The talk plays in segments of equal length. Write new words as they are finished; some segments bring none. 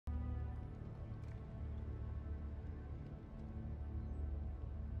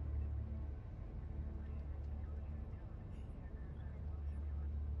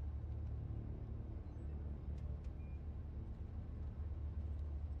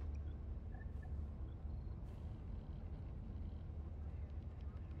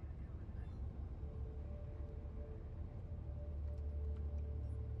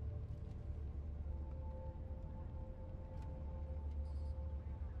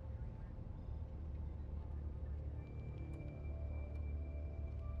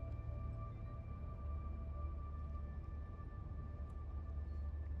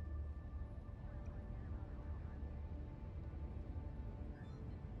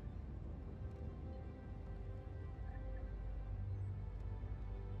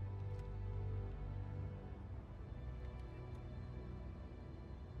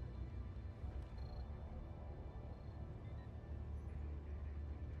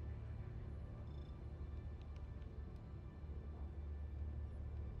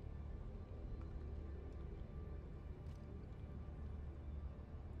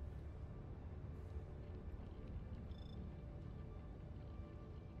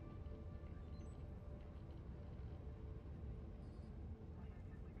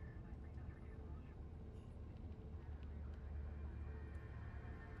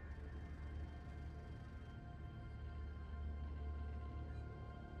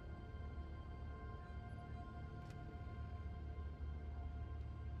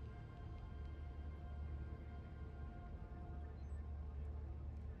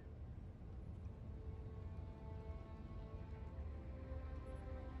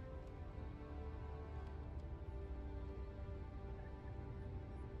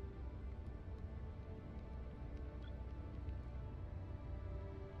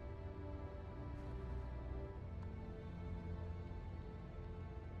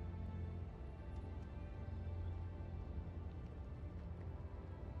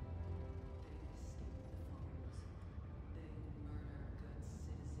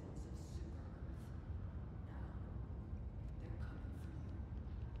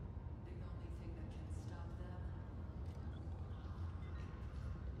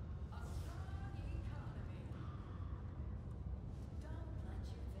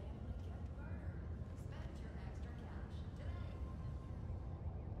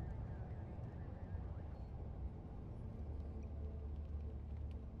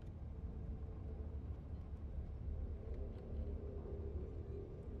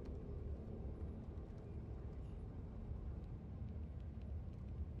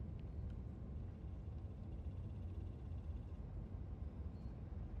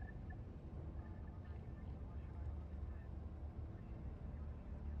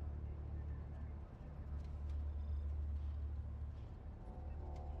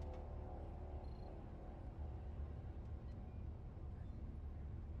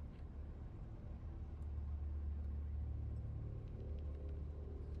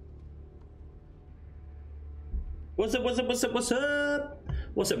What's up, what's up, what's up, what's up?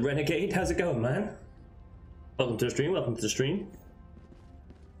 What's up, Renegade? How's it going, man? Welcome to the stream, welcome to the stream.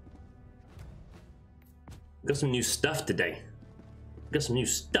 Got some new stuff today. Got some new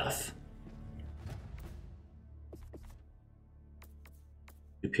stuff.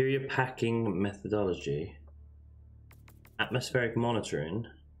 Superior packing methodology. Atmospheric monitoring.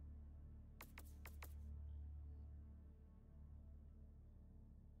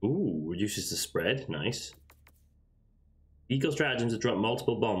 Ooh, reduces the spread. Nice. Eagle stratagems that drop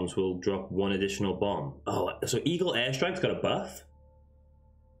multiple bombs will drop one additional bomb. Oh, so Eagle airstrike's got a buff?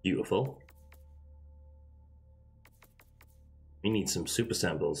 Beautiful. We need some super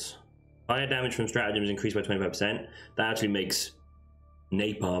samples. Fire damage from stratagems increased by 25%. That actually makes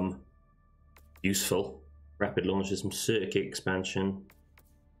napalm useful. Rapid launches, some circuit expansion.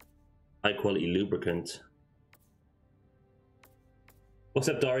 High quality lubricant. What's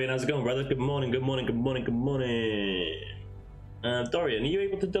up, Dorian? How's it going, brother? Good morning, good morning, good morning, good morning. Dorian, are you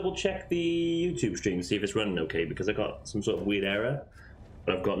able to double check the YouTube stream to see if it's running okay? Because I got some sort of weird error,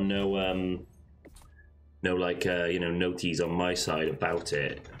 but I've got no noties on my side about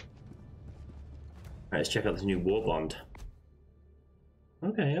it. Alright, let's check out this new WARBOND.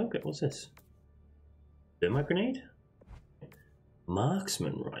 Okay, what's this? Thermite grenade?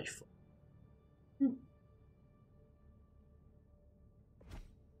 Marksman rifle.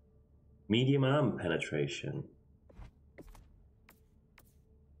 Medium arm penetration.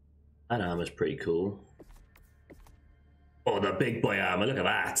 That armor's pretty cool. Oh, the big boy armor, look at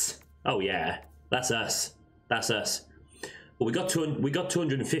that. Oh yeah, that's us. That's us. Well, we got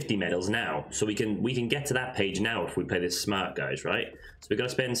 250 medals now, so we can get to that page now if we play this smart, guys, right? So we got to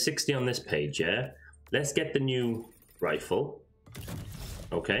spend 60 on this page, yeah? Let's get the new rifle.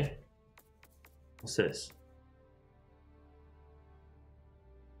 Okay. What's this?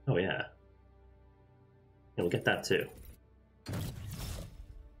 Oh yeah. Yeah, we'll get that too.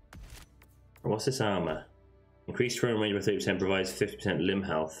 What's this armor? Increased throw range by 30%, provides 50% limb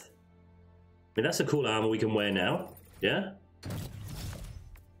health. I mean, that's a cool armor we can wear now. Yeah?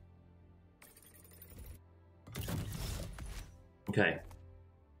 Okay.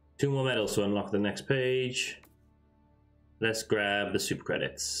 2 more medals to unlock the next page. Let's grab the super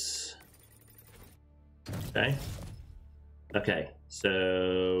credits. Okay. Okay,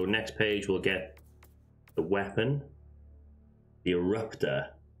 so next page we'll get the weapon. The Eruptor.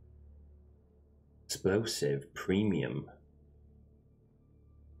 Explosive premium.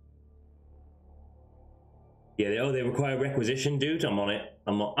 Yeah, they require requisition, dude. I'm on it.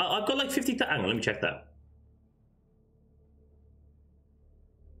 I've got like 50. Hang on, let me check that.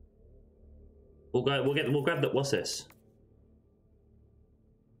 We'll grab that. What's this?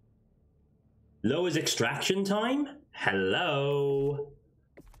 Lowers extraction time. Hello.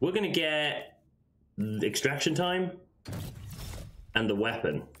 We're gonna get the extraction time and the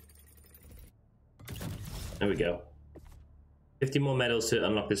weapon. There we go. 50 more medals to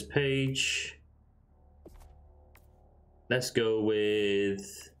unlock this page. Let's go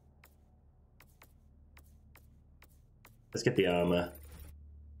with... Let's get the armor.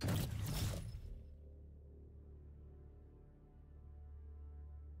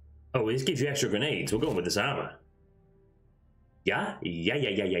 Oh, this gives you extra grenades. We're going with this armor. Yeah?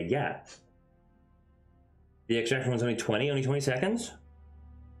 Yeah. The extraction one's only 20 seconds?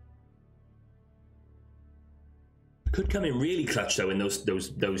 Could come in really clutch though in those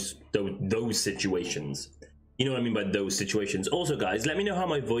situations. You know what I mean by those situations. Also, guys, let me know how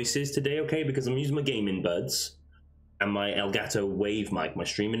my voice is today, okay? Because I'm using my gaming buds and my Elgato Wave mic, my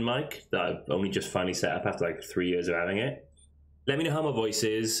streaming mic that I've only just finally set up after like 3 years of having it. Let me know how my voice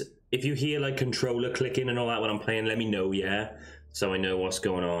is. If you hear like controller clicking and all that when I'm playing, let me know, yeah? So I know what's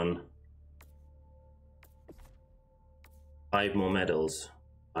going on. 5 more medals.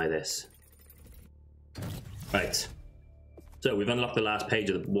 Buy this. Right. So we've unlocked the last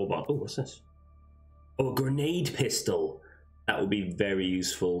page of the WARBOND. Oh, what's this? Oh, a grenade pistol. That would be very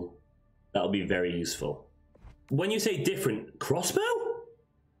useful. That would be very useful. When you say different, crossbow?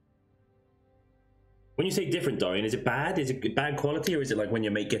 When you say different, Dorian, is it bad? Is it bad quality, or is it like when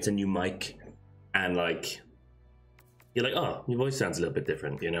your mate gets a new mic and like you're like, oh, your voice sounds a little bit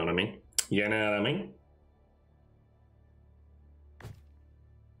different, you know what I mean? You know what I mean?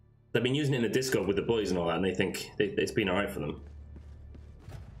 They've been using it in the Discord with the boys and all that, and they think it's been alright for them.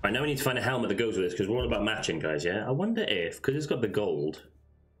 Alright, now we need to find a helmet that goes with this, because we're all about matching, guys, yeah? I wonder if, because it's got the gold,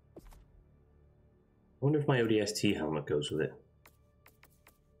 I wonder if my ODST helmet goes with it.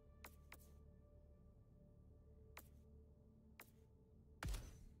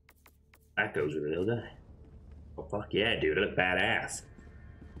 That goes with it, doesn't it? Oh, fuck yeah, dude, I look badass.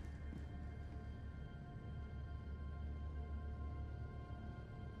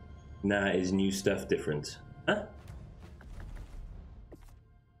 Nah, is new stuff different? Huh?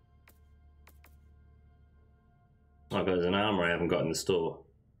 Oh god, there's an armor I haven't got in the store.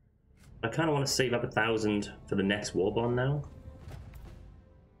 I kind of want to save up 1,000 for the next WARBOND now.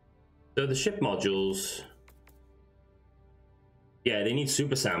 So the ship modules... Yeah, they need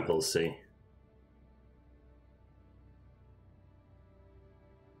super samples, see.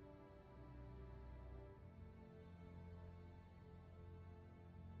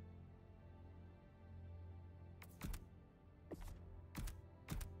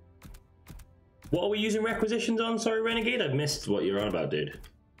 What are we using requisitions on? Sorry, Renegade? I've missed what you're on about, dude.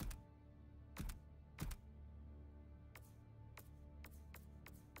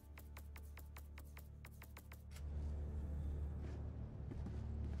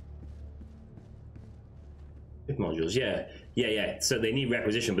 Modules, yeah. So they need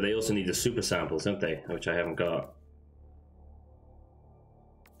requisition, but they also need the super samples, don't they? Which I haven't got.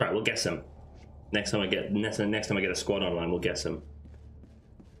 Right, we'll guess them. Next time I get a squad online, we'll guess them.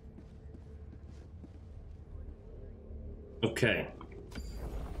 Okay.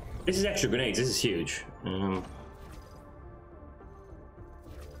 This is extra grenades. This is huge. I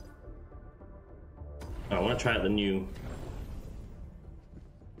want to try out the new.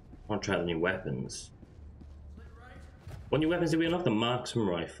 I want to try out the new weapons. What new weapons did we unlock? The marksman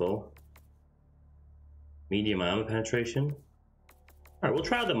rifle. Medium armor penetration. Alright, we'll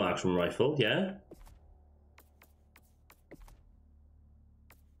try out the marksman rifle, yeah?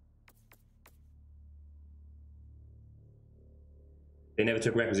 They never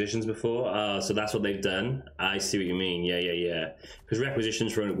took requisitions before? So that's what they've done? I see what you mean, yeah. Because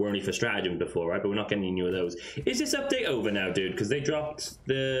requisitions were only for stratagem before, right? But we're not getting any new of those. Is this update over now, dude? Because they dropped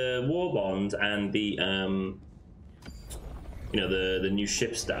the WARBOND and the, you know, the new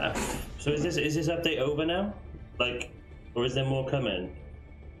ship stuff. So is this update over now? Like, or is there more coming?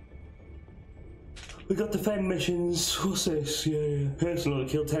 We got defend missions. What's this? Yeah. Personal,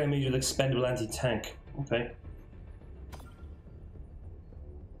 kill 10 enemies with expendable anti-tank. Okay.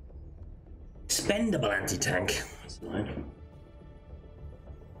 Expendable anti-tank. That's fine.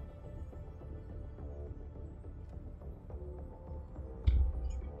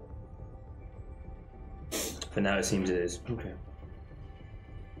 For now, it seems it is. Okay.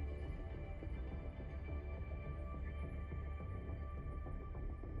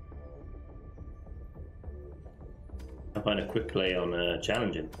 I'll find a quick play on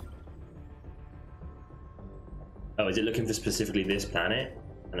challenging. Oh, is it looking for specifically this planet?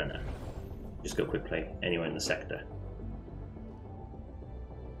 I don't know. Just go quick play anywhere in the sector.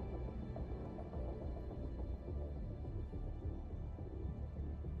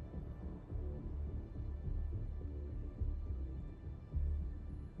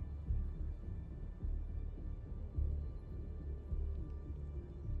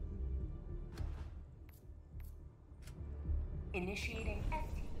 Initiating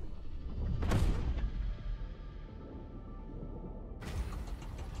FT.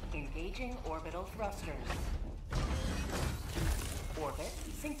 Engaging orbital thrusters. Orbit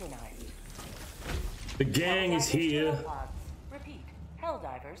synchronized. The gang is here. Repeat.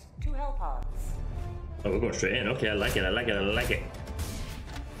 Helldivers to Hellpods. Oh, we're going straight in. Okay, I like it.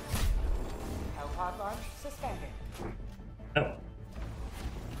 Hellpod launch suspended. Oh.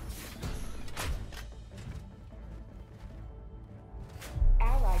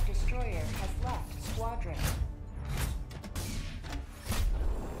 Allied destroyer has left squadron.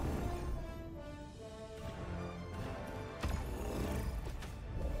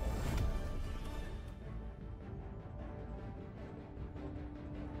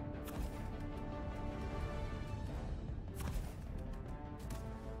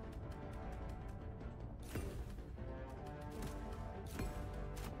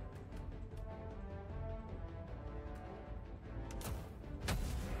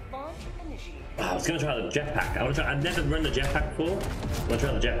 I was gonna try the jetpack. I've never run the jetpack before. I'm gonna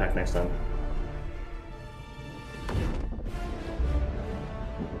try the jetpack next time.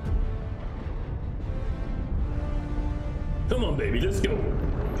 Come on, baby, let's go.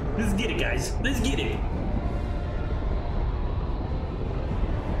 Let's get it, guys. Let's get it.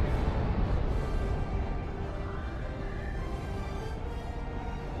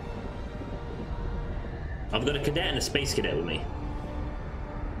 I've got a cadet and a space cadet with me.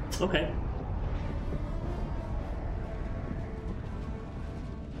 Okay.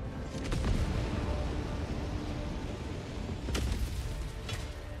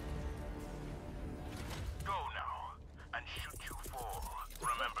 Go now and shoot you fall.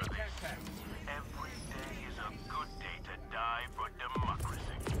 Remember this. Every day is a good day to die for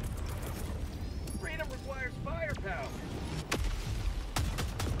democracy. Freedom requires firepower.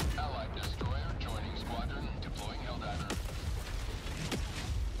 Ally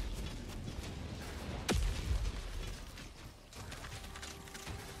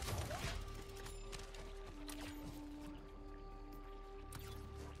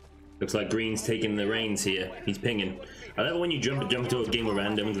Looks like Green's taking the reins here. He's pinging. I love it when you jump into a game of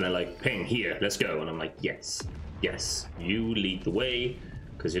randoms and they're like, ping, here, let's go. And I'm like, yes, yes, you lead the way,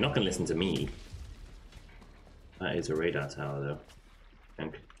 because you're not going to listen to me. That is a radar tower, though. I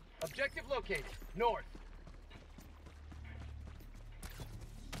think. Objective located. North.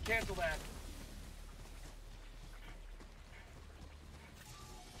 Cancel that.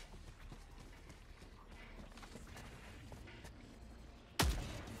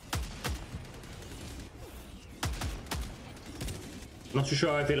 Not too sure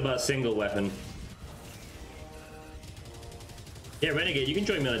how I feel about single weapon. Yeah, Renegade, you can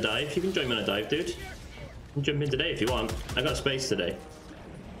join me on a dive. You can join me on a dive, dude. You can jump in today if you want. I got space today.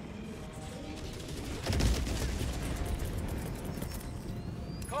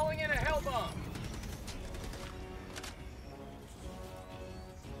 Calling in a hell bomb.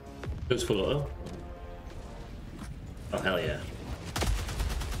 Goes full auto. Oh, hell yeah.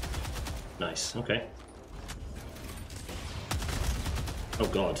 Nice, okay. Oh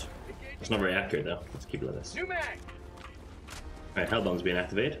god. It's not very accurate though. Let's keep it like this. New mag. Alright, Hellbomb's being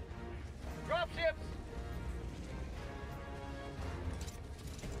activated. Dropships.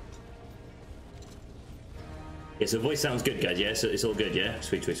 Yeah, so the voice sounds good, guys. Yeah, so it's all good, yeah?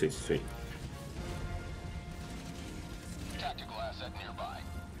 Sweet, sweet, sweet, sweet. Tactical asset nearby.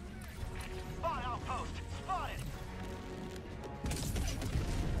 Spot outpost. Spotted.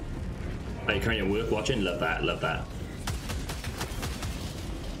 Are you currently at work watching? Love that, love that.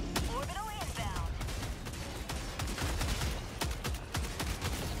 Orbital inbound.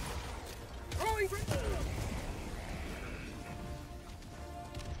 Throwing.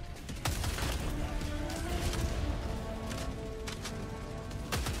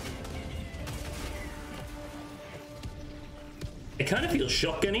 It kind of feels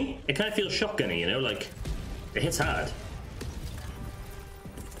shotgun-y. It kind of feels shotgun-y, you know, like it hits hard.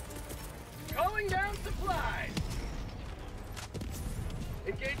 Calling down supplies.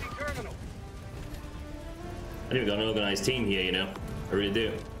 Engaging terminal. I think we've got an organized team here, you know. I really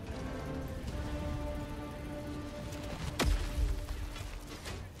do.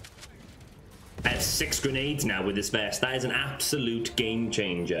 I have 6 grenades now with this vest. That is an absolute game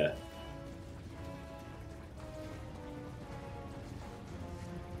changer.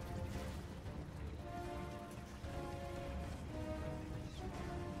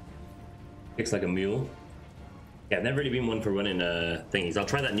 Kicks like a mule. Yeah, I've never really been one for running thingies. I'll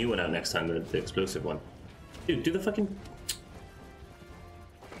try that new one out next time, the explosive one. Dude, do the fucking...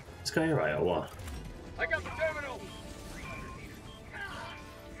 This guy alright or what? I got the terminal.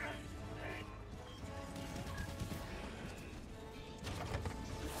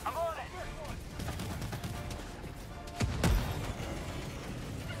 I'm on it.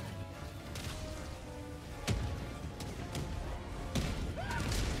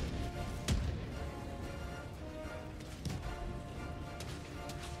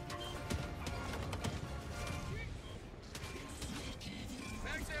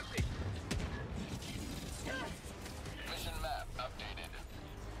 Mag's empty. Mission map updated.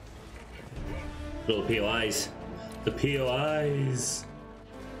 Little POIs. The POIs.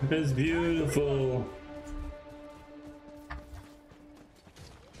 It's beautiful.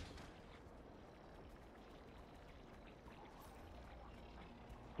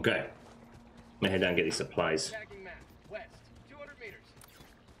 Okay. I'm gonna head down and get these supplies. Tagging map. West. 200 meters.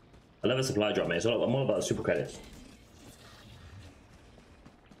 I love a supply drop, man. I'm all about the super credits.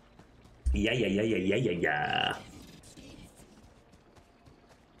 Yeah, yeah, yeah, yeah, yeah, yeah, yeah.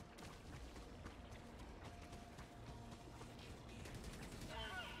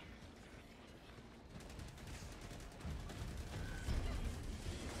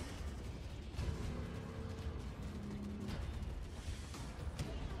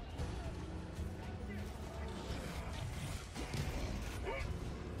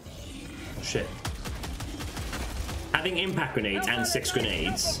 Shit. Having impact grenades and 6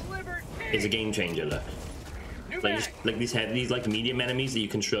 grenades is a game changer. Look, like these like medium enemies that you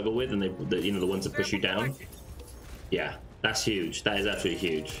can struggle with, and you know, the ones that push you down. Yeah, that's huge. That is absolutely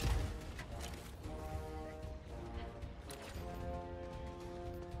huge.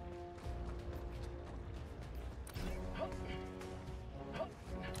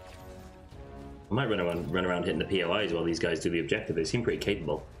 I might run around hitting the POIs while these guys do the objective. They seem pretty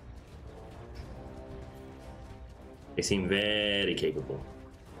capable. They seem very capable.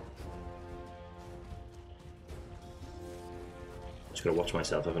 Just gotta watch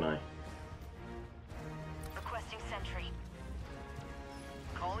myself, haven't I? Requesting sentry.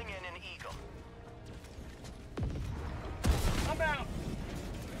 Calling in an eagle. I'm out.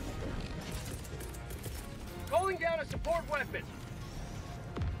 Calling down a support weapon.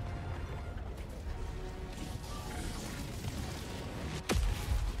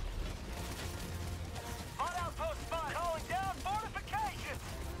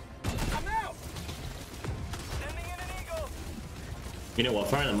 You know what?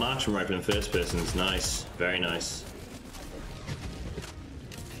 Firing the marksman rifle in first person is nice. Very nice.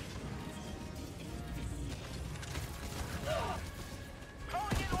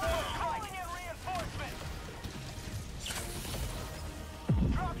 Calling in reinforcements.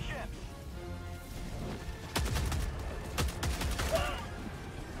 Drop ships.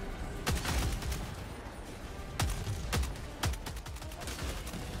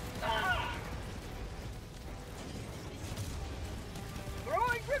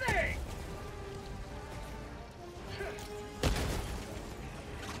 Throwing grenade!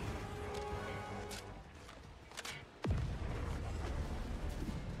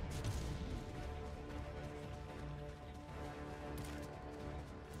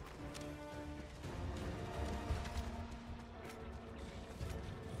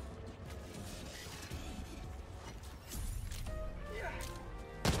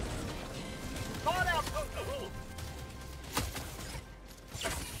 Caught out!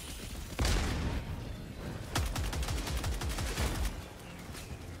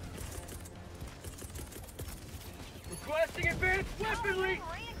 Requesting advanced weaponry!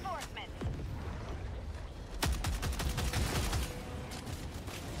 Reinforcements.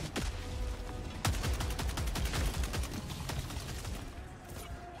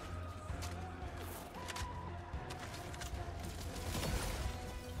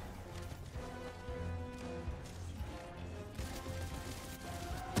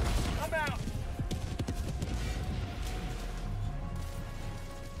 I'm out!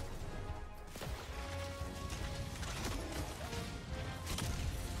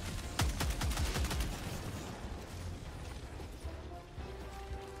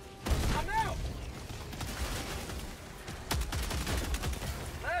 I'm out!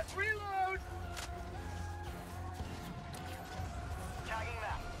 Last reload! Tagging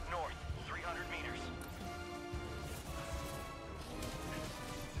map. North, 300 meters.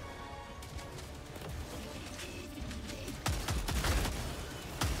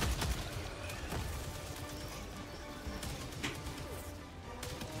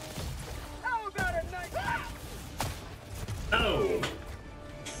 How about a night? Oh!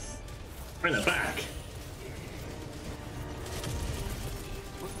 In the back.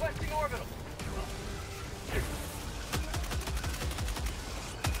 Requesting orbital.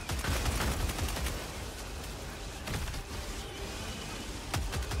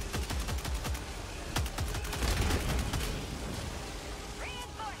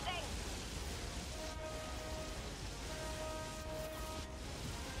 Reinforcing.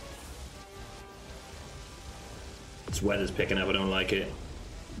 This weather's picking up. I don't like it.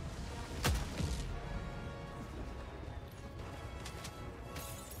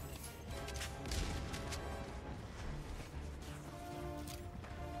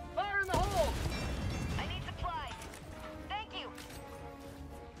 Fire in the hole! I need supplies. Thank you.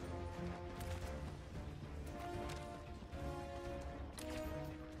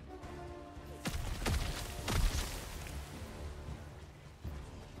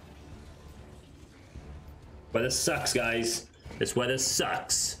 Weather sucks, guys. This weather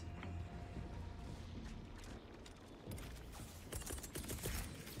sucks.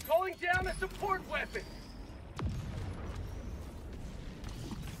 Calling down a support weapon!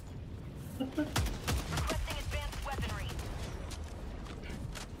 Requesting advanced weaponry.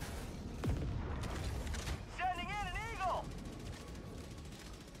 Sending in an eagle.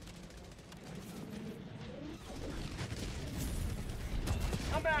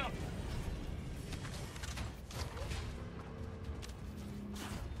 I'm out!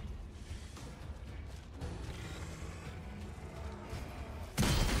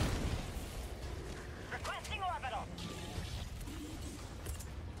 Requesting orbital.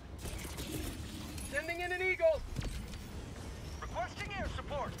 Sending in an eagle! Requesting air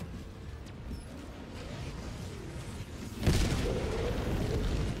support.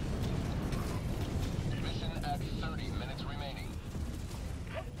 Mission at 30 minutes remaining.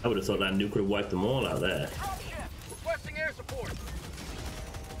 I would have thought that nuke would have wiped them all out there. Drop ships. Requesting air support!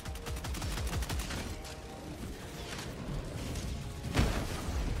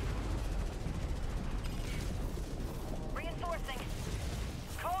 Reinforcing.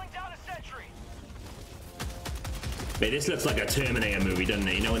 Calling down a sentry. Hey, this looks like a Terminator movie, doesn't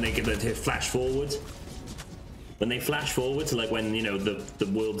it? You know when they flash forward? When they flash forward to like when, you know, the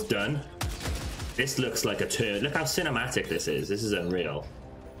world's done? This looks like a turn. Look how cinematic this is. This is unreal.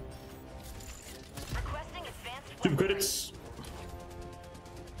 Requesting advanced Super weaponry. credits.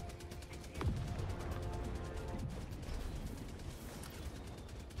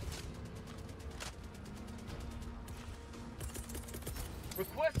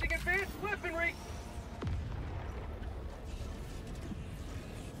 Requesting advanced weaponry!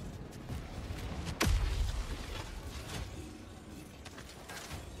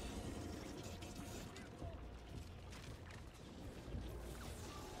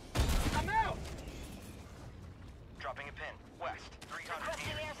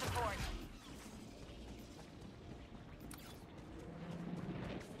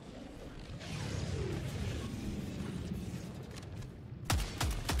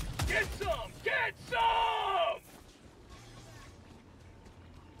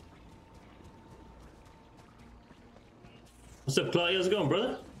 What's up, Clyde? How's it going,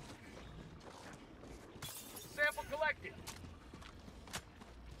 brother? Sample collected.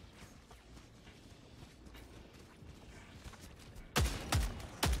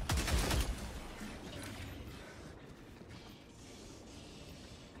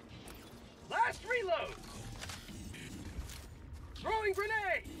 Last reload. Throwing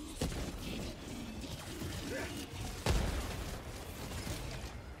grenade.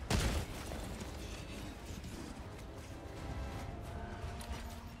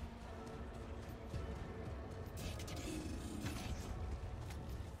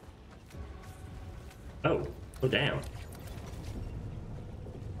 Oh, oh damn.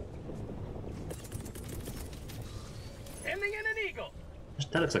 Ending in an eagle.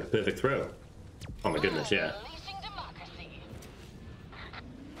 That looks like a perfect throw. Oh my goodness, yeah. Unleashing democracy.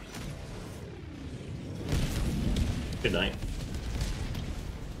 Good night.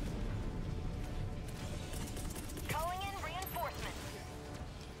 Calling in reinforcements.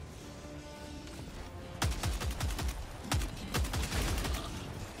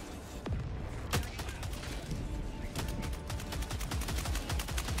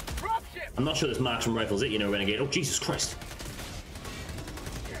 Dropship. I'm not sure this marksman rifle's it, you know, Renegade. Oh, Jesus Christ.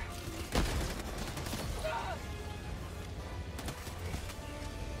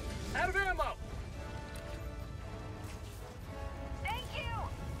 Out of ammo. Thank you.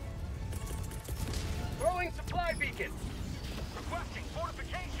 Throwing supply beacon. Requesting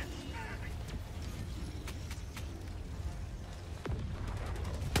fortifications.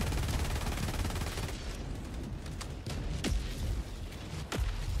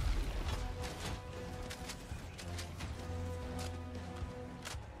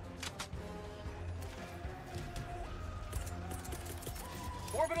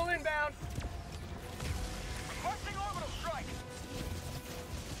 Orbital inbound. Requesting orbital strike.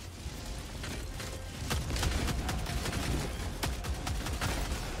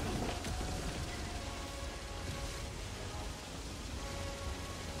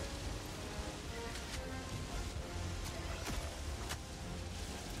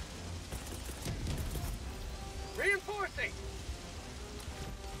 Reinforcing.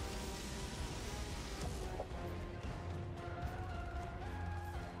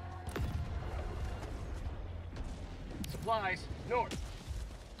 Supplies north.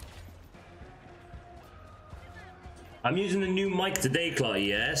 I'm using a new mic today, Clyde,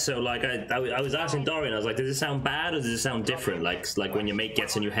 yeah? So, like, I was asking Dorian, I was like, does it sound bad or does it sound different? Like when your mate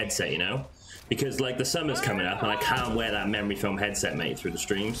gets a new headset, you know? Because, like, the summer's coming up and I can't wear that memory foam headset, mate, through the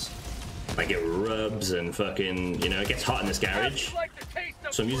streams. Like, it rubs and fucking, you know, it gets hot in this garage.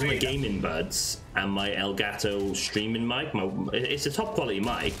 So I'm using my gaming buds and my Elgato streaming mic. It's a top quality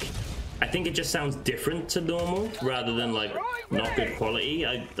mic. I think it just sounds different to normal rather than, like, not good quality.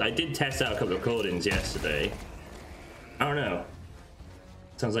 I did test out a couple of recordings yesterday. I don't know.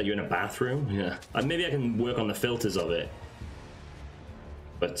 Sounds like you're in a bathroom. Yeah. Maybe I can work on the filters of it.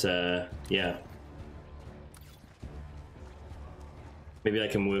 But, yeah. Maybe I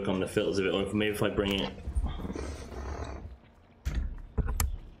can work on the filters of it, or maybe if I bring it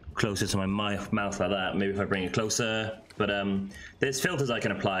closer to my mouth like that, maybe if I bring it closer. But there's filters I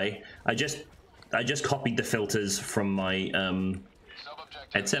can apply. I just copied the filters from my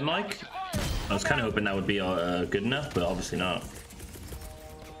headset mic. I was kind of hoping that would be good enough, but obviously not.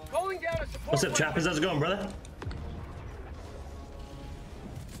 What's up, chappers? How's it going, brother?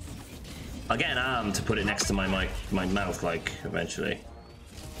 I'll get an arm to put it next to my mic, my mouth, like, eventually.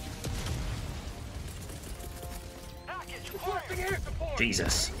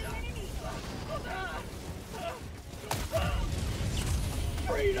 Jesus.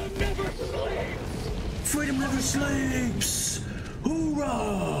 Freedom never sleeps. Freedom never sleeps!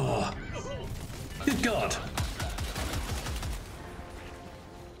 Hoorah! Good God.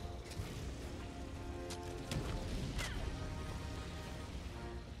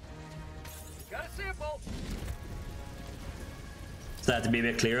 Got a sample. So that had to be a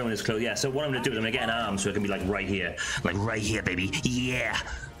bit clearer when it's close. Yeah, so what I'm gonna do is I'm gonna get an arm so it can be like right here. Like right here, baby. Yeah!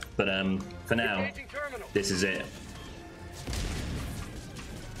 But for now, this is it.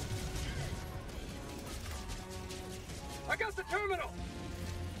 I got the terminal.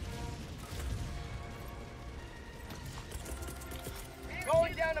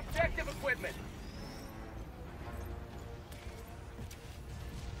 Calling down objective equipment.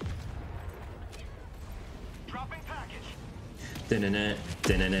 Dropping package.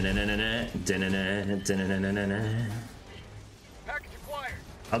 Package acquired.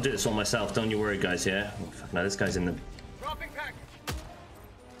 I'll do this all myself, don't you worry, guys, yeah? Oh, fuck, now this guy's in the... Dropping package.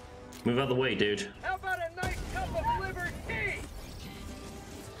 Move out of the way, dude. How about a nice cup of liver tea?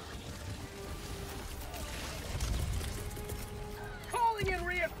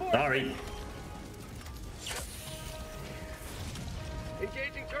 Sorry.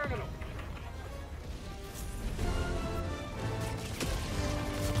 Engaging terminal.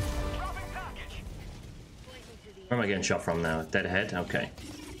 Dropping package. Where am I getting shot from now? Dead ahead? Okay.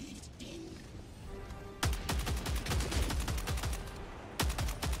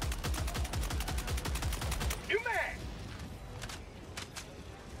 New mag.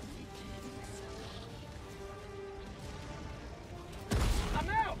 I'm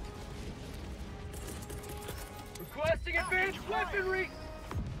out. Requesting advanced weaponry.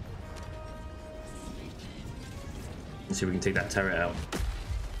 Let's see if we can take that turret out.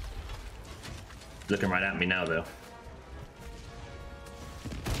 Looking right at me now, though.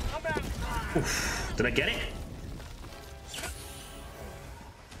 I'm out. Oof. Did I get it?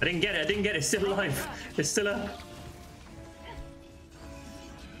 I didn't get it. I didn't get it. It's still alive. It's still up.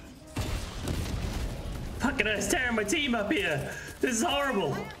 Fucking hell, it's tearing my team up here. This is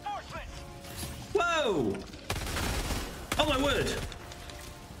horrible. Whoa. Oh my word.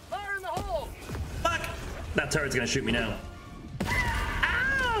 Fire in the hole. Fuck. That turret's gonna shoot me now.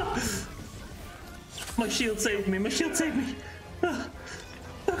 Ah! My shield saved me. My shield saved me. Ah.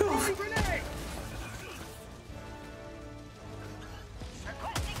 Fuck off. Grenade.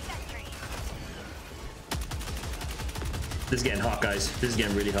 Requesting sentry. This is getting hot, guys. This is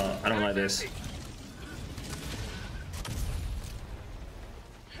getting really hot. I don't like this.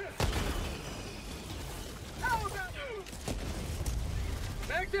 How about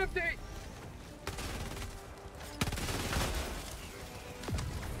mag's empty.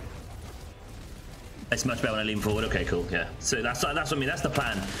 It's much better when I lean forward. Okay, cool. Yeah. So that's what I mean. That's the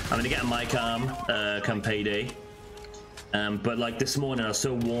plan. I'm gonna get a mic arm come payday. But like this morning, I was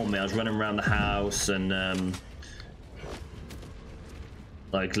so warm. I was running around the house and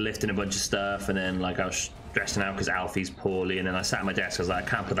like lifting a bunch of stuff, and then like I was stressing out because Alfie's poorly, and then I sat at my desk. I was like, I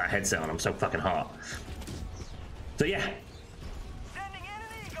can't put that headset on. I'm so fucking hot. So yeah, Sending in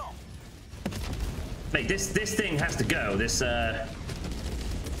an eagle. mate. This thing has to go. This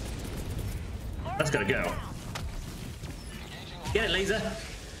that's gotta go. Get it, laser.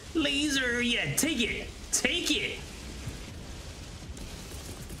 Laser, yeah. Take it. Take it.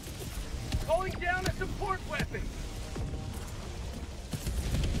 Calling down a support weapon.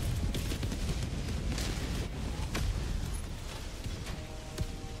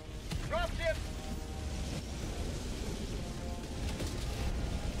 Dropship.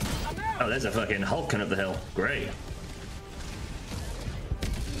 I'm out. Oh, there's a fucking Hulk coming up the hill. Great.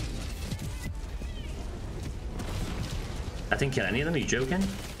 I didn't kill any of them. Are you joking?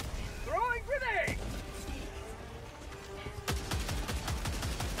 Throwing grenade.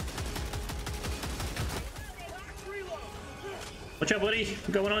 Reload. Watch out, buddy.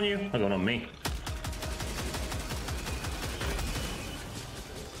 I'm going on you. I'm going on me.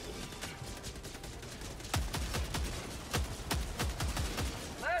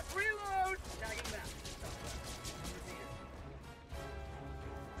 Last reload. Tagging back.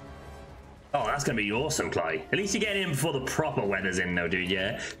 Oh, that's gonna be awesome, Clyde. At least you're getting in before the proper weather's in, though, dude.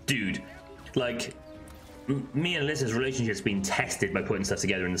 Yeah, dude. Like, me and Alyssa's relationship's been tested by putting stuff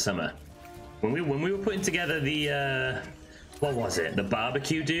together in the summer. When we were putting together the what was it? The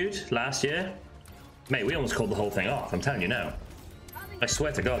barbecue, dude, last year. Mate, we almost called the whole thing off. I'm telling you now. I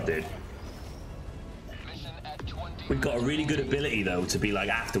swear to God, dude. Mission at 20. We've got a really good ability, though, to be like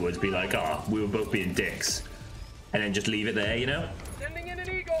afterwards, be like, oh, we were both being dicks, and then just leave it there, you know, Sending in an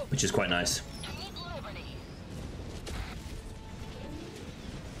eagle. which is quite nice. Keep liberty.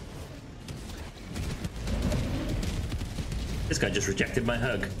 This guy just rejected my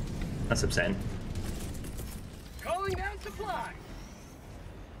hug. That's upsetting. Calling down supply.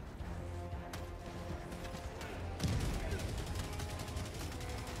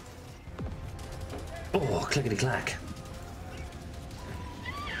 Oh, clickety clack.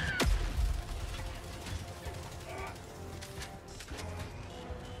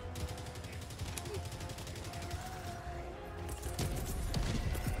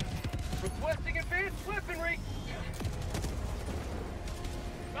 Requesting advanced weaponry.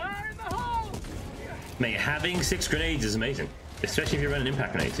 Fire in the hole. Mate, having 6 grenades is amazing. Especially if you're running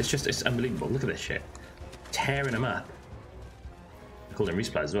impact grenades. It's unbelievable. Look at this shit. Tearing them up. I called them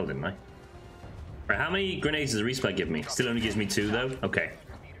resupplies as well, didn't I? Right, how many grenades does a resupply give me? Still only gives me 2, though? Okay.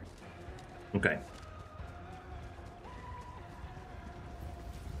 Okay.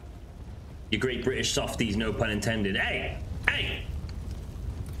 You great British softies, no pun intended. Hey! Hey!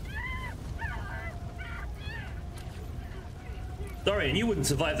 Sorry, and you wouldn't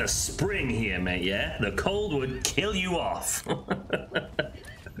survive the spring here, mate, yeah? The cold would kill you off.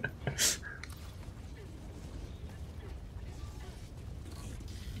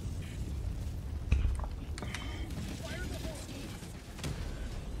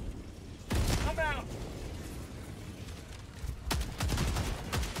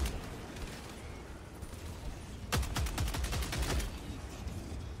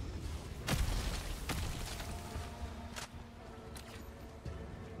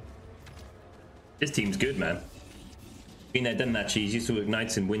 This team's good, man. Been there, done that, cheese. Used to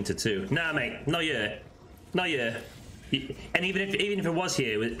ignite in winter too. Nah, mate, not yet. Not yet. And even if it was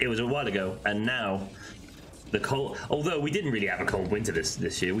here, it was a while ago. And now, the cold. Although we didn't really have a cold winter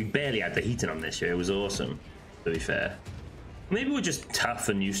this year, we barely had the heating on this year. It was awesome, to be fair. Maybe we're just tough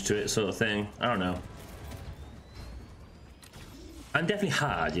and used to it, sort of thing. I don't know. I'm definitely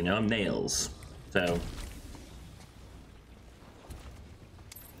hard, you know. I'm nails, so.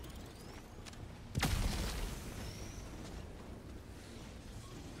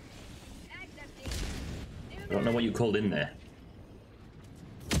 I don't know what you called in there.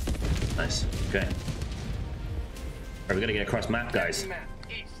 Nice. Okay. Alright, we gotta get across map, guys. Map.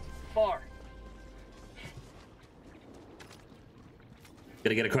 East. Far.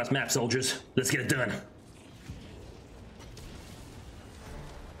 Gotta get across map, soldiers. Let's get it done.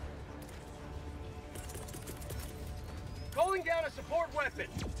 Calling down a support weapon.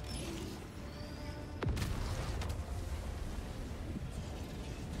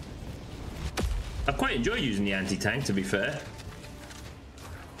 I've quite enjoyed using the anti-tank, to be fair.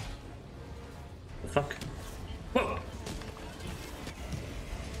 The fuck? Whoa!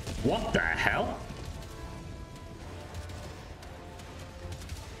 What the hell?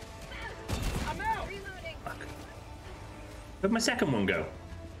 I'm out. Fuck. Where'd my second one go?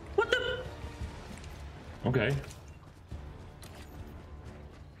 What the? Okay.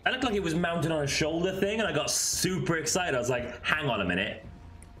 I looked like it was mounted on a shoulder thing, and I got super excited. I was like, hang on a minute.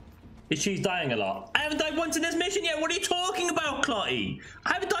 She's dying a lot. I haven't died once in this mission yet. What are you talking about, Clotty?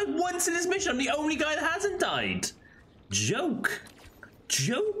 I haven't died once in this mission. I'm the only guy that hasn't died. Joke.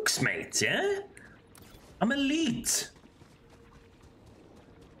 Jokes, mate, yeah? I'm elite.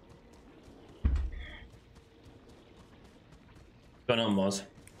 What's going on, Moz?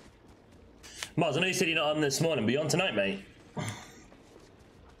 Moz, I know you said you're not on this morning, but you're on tonight, mate.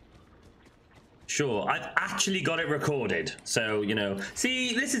 Sure, I've actually got it recorded, so, you know.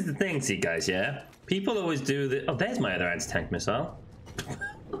 See, this is the thing, see, guys, yeah? People always do the... Oh, there's my other anti-tank missile.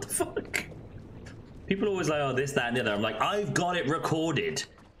 What the fuck? People always like, oh, this, that, and the other. I'm like, I've got it recorded.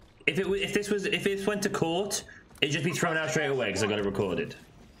 If this went to court, it'd just be thrown out straight away, because I got it recorded.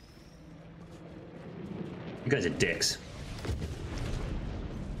 You guys are dicks.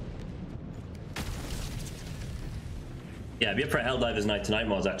 Yeah, I'll be up for a Helldivers night tonight,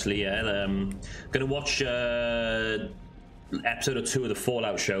 Moz, actually, yeah. Gonna watch episode or 2 of the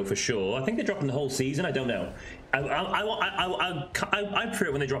Fallout show for sure. I think they're dropping the whole season, I don't know. I prefer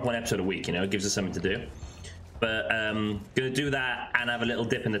it when they drop 1 episode a week, you know, it gives us something to do. But gonna do that and have a little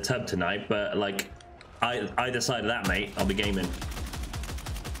dip in the tub tonight, but like, either side of that, mate, I'll be gaming.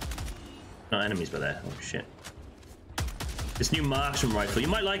 Not enemies, but there. Oh, shit. This new marksman rifle, you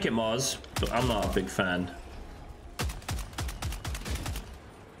might like it, Moz, but I'm not a big fan.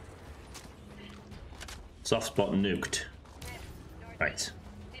 Soft spot nuked. Right.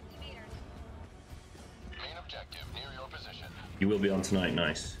 Main objective near your position. You will be on tonight,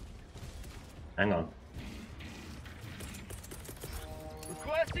 nice. Hang on.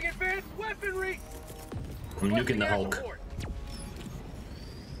 Requesting advanced weaponry. I'm nuking the Hulk. Support.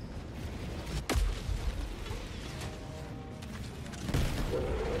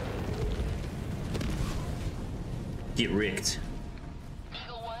 Get rigged.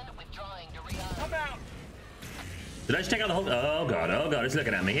 I'm out. Did I just take out the Hulk? Oh god, it's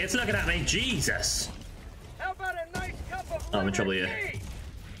looking at me. It's looking at me. Jesus. How about a nice cup of Oh, I'm in trouble here. tea?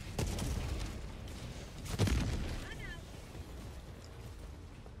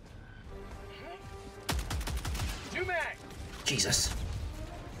 Two mag. Jesus.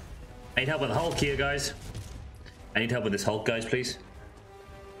 I need help with the Hulk here, guys. I need help with this Hulk, guys, please.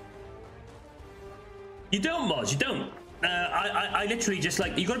 You don't, Moz, you don't. I literally just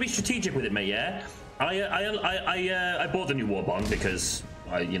like, you gotta be strategic with it, mate, yeah? I bought the new WARBOND because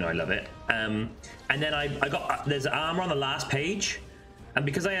I love it. And then I got, there's armor on the last page. And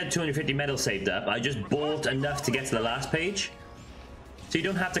because I had 250 medals saved up, I just bought enough to get to the last page. So you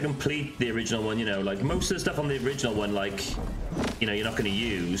don't have to complete the original one, you know, like most of the stuff on the original one, like, you know, you're not gonna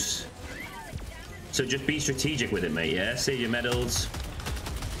use. So just be strategic with it, mate, yeah? Save your medals.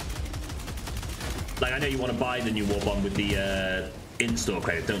 Like, I know you want to buy the new WARBOND with the in-store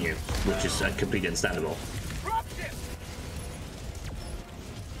credit, don't you? Which is completely understandable. Dropship.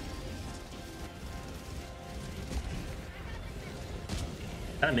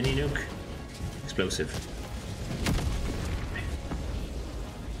 And a mini nuke. Explosive.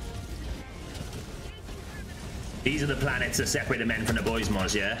 These are the planets that separate the men from the boys,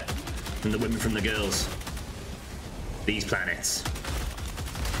 Moz, yeah? And the women from the girls. These planets.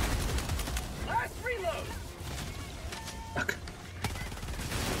 Last reload. Fuck.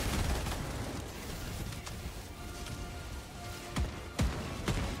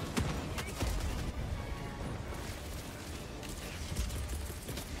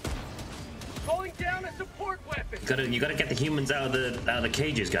 You gotta get the humans out of the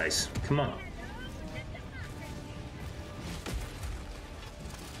cages, guys. Come on.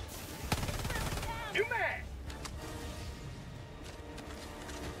 New mag!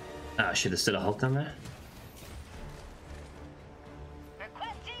 Ah, shit, there's still a Hulk down there?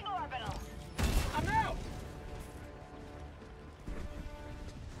 Requesting orbital. I'm out!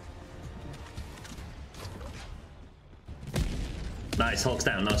 Nice, Hulk's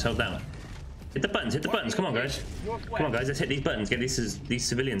down. Nice, Hulk down. Hit the buttons, hit the buttons. Come on, guys. Come on, guys, let's hit these buttons. Get these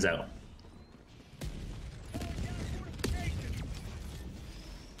civilians out.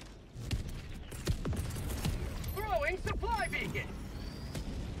 Throwing supply beacon!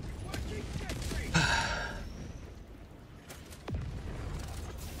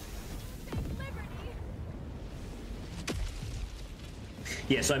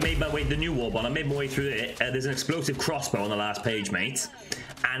 Yeah, so I made my way, the new Warbond, I made my way through it. There's an explosive crossbow on the last page, mate.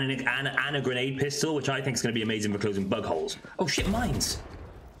 And a grenade pistol, which I think is going to be amazing for closing bug holes. Oh shit, mines.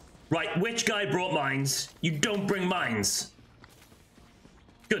 Right, which guy brought mines? You don't bring mines.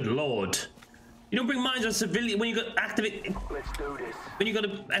 Good lord. You don't bring mines on civilian when you got activate. Let's do this. When you got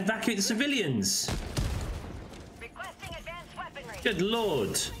to evacuate the civilians. Requesting advanced weaponry. Good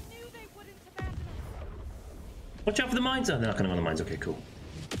lord. Watch out for the mines. Oh, they're not going to go on the mines. Okay, cool.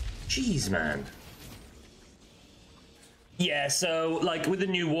 Jeez, man. Yeah, so like with the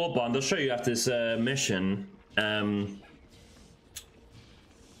new Warbond, I'll show you after this mission. I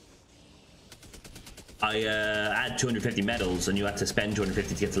had 250 medals, and you had to spend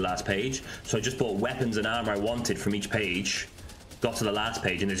 250 to get to the last page. So I just bought weapons and armor I wanted from each page. Got to the last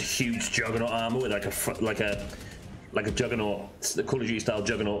page, and there's a huge Juggernaut armor with like a Juggernaut, the Call of Duty style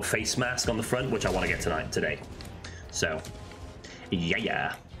Juggernaut face mask on the front, which I want to get today. So,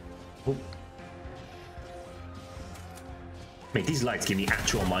 yeah. Ooh. Mate, these lights give me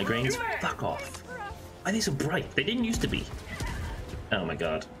actual migraines. Fuck off. Why are they so bright? They didn't used to be. Oh my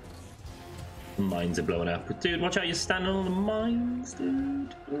god. Mines are blowing up. Dude, watch out, you're standing on the mines,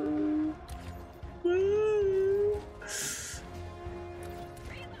 dude. Ooh. Woo.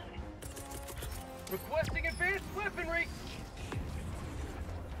 Requesting advanced weaponry!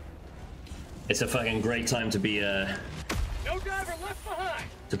 It's a fucking great time to be, No diver left behind!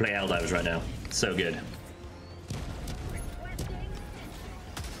 to play Helldivers right now. So good.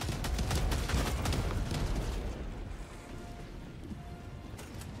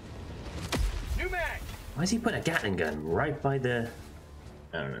 New mag! Why is he putting a Gatling gun right by the...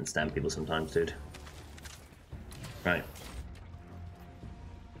 I don't understand people sometimes, dude. Right.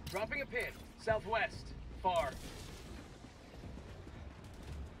 Dropping a pin. Southwest. Far.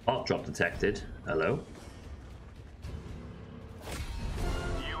 Hot drop detected. Hello.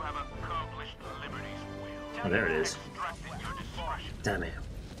 You have accomplished Liberty's will. Oh, there it is. Extracted your destruction. Damn it.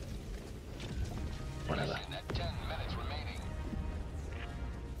 Whatever. 10 minutes remaining.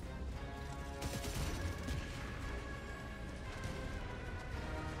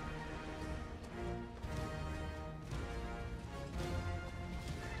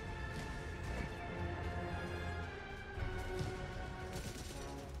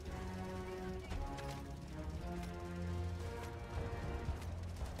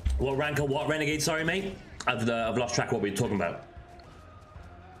 What rank or what renegade? Sorry, mate. I've lost track of what we were talking about.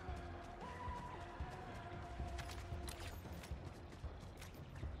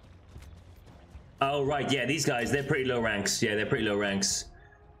 Oh right, yeah, these guys, they're pretty low ranks. Yeah, they're pretty low ranks.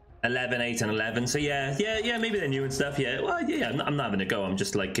 11, 8, and 11. So yeah, maybe they're new and stuff. Yeah, well, yeah, I'm not having a go. I'm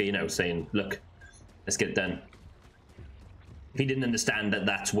just like, you know, saying, look, let's get it done. If he didn't understand that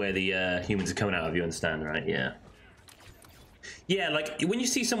that's where the humans are coming out of, you understand, right? Yeah. Yeah, like, when you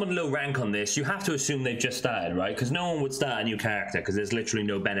see someone low rank on this, you have to assume they've just started, right? Because no one would start a new character, because there's literally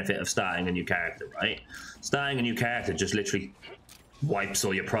no benefit of starting a new character, right? Starting a new character just literally wipes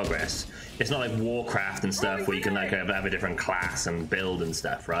all your progress. It's not like Warcraft and stuff where you can, like, have a different class and build and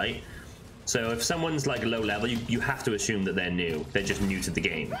stuff, right? So if someone's, like, low level, you have to assume that they're new. They're just new to the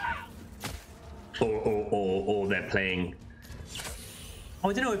game. Or they're playing... Oh,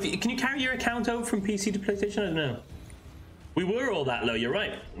 I don't know. Can you carry your account over from PC to PlayStation? I don't know. We were all that low, you're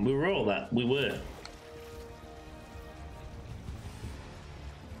right. We were all that. We were.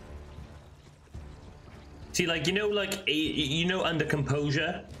 See, like, you know, under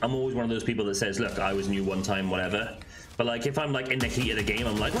composure, I'm always one of those people that says, look, I was new one time, whatever. But, like, if I'm, like, in the heat of the game,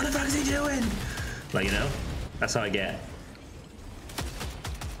 I'm like, what the fuck is he doing? Like, you know? That's how I get.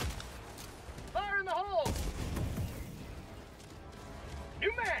 Fire in the hole!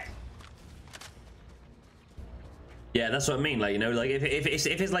 New mag! Yeah, that's what I mean. Like, you know, like if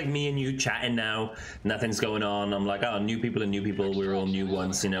it's like me and you chatting now, nothing's going on. I'm like, oh, new people and new people. We're all new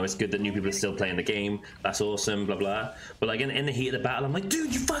ones. You know, it's good that new people are still playing the game. That's awesome. Blah blah. But like in the heat of the battle, I'm like,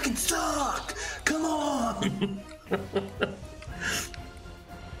 dude, you fucking suck. Come on.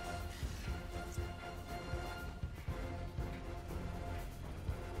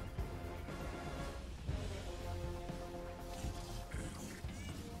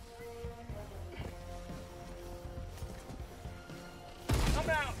 I'm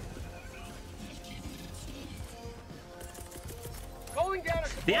out. Calling down a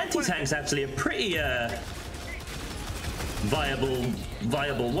support The anti-tank's actually a pretty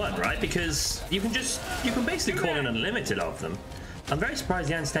viable one, right? Because you can basically call in unlimited of them. I'm very surprised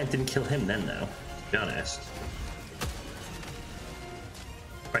the anti-tank didn't kill him then, though, to be honest.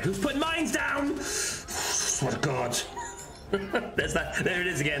 Right, who's putting mines down? What a god. There's that. There it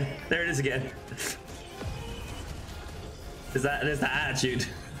is again. There it is again. There's that attitude.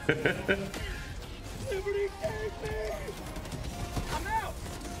 I'm out.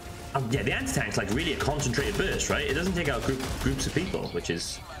 Yeah, the anti-tank's like really a concentrated burst, right? It doesn't take out groups of people, which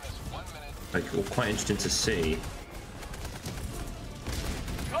is like quite interesting to see.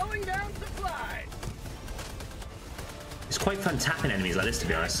 Calling down supplies. It's quite fun tapping enemies like this, to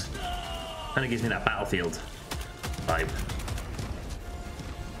be honest. Kind of gives me that Battlefield vibe.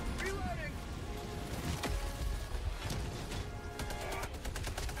 Reloading.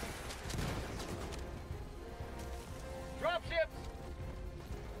 Dropships.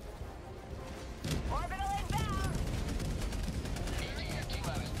 Orbital inbound.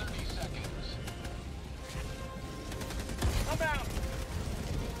 I'm out.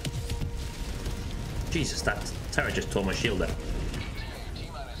 Jesus, that turret just tore my shield up.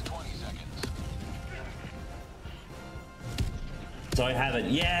 So I haven't.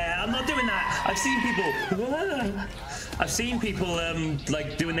 Yeah, I'm not doing that. I've seen people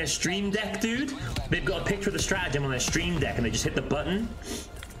like doing their stream deck, dude. They've got a picture of the stratagem on their stream deck and they just hit the button.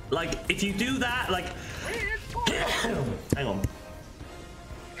 Like, if you do that, like, hang on.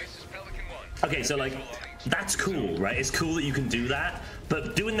 Okay, so like, that's cool, right? It's cool that you can do that,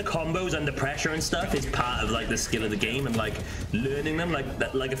 but doing the combos under pressure and stuff is part of like the skill of the game, and like learning them,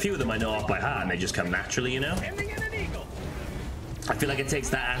 like a few of them I know off by heart and they just come naturally, you know. Ending in an eagle. I feel like it takes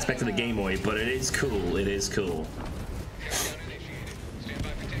that aspect of the game away, but it is cool. It is cool. Stand by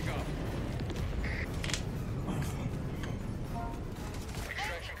for takeoff.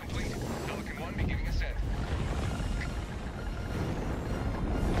 Extraction complete. Pelican 1 beginning ascent.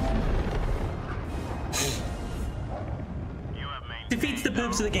 Defeats the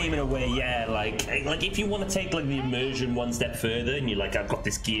purpose of the game in a way, yeah. Like if you want to take like the immersion one step further, and you're like, I've got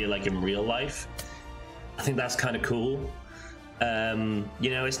this gear like in real life. I think that's kind of cool. You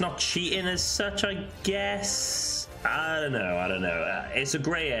know, it's not cheating as such, I guess. I don't know. It's a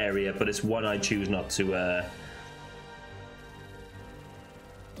grey area, but it's one I choose not to.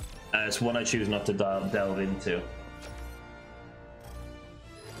 It's one I choose not to delve into.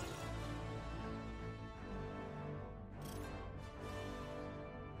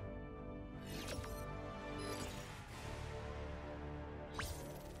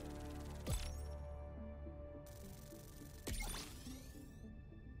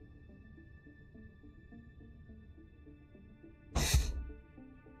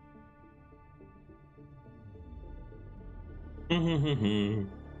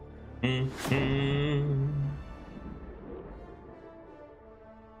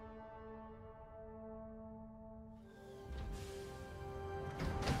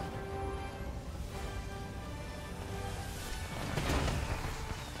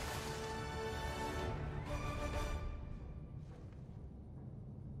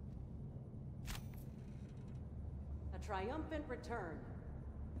 A triumphant return.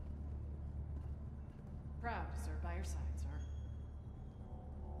 Proud to serve by your side, sir.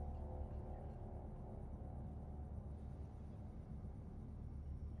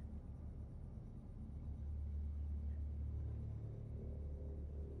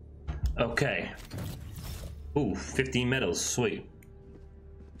 Okay. Ooh, 15 medals, sweet.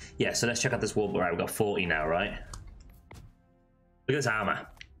 Yeah, so let's check out this wall. Right, we've got 40 now, right? Look at this armor.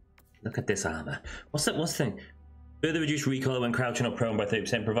 Look at this armor. What's the thing? Further reduced recoil when crouching or prone by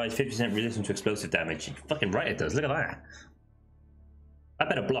 30%, provides 50% resistance to explosive damage. You're fucking right it does, look at that. I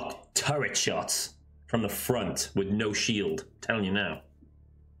better block turret shots from the front with no shield. I'm telling you now.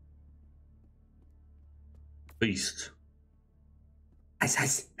 Beast.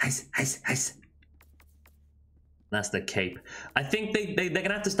 Ice. That's the cape. I think they're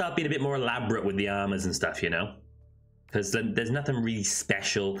gonna have to start being a bit more elaborate with the armors and stuff, you know? because there's nothing really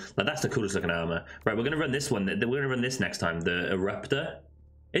special. Like, that's the coolest looking armor. Right, we're gonna run this one. We're gonna run this next time. The Eruptor.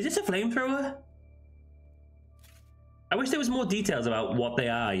 Is this a flamethrower? I wish there was more details about what they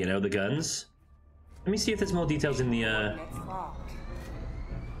are. You know, the guns. Let me see if there's more details in the. Coordinates locked.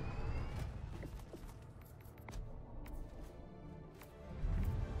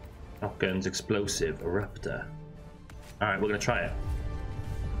 Shotguns, explosive, Eruptor. All right, we're gonna try it.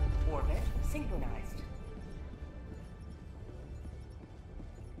 Orbit synchronized.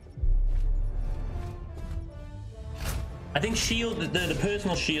 I think shield, the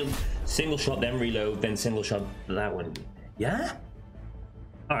personal shield, single shot, then reload, then single shot that one. Yeah?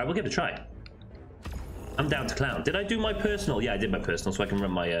 All right, we'll give it a try. I'm down to clown. Did I do my personal? Yeah, I did my personal, so I can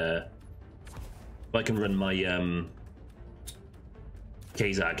run my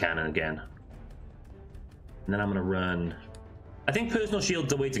Kazar cannon again. And then I'm gonna run. I think personal shield's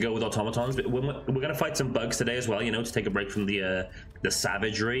the way to go with automatons, but we're gonna fight some bugs today as well. You know, to take a break from the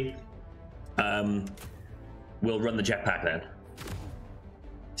savagery. We'll run the jetpack then.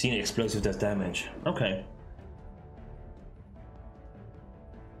 Seeing explosive does damage. Okay.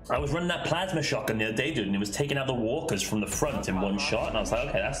 I was running that plasma shotgun the other day, dude, and it was taking out the walkers from the front in one shot, and I was like,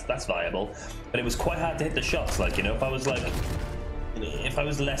 okay, that's viable. But it was quite hard to hit the shots. Like, you know, if I was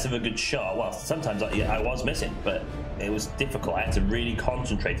less of a good shot, well, sometimes I was missing, but it was difficult. I had to really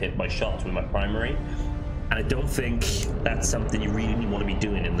concentrate to hit my shots with my primary, and I don't think that's something you really want to be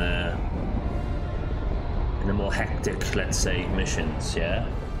doing in the more hectic, let's say, missions. Yeah.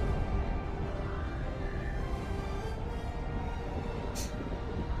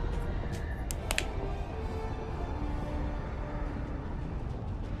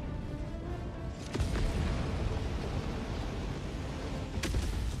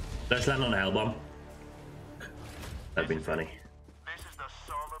 Let's land on a hell bomb. That'd been funny. This is the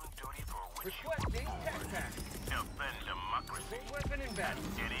solemn duty for which you Requesting tech pack. defend democracy Full weapon inbound.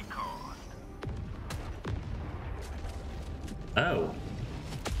 at any cost. Oh.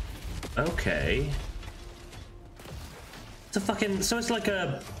 Okay. It's a fucking. So it's like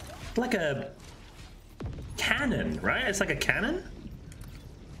a cannon, right? It's like a cannon.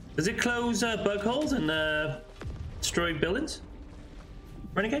 Does it close bug holes and destroy buildings?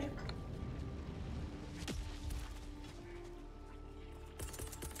 Renegade?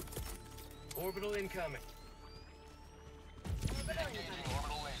 Orbital incoming. As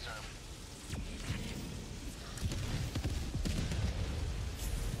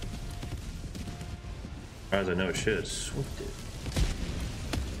far as I know, it should. Swooped it.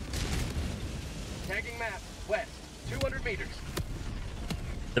 Tagging map. West. 200 meters.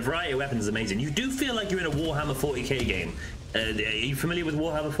 The variety of weapons is amazing. You do feel like you're in a Warhammer 40k game. Are you familiar with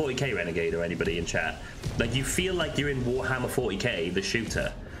Warhammer 40k, Renegade, or anybody in chat? Like, you feel like you're in Warhammer 40k, the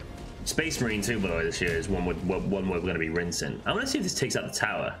shooter. Space Marine 2, by the way, this year is one we're going to be rinsing. I want to see if this takes out the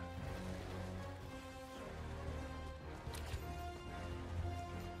tower.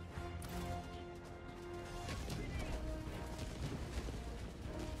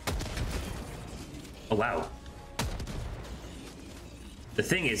 Oh, wow. The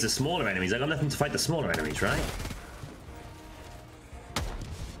thing is, the smaller enemies, I got nothing to fight the smaller enemies, right?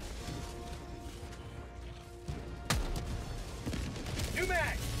 New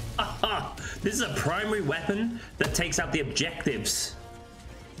mag. Aha! This is a primary weapon that takes out the objectives.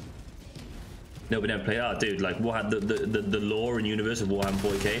 Nobody ever played. Oh, dude, like what the lore and universe of Warhammer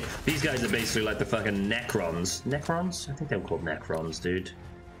 40k. These guys are basically like the fucking Necrons. Necrons? I think they were called Necrons, dude.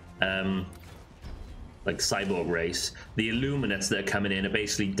 Like cyborg race. The Illuminates that are coming in are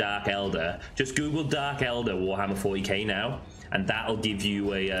basically Dark Elder. Just Google Dark Elder Warhammer 40k now, and that'll give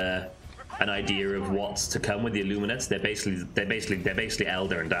you a an idea of what's to come with the Illuminates. They're basically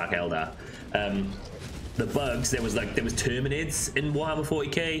Elder and Dark Elder. The bugs, there was Terminids in Warhammer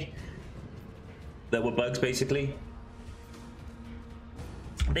 40k. That were bugs basically.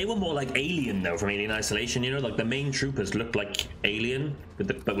 They were more like Alien though, from Alien Isolation. You know, like the main troopers looked like Alien,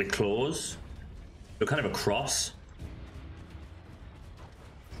 but with claws. They're kind of a cross.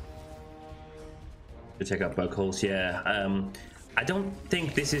 To take out bug holes, yeah. I don't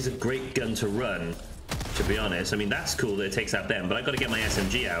think this is a great gun to run, to be honest. I mean, that's cool that it takes out them, but I got to get my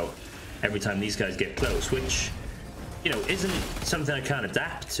SMG out every time these guys get close, which, you know, isn't something I can't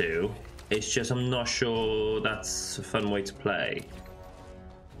adapt to. It's just I'm not sure that's a fun way to play.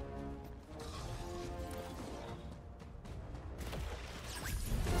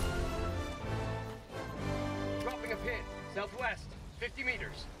 Dropping a pin. Southwest. 50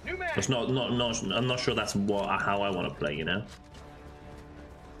 meters. New mag. It's not. I'm not sure that's how I want to play. You know.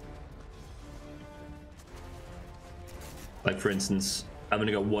 Like for instance, I've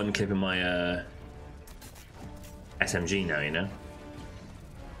only got one clip in my SMG now, you know?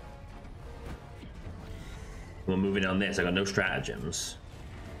 We're moving on this. I got no stratagems.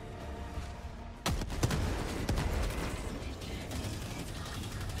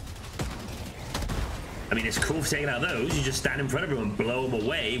 I mean, it's cool for taking out those. You just stand in front of them and blow them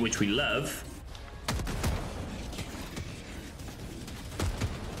away, which we love.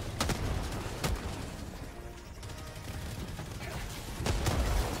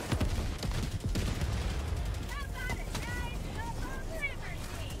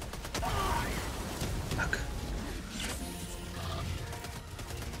 Fuck.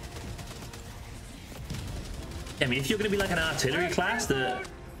 I mean, if you're going to be like an artillery class that...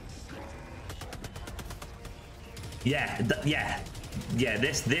 Yeah,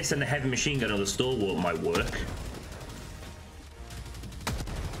 this and the heavy machine gun or the stalwart might work.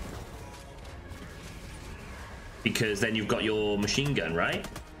 Because then you've got your machine gun, right?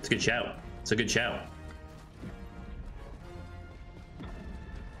 It's a good shout. It's a good shout.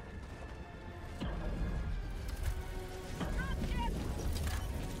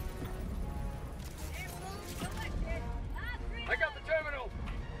 I got the terminal.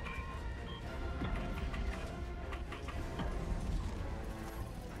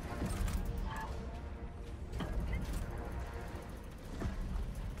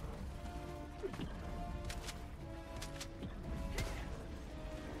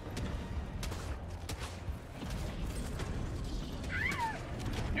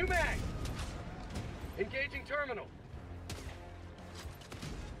 New mag. Engaging terminal.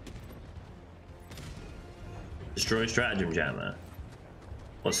 Destroy stratagem jammer.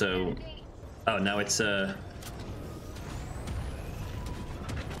 Also, oh, now it's Engaging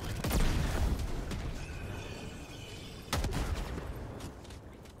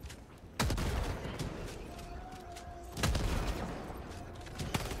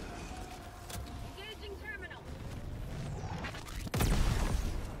terminal.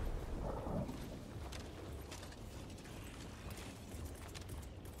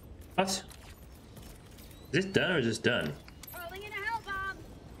 what? Is this done or is this done? Rolling in a hell bomb.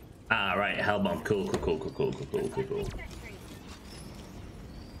 Ah, right, hell bomb. Cool.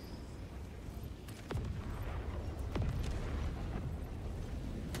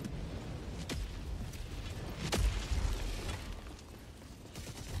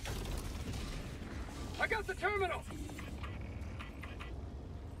 I got the terminal.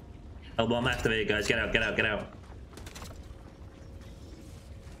 Hell bomb activated, guys. Get out.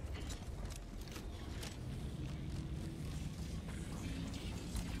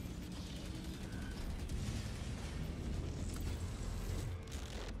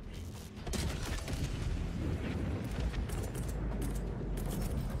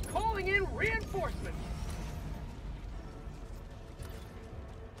 Calling in reinforcements.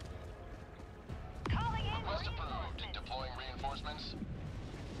 Calling in Request approved. reinforcements. Deploying reinforcements.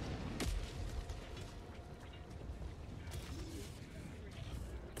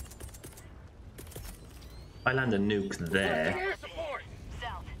 I land a nuke there. Air support.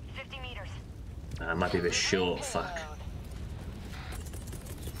 South, 50 meters. Might be a bit short. Fuck.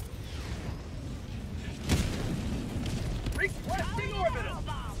 Requesting orbital.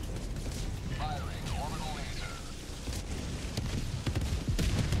 Firing orbital laser.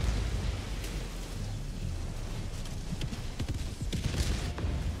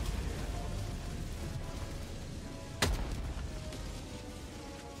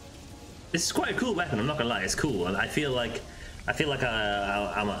 This is quite a cool weapon. I'm not gonna lie, it's cool. I feel like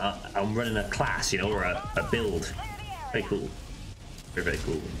I'm running a class, you know, or a build. Very cool. Very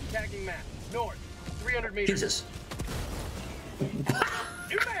cool. Tagging map. North. 300 meters. Jesus. New mag.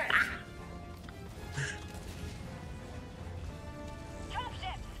 Top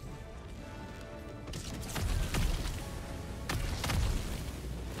ships.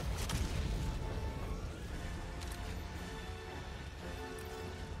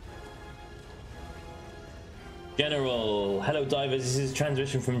 General, hello divers, this is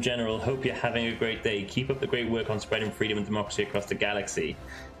Transmission from General. Hope you're having a great day. Keep up the great work on spreading freedom and democracy across the galaxy.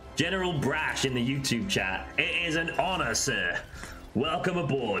 General Brash in the YouTube chat. It is an honor, sir. Welcome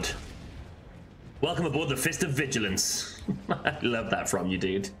aboard. Welcome aboard the Fist of Vigilance. I love that from you,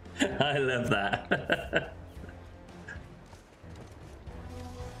 dude. I love that.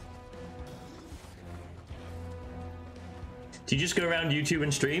 Do you just go around YouTube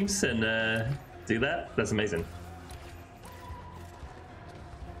and streams and do that? That's amazing.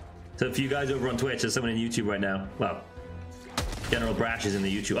 So for you guys over on Twitch, there's someone in YouTube right now. Well, General Brash is in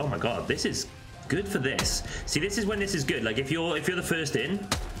the YouTube. Oh my god, this is good for this. See, this is when this is good. Like if you're the first in,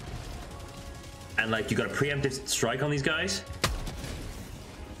 and like you got a preemptive strike on these guys,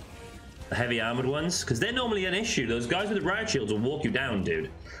 The heavy armored ones, because they're normally an issue. Those guys with the riot shields will walk you down,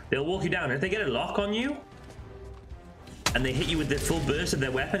 dude. They'll walk you down, and if they get a lock on you and they hit you with the full burst of their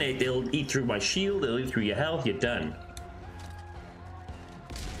weapon, they'll eat through my shield, they'll eat through your health, you're done.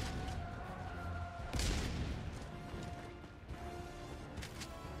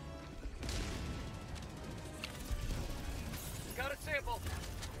 Got a sample.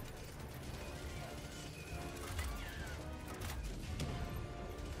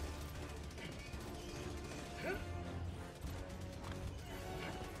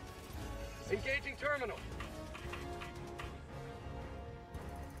 Engaging terminal.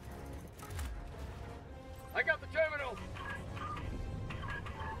 I got the terminal.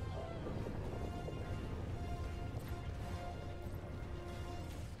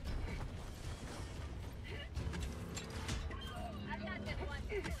 I got this one.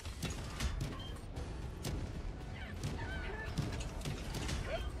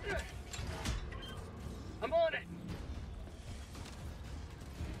 I'm on it.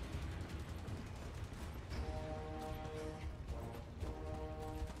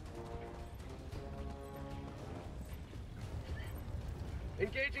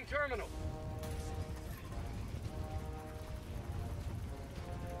 Engaging terminal.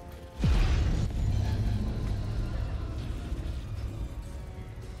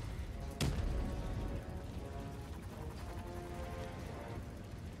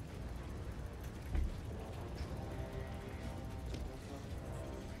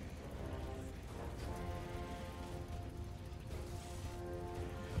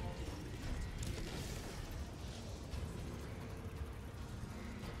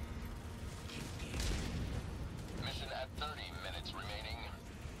 Mission at 30 minutes remaining.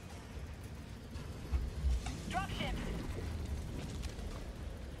 Dropship.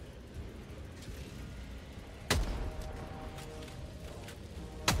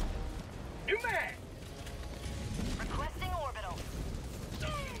 New mag. Requesting orbital.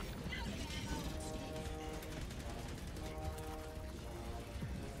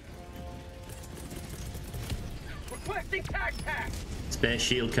 Requesting tac. Spare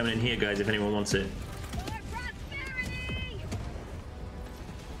shield coming in here, guys, if anyone wants it. For prosperity!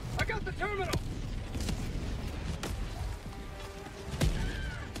 I got the terminal.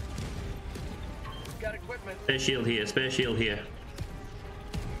 Got equipment. Spare shield here, spare shield here.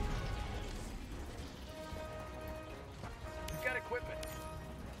 Got equipment.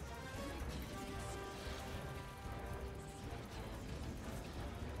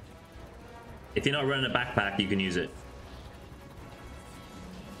 If you're not running a backpack, you can use it.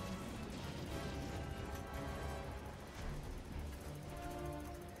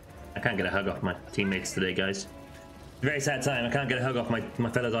 I can't get a hug off my teammates today, guys. Very sad time. I can't get a hug off my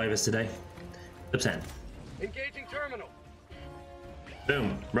fellow divers today. Upset. Engaging terminal.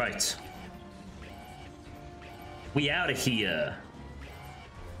 Boom. Right. We out of here.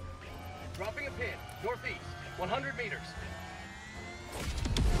 Dropping a pin. Northeast. 100 meters.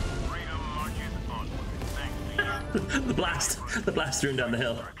 Freedom marches onward. Thanks to you. The blast threw him down the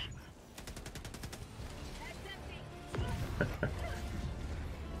hill. That's empty.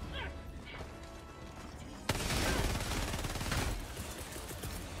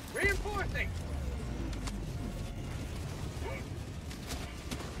 Reinforcing.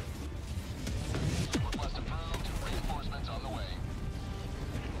 Request approved. Reinforcements on the way.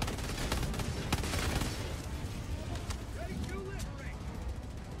 Ready to liberate.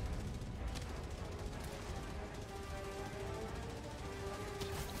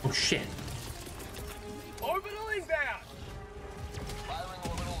 Oh shit. Orbital inbound. Firing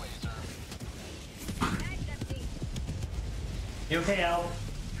orbital laser. That's empty. You okay, Al?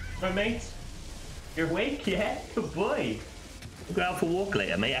 My mate? You're awake? Yeah? Good boy. We'll go out for a walk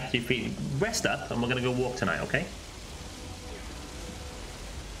later, mate. After you rest up, and we're gonna go walk tonight, okay?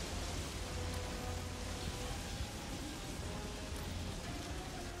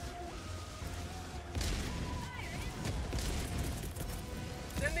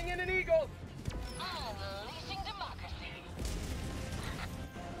 Sending in an eagle. Unleashing democracy.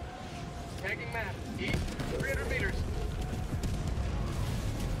 Tagging map. East. 300 meters.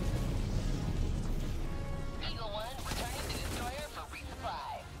 Eagle 1 returning to destroyer for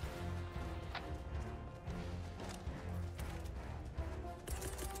resupply.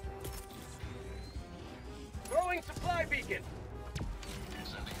 Throwing supply beacon.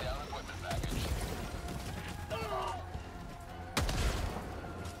 Sending down equipment package.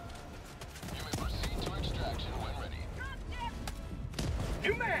 You may proceed to extraction when ready.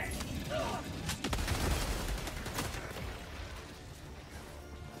 New mag.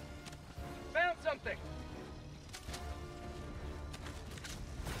 Found something.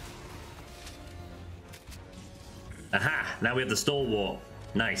 Aha! Now we have the stalwart.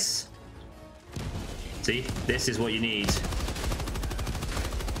 Nice. See? This is what you need.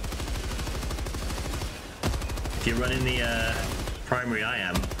 If you're running the primary I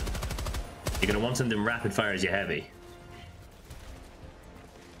am, you're going to want something rapid fire as your heavy.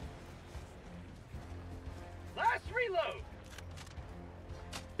 Last reload.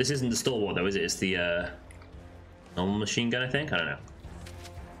 This isn't the stalwart though, is it? It's the normal machine gun, I think? I don't know.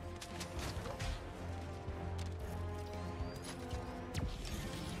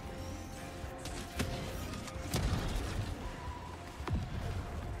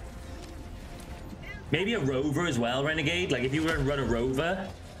 Maybe a rover as well, Renegade? Like if you were to run a rover.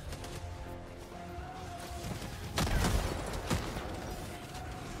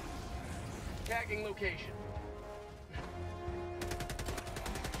 Tagging location.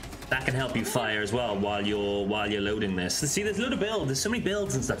 That can help you fire as well while you're loading this. See, there's a load of builds. There's so many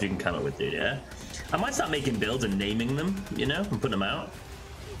builds and stuff you can come up with, dude, yeah? I might start making builds and naming them, you know, and putting them out.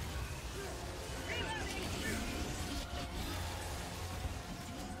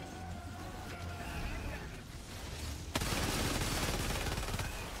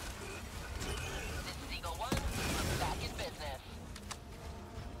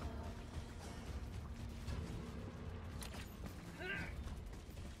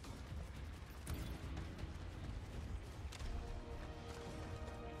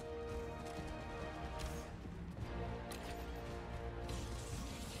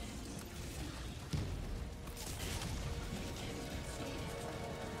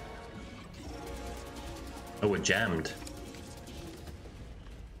 Oh, we're jammed.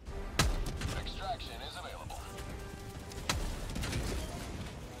 Extraction is available.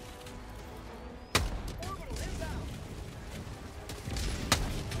 Orbital inbound.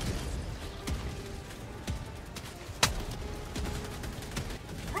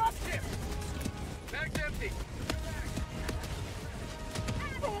 Drop tip. Bag's empty.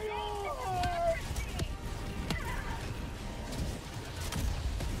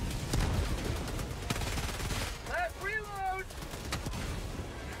 Last reload.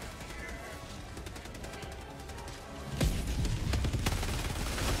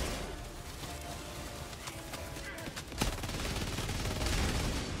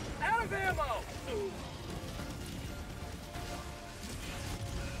 Out of ammo.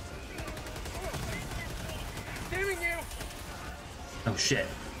 Saving you. Oh, shit.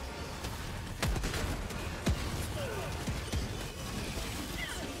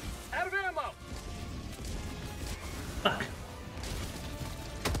 Out of ammo. Fuck.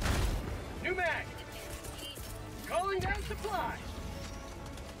 New mag. Calling down supply.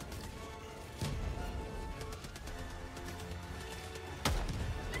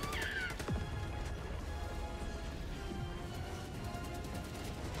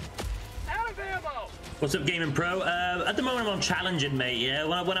 Out of ammo. What's up, Gaming Pro? At the moment, I'm on challenging, mate. Yeah,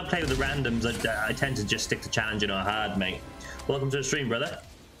 when I play with the randoms, I tend to just stick to challenging or hard, mate. Welcome to the stream, brother.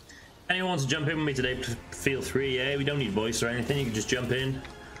 Anyone wants to jump in with me today, feel free. Yeah, we don't need voice or anything. You can just jump in.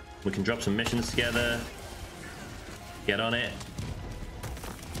 We can drop some missions together. Get on it.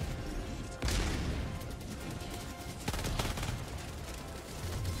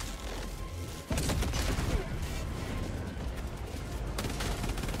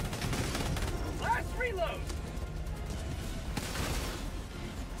 Last reload.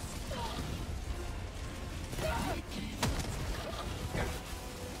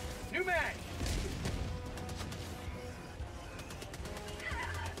 New mag.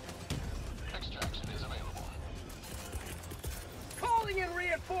 Extraction is available. Calling in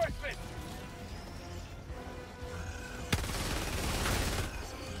reinforcements.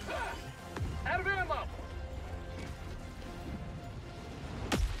 Out of ammo.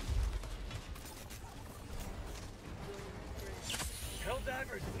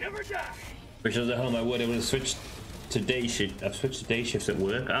 Helldivers never die. Wish I was at home, I would have switched to day shift. I've switched to day shifts at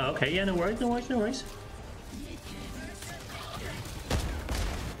work. Oh, okay, yeah, no worries, no worries, no worries.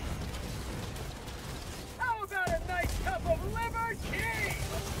 How about a nice cup of liver tea?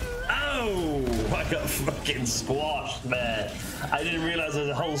 Oh, I got fucking squashed, man. I didn't realize there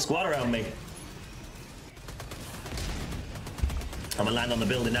was a whole squad around me. I'm gonna land on the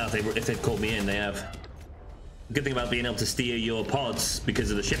building now if they've called me in. They have. The good thing about being able to steer your pods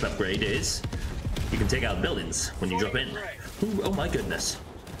because of the ship upgrade is you can take out buildings when you drop in. Ooh, oh my goodness.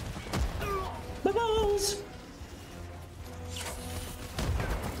 My balls!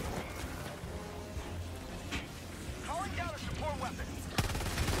 Calling down a support weapon.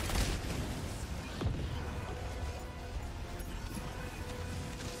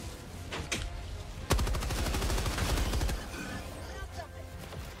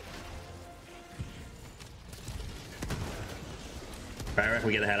 Right, I reckon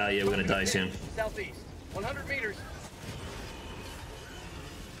we get the hell out of here. We're gonna die soon. Southeast, 100 meters.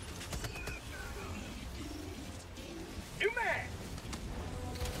 New man.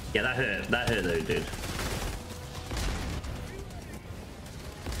 Yeah, that hurt. That hurt though, dude.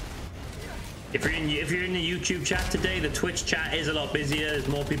 If you're in the YouTube chat today, the Twitch chat is a lot busier. There's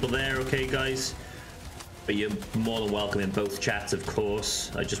more people there, okay, guys? But you're more than welcome in both chats, of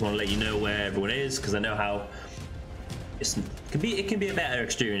course. I just want to let you know where everyone is, because I know how it can be a better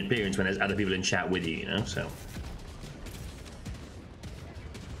experience when there's other people in chat with you, you know. So.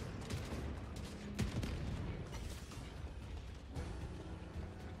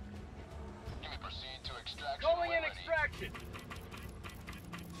 Proceed to extraction. Calling in extraction.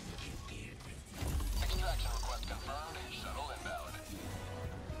 Extraction request confirmed. Shuttle inbound.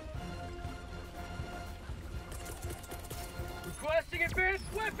 Requesting advanced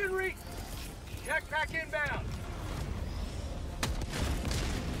weaponry. Jetpack inbound.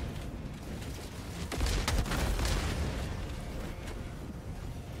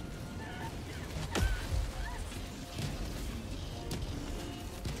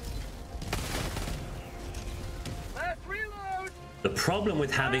 Last reload. The problem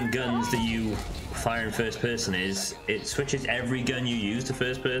with having guns that you fire in first person is it switches every gun you use to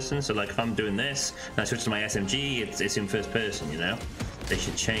first person. So like if I'm doing this and I switch to my SMG, it's in first person, you know? They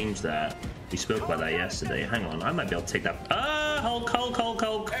should change that. We spoke about that yesterday. Hang on, I might be able to take that. Ah, Hulk, Hulk, Hulk,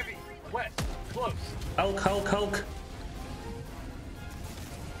 Hulk. Heavy. West. Close. Hulk, Hulk, Hulk.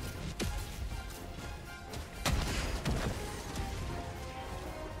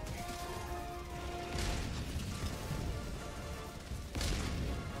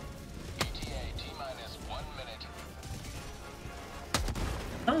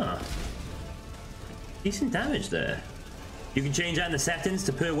 Ah, decent damage there. You can change that in the settings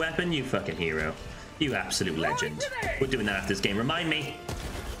to per weapon, you fucking hero. You absolute legend. We're doing that after this game, remind me.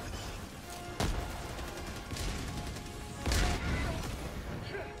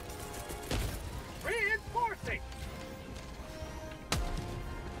 Reinforcing.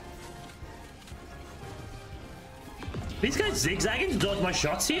 These guys zigzagging to dodge my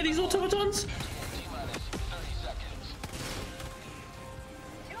shots here, these automatons?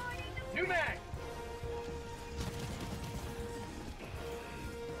 New mag.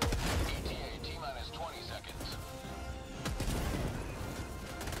 ETA T-minus 20 seconds.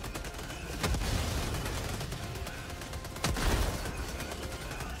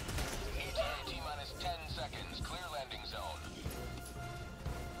 ETA T-minus 10 seconds. Clear landing zone.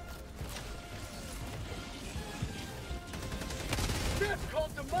 That's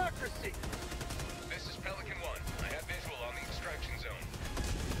called democracy. This is Pelican 1. I have visual on the extraction zone.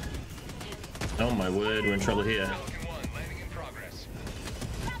 Oh my word, we're in trouble here. Pelican 1, landing in progress.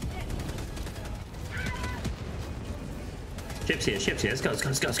 Ship's here, ship's here. Let's go, let's go,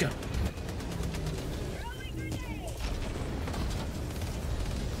 let's go, let's go.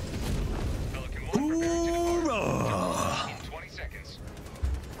 Pelican 1, prepare to depart. Hoorah! In 20 seconds.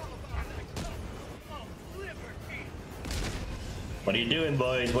 What are you doing,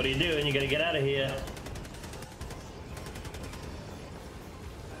 boys? What are you doing? You gotta get out of here.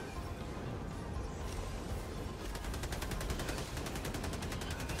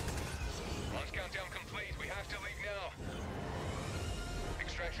 Launch countdown complete. We have to leave now.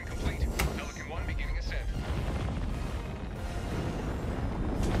 Extraction complete. Pelican 1 beginning ascent.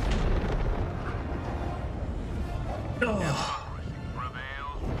 Oh.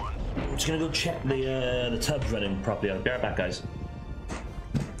 I'm just gonna go check the tub's running properly. I'll be right back, guys.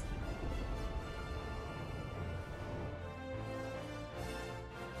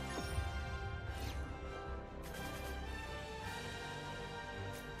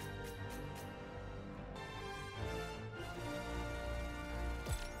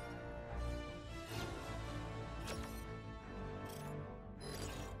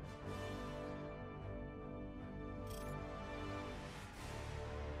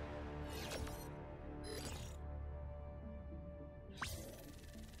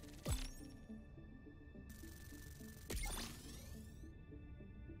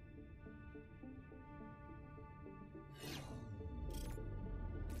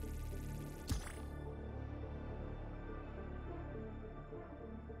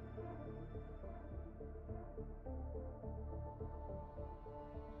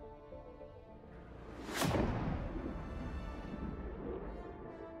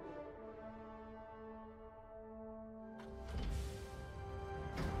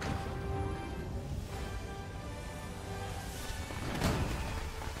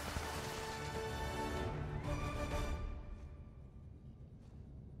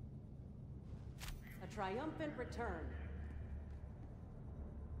 A triumphant return.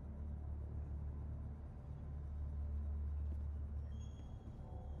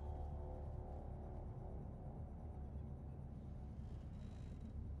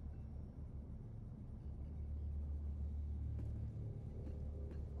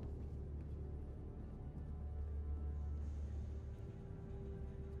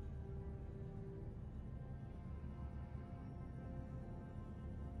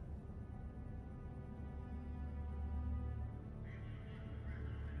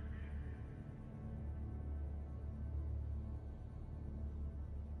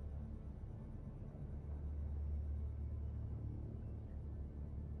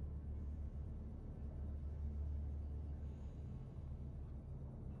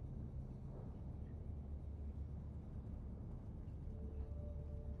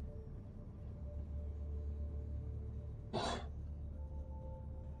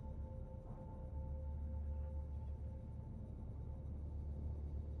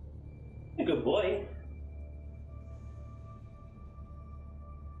 Good boy.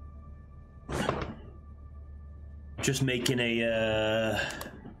 Just making a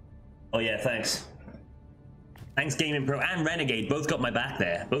oh yeah, thanks. Thanks Gaming Pro and Renegade, both got my back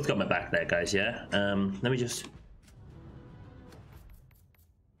there. Both got my back there, guys, yeah? Let me just...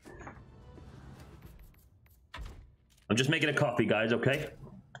 I'm just making a coffee, guys, okay?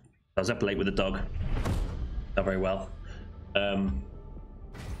 I was up late with the dog. Not very well. I've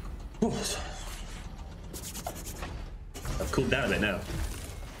cooled down a bit now.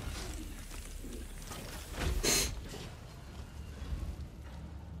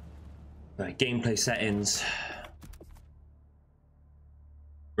 Right, gameplay settings.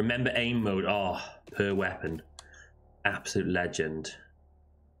 Remember aim mode. Oh, per weapon. Absolute legend.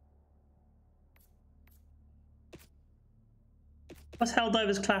 What's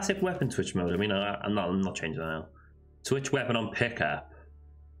Helldiver's classic weapon switch mode? I mean, I'm not changing that now. Switch weapon on pickup.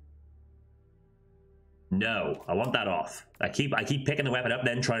 No, I want that off. I keep picking the weapon up,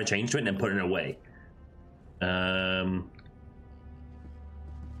 then trying to change to it, and then putting it away.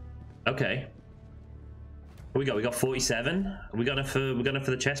 Okay. What we got? We got 47. We got it for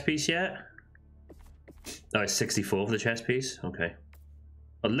the chest piece yet? Oh, it's 64 for the chest piece. Okay.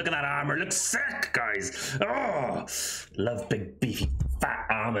 Oh, look at that armor. It looks sick, guys. Oh, love big, beefy, fat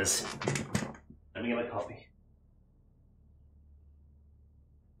armors. Let me get my copy.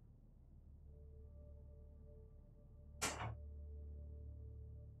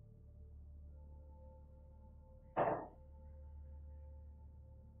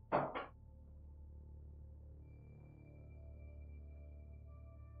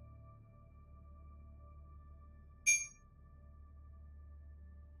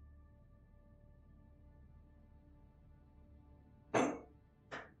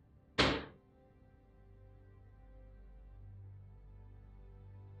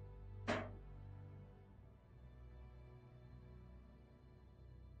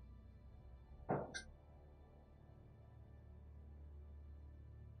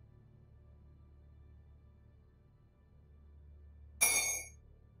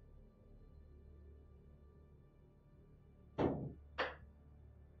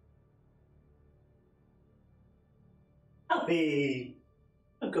 Happy,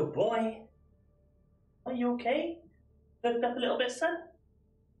 a good boy. Are you okay? Burped up a little bit, son?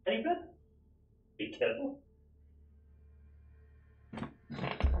 Any blood? Be careful.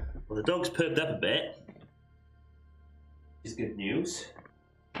 Well, the dog's perked up a bit. Is good news.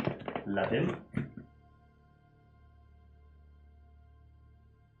 Love him.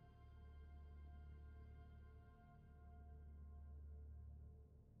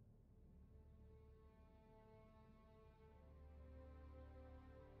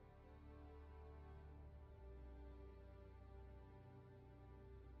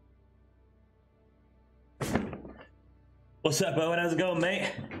 What's up, Owen? How's it going,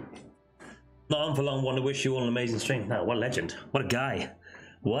 mate? Not on for long. Want to wish you all an amazing stream. No, what a legend. What a guy.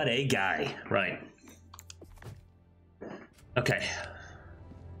 What a guy. Right. Okay.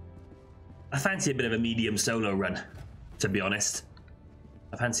 I fancy a bit of a medium solo run, to be honest.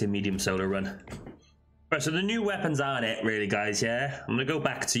 I fancy a medium solo run. Right, so the new weapons aren't it, really, guys, yeah? I'm going to go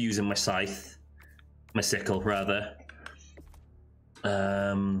back to using my scythe. My sickle, rather.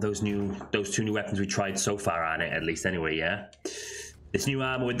 Those two new weapons we tried so far on it, at least anyway, yeah. This new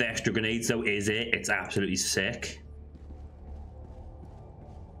armor with the extra grenades though, is it? It's absolutely sick.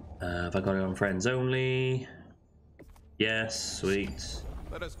 Have I got it on friends only? Yes, sweet.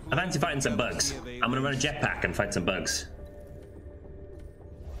 I fancy fighting some bugs. I'm gonna run a jetpack and fight some bugs.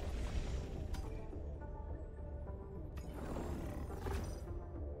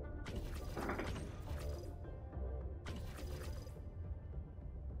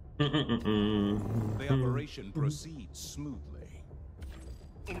 The operation proceeds smoothly.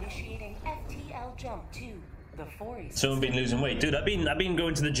 Initiating FTL jump to the 40s. So I've been losing weight, dude. I've been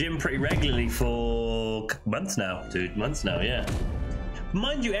going to the gym pretty regularly for months now, dude. Months now, yeah.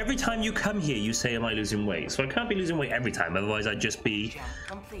 Mind you, every time you come here, you say, "Am I losing weight?" So I can't be losing weight every time. Otherwise, I'd just be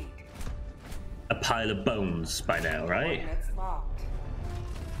a pile of bones by now, right?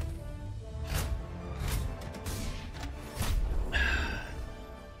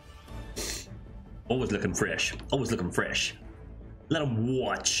 Always looking fresh. Always looking fresh. Let them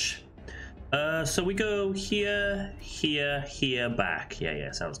watch. So we go here, here, here, back. Yeah,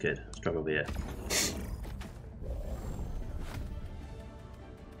 yeah, sounds good. Let's drop over here.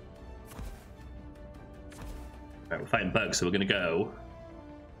 Right, we're fighting bugs, so we're gonna go.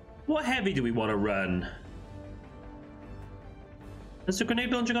 What heavy do we want to run? Has the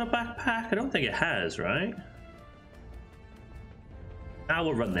grenade launcher got a backpack? I don't think it has, right? Ah,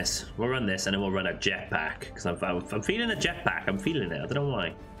 we'll run this. We'll run this, and then we'll run a jetpack. Because I'm feeling a jetpack. I'm feeling it. I don't know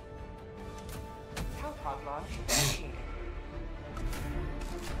why. Hellpod launch initiated.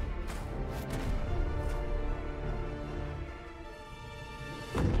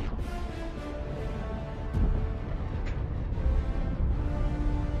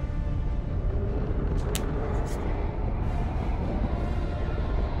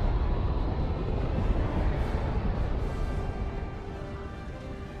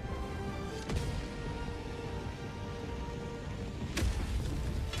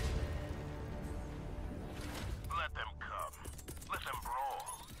 Let them come. Let them brawl.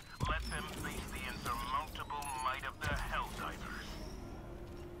 Let them face the insurmountable might of the Helldivers.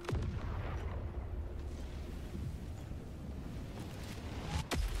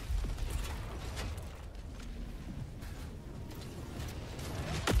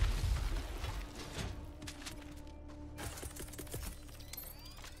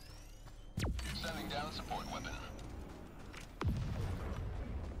 Sending down a support weapon.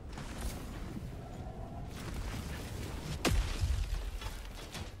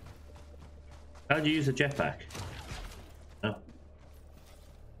 How'd you use a jetpack? Oh.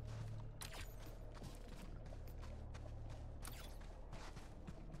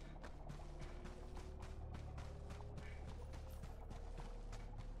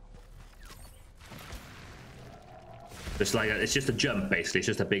 It's like it's just a jump, basically. It's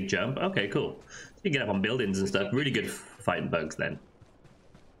just a big jump. Okay, cool. You can get up on buildings and stuff. Really good fighting bugs then.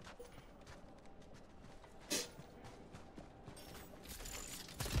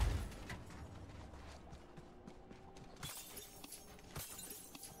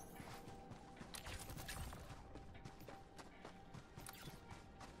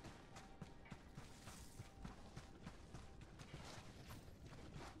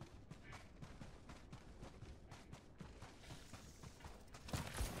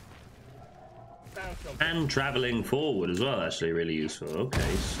 Found something. And traveling forward as well, actually, really useful.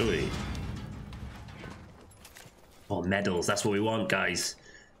 Okay, sweet. Oh, medals. That's what we want, guys.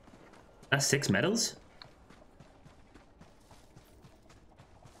 That's 6 medals?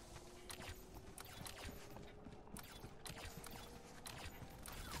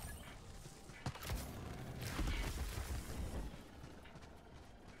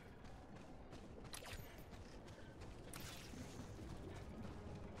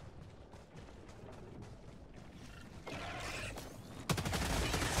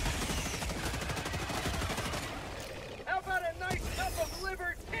 How about a nice cup of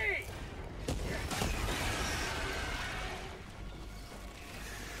liver tea?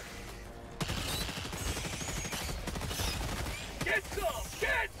 Get some!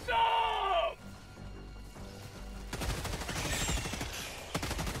 Get some!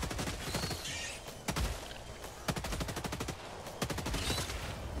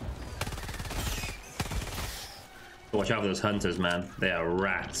 Watch out for those hunters, man. They are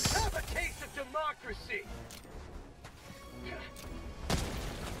rats. Have a taste of democracy!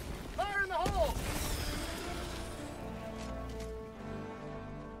 Fire in the hole!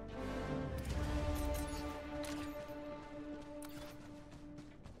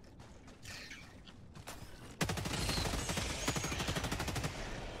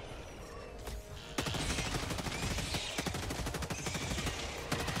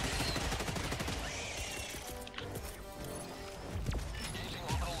 Engaging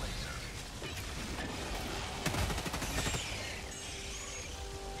orbital laser.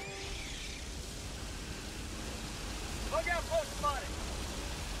 Bug outpost spotted!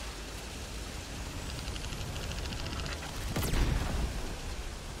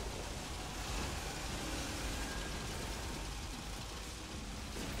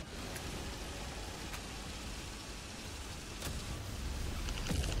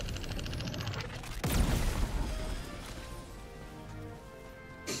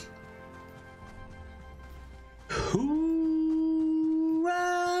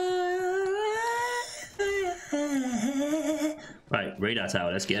 Right, radar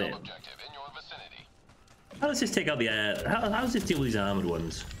tower, let's get it. Objective in your vicinity. How does this take out the how does this deal with these armored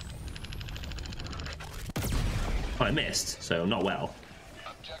ones? Oh, I missed, so not well.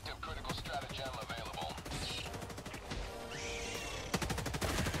 Objective critical stratagem available.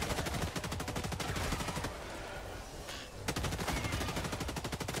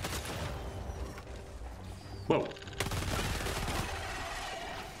 Whoa.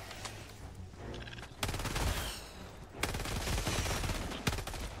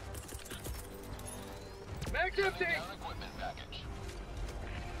 Mag's empty! Down equipment package.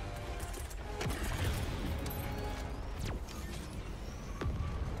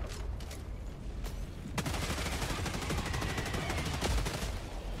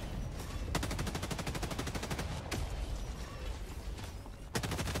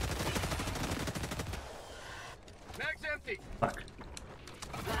 empty. Fuck.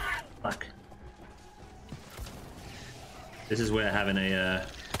 Fuck. This is where having a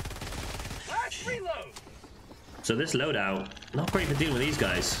Last reload. So this loadout, not great for dealing with these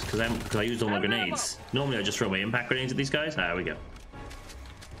guys, because I used all my grenades. Normally I just throw my impact grenades at these guys. Ah, there we go.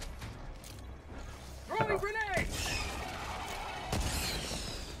 Throwing grenade.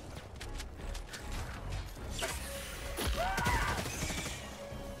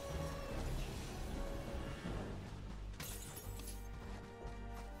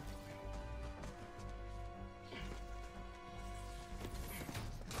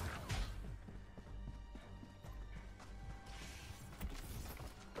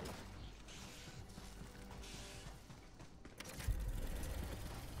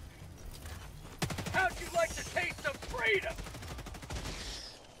 How'd you like the taste of freedom?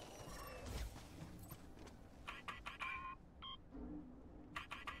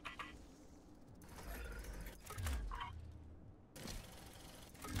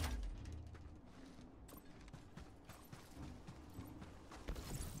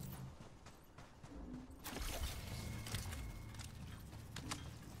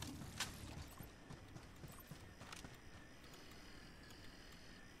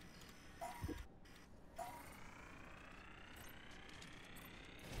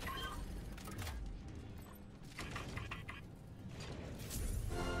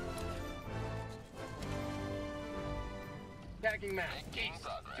 Tagging map. East,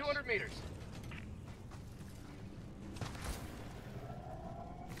 200 meters.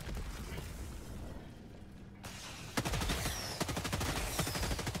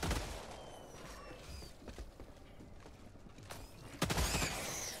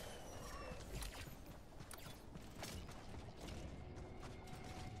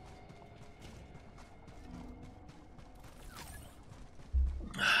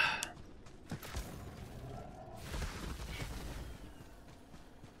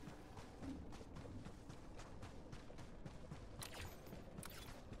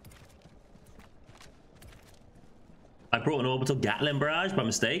 I brought an orbital Gatling barrage by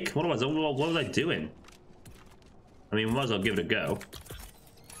mistake. What was I doing? I mean, we might as well give it a go.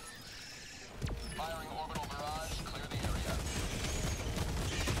 Firing orbital barrage. Clear the area.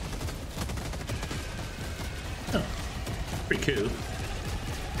 Oh, pretty cool.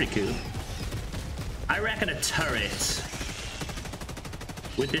 Pretty cool. I reckon a turret.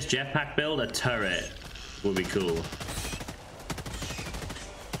 With this jetpack build, a turret would be cool.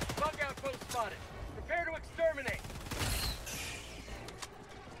 Bug outpost spotted. Prepare to exterminate.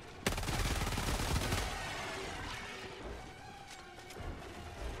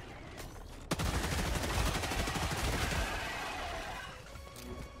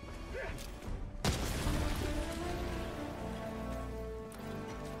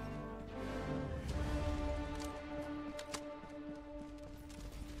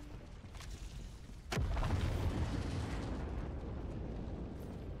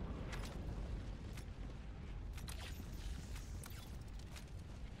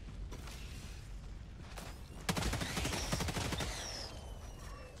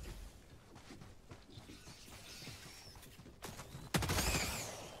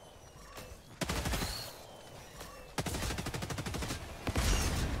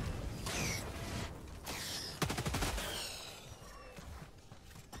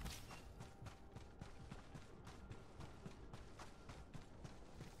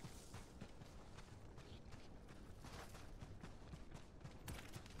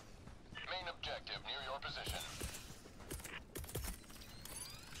 Main objective near your position.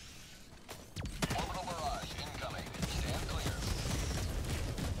 Orbital barrage incoming. Stand clear.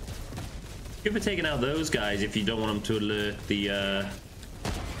 Good for taking out those guys if you don't want them to alert the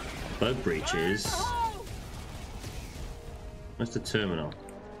bug breaches. Where's the terminal?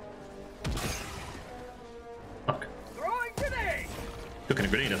 Fuck. Throwing grenade. Cooking a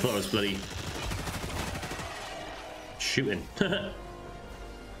grenade, I thought I was bloody shooting.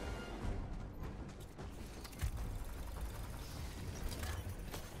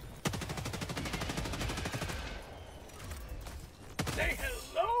 Say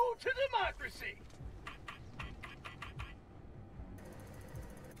hello to democracy.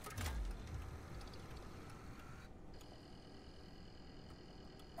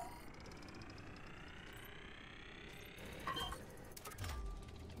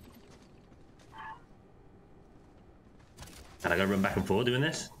 And I gotta run back and forth doing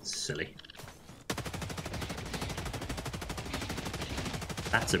this? Silly.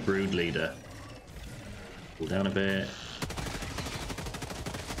 That's a brood leader. Pull down a bit.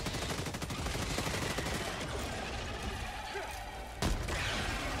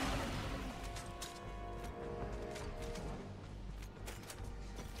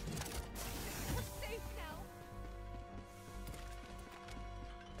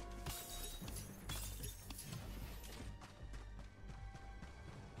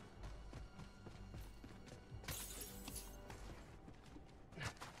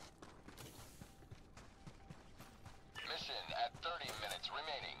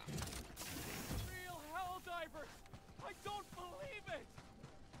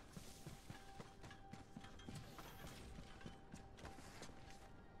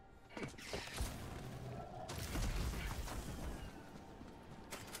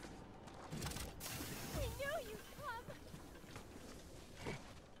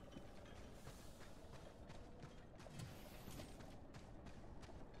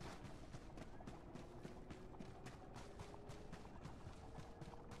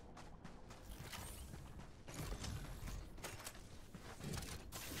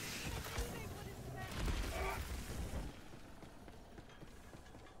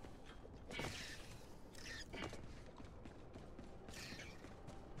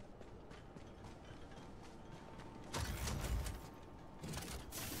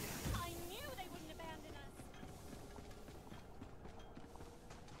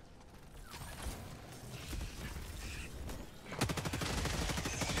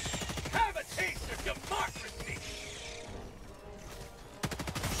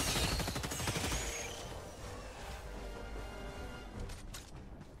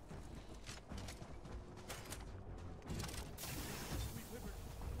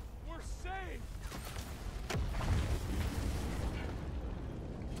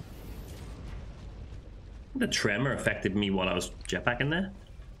 The tremor affected me while I was jetpacking there.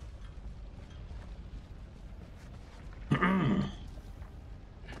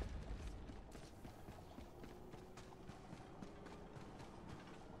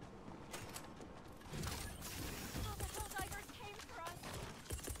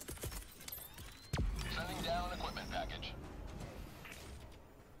 Sending down an equipment package.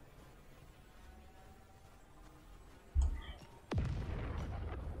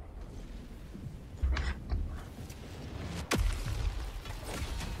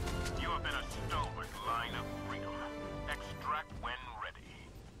 You have been a stalwart line of freedom. Extract when ready.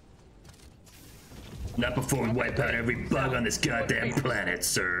 Not before we wipe out every bug on this goddamn planet,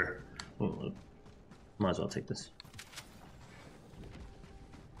 sir. Oh, might as well take this.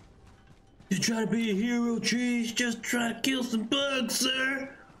 You trying to be a hero, Cheese? Just try to kill some bugs, sir.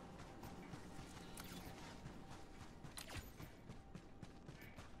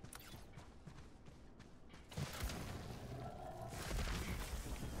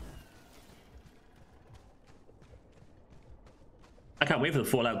 I can't wait for the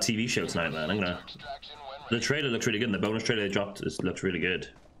Fallout TV show tonight, man. Extraction when ready. The trailer looks really good, and the bonus trailer they dropped looks really good.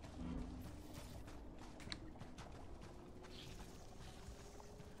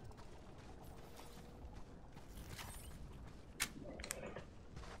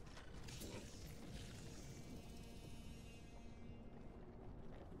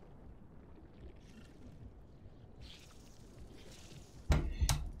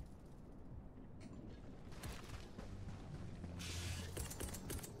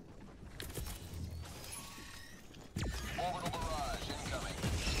 Orbital barrage incoming.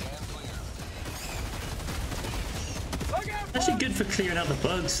 Stand clear. Look out! Actually good for clearing out the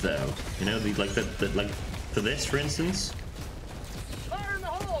bugs, though. You know, like for this, for instance. Fire in the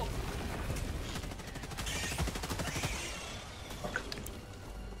hole!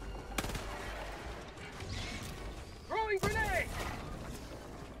 Throwing grenade!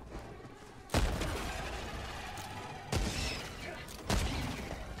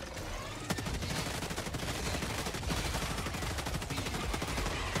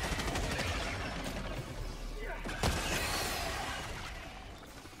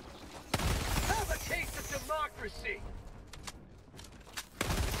 Have a taste of democracy!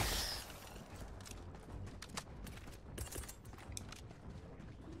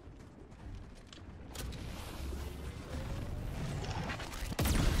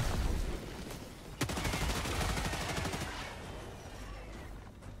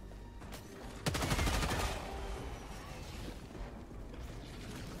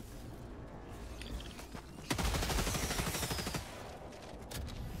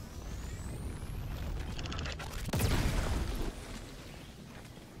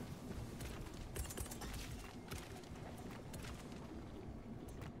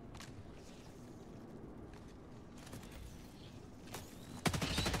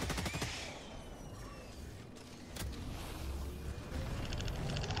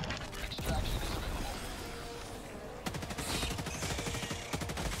 Extraction is available.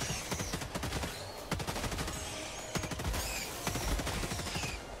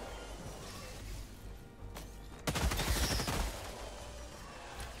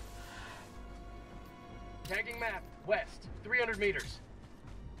 Tagging map, west, 300 meters.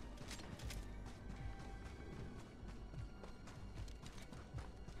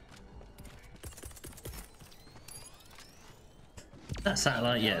 That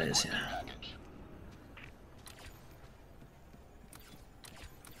satellite, yeah, it is. Yeah. Package.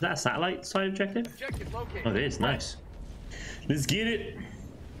 Is that a satellite side objective? Objective located. Oh, it is. Nice. Let's get it.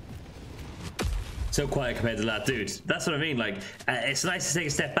 So quiet compared to that, dude. That's what I mean. Like, it's nice to take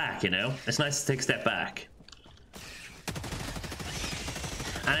a step back, you know. It's nice to take a step back.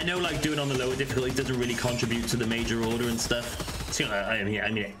 And I know, like, doing on the lower difficulty doesn't really contribute to the major order and stuff. So, I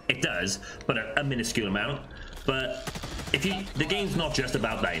mean, it does, but a minuscule amount. But if you, the game's not just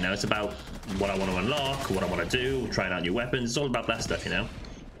about that, you know. It's about what I want to unlock, what I want to do, trying out new weapons. It's all about that stuff, you know.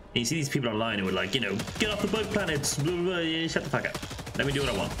 And you see these people online who are like, you know, get off the bug planets, blah, blah, blah, yeah, shut the fuck up. Let me do what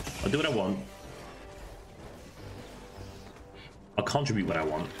I want. I'll do what I want. I'll contribute what I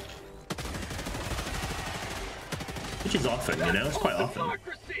want. Which is often, you know, it's quite often.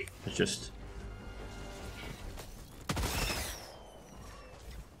 Democracy! It's just...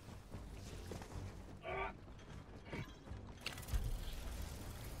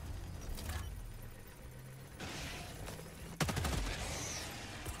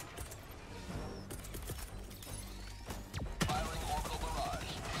 Firing orbital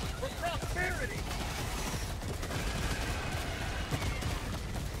barrage. For prosperity!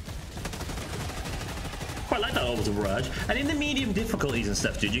 quite like that orbital barrage. And in the medium difficulties and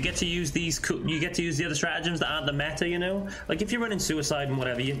stuff, dude, you get to use these. You get to use the other stratagems that aren't the meta. You know, like if you're running suicide and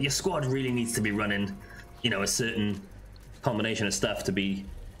whatever, your squad really needs to be running, you know, a certain combination of stuff to be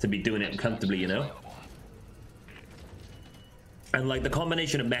doing it comfortably. You know. And like the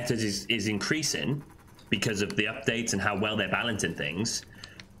combination of metas is increasing because of the updates and how well they're balancing things,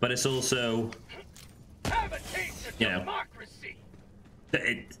 but it's also, you know,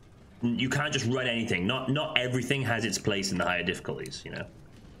 you can't just run anything. Not everything has its place in the higher difficulties, you know.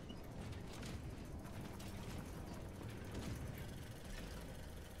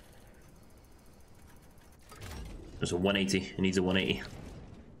 There's a 180. It needs a 180.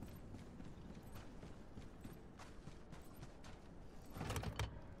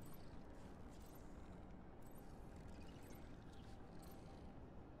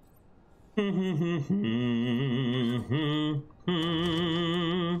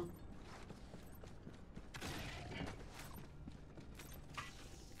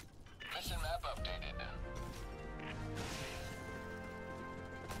 Mission map updated.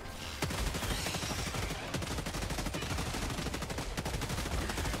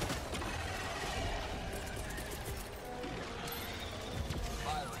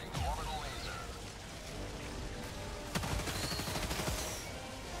 Firing orbital laser.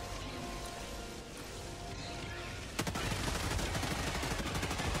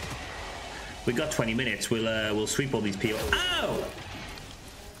 We got 20 minutes. We'll sweep all these people. Ow!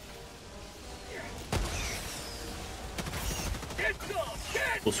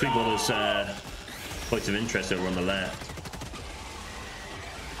 We'll sweep all those points of interest over on the left.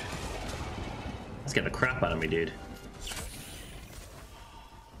 Let's get the crap out of me, dude.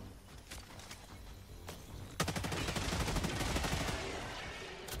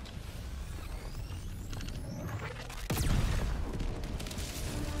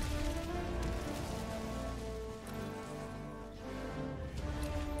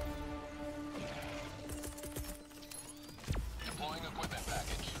 Deploying equipment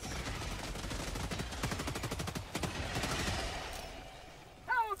package.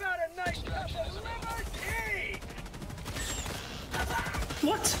 How about a nice cup of liver tea?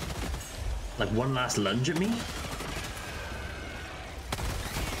 What? Like one last lunge at me?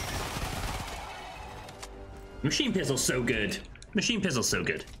 Machine pistol's so good. Machine pistol's so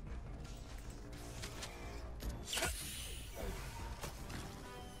good.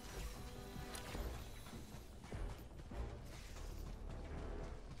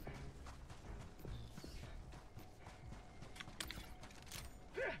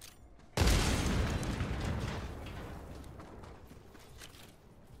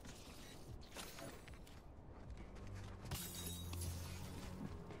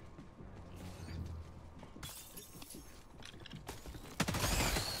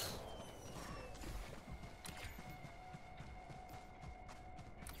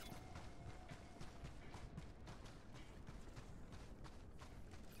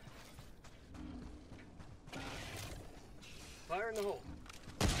 Fire in the hole.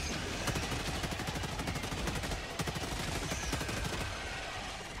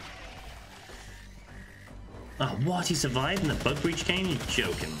 Oh, what? He survived in the bug breach game? You're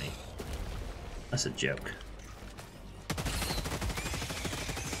joking me. That's a joke.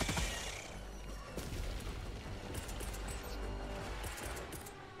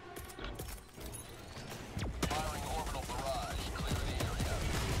 Firing orbital barrage. Clear the area.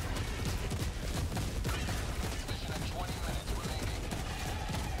 Mission at 20 minutes remaining.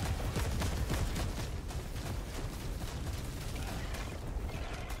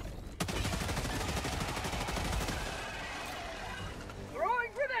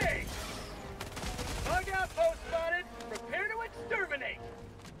 Throwing grenade! Bug outpost spotted. Prepare to exterminate.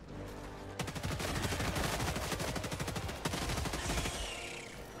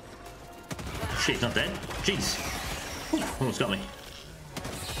 Shit, he's not dead. Jeez. Whew, almost got me. You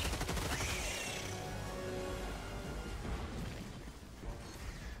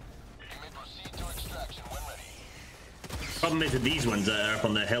may proceed to extraction when ready. Problem is with these ones that are up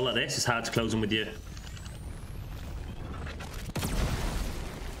on the hill like this, it's hard to close them with you.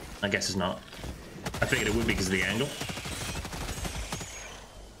 I guess it's not. I figured it would be because of the angle.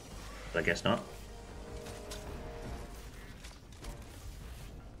 But I guess not.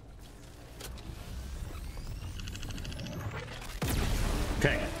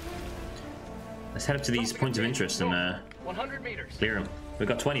 Okay. Let's head up to these points of interest and 100 meters. clear them. We've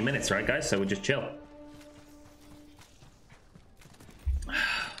got 20 minutes, right, guys? So we'll just chill.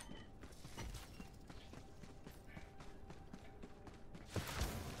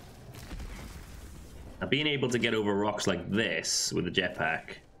 Now, being able to get over rocks like this with a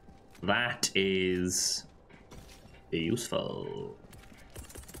jetpack, that is Useful.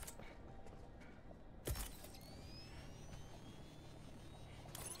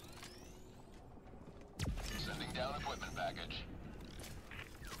 Sending down equipment package.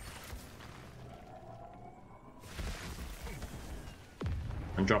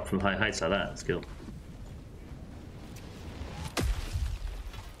 And drop from high heights like that. That's cool.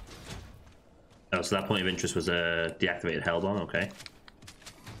 Oh, so that point of interest was a deactivated hell bomb. Okay.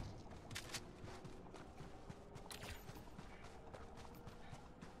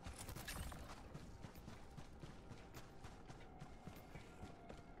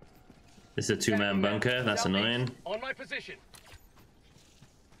 This is a two-man bunker. That's annoying. On my position.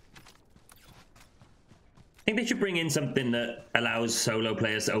 I think they should bring in something that allows solo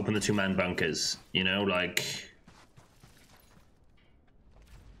players to open the two-man bunkers. You know, like...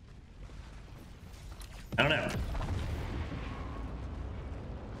 I don't know.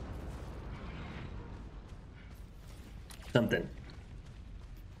 Something.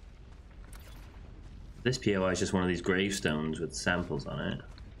 This POI is just one of these gravestones with samples on it.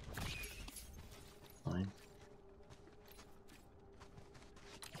 Fine.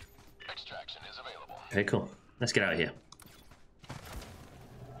 Extraction is available. Okay, cool. Let's get out of here.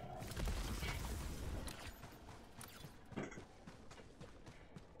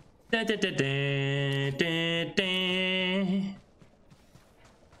 Da, da, da, da, da, da.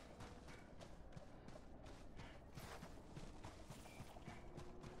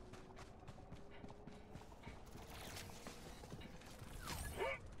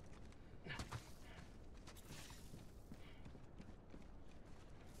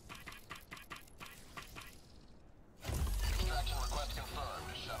 Extraction request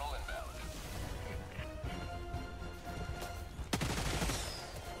confirmed. Shuttle inbound.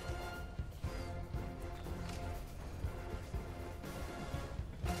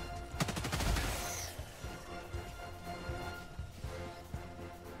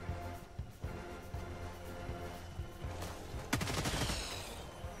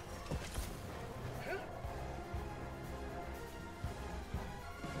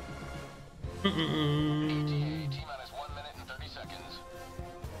 ETA, T-minus 1 minute and 30 seconds.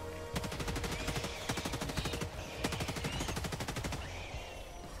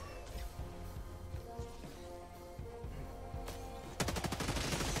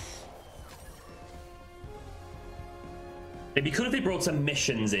 It'd be cool if they brought some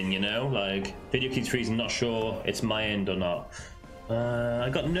missions in, you know? Like, video keeps freezing, not sure it's my end or not. I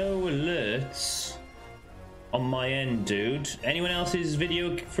got no alerts on my end, dude. Anyone else's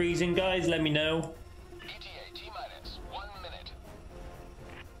video freezing, guys? Let me know. ETA, T-minus 1 minute.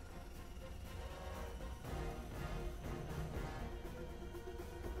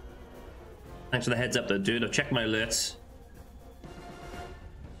 Thanks for the heads up, though, dude. I've checked my alerts.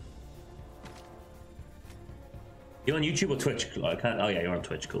 You on YouTube or Twitch? I can't. Oh yeah, you're on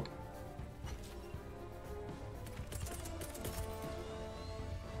Twitch. Cool.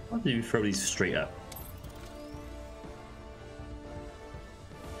 Why do you throw these straight up?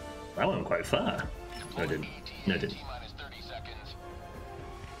 That went quite far. No, I didn't. No, I didn't. T-minus 30 seconds.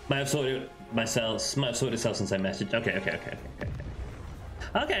 Might have sorted it myself. Might have sorted itself since I messaged. Okay. Okay.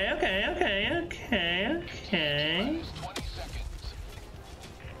 Minus 20 seconds.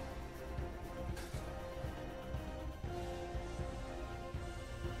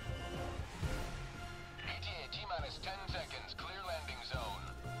 ETA, T-minus 10 seconds. Clear landing zone.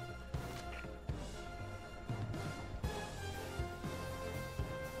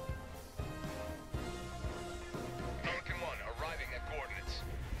 Pelican 1 arriving at coordinates.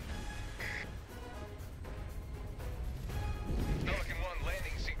 Pelican 1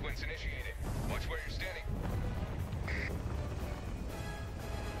 landing sequence initiated. Watch where you're standing.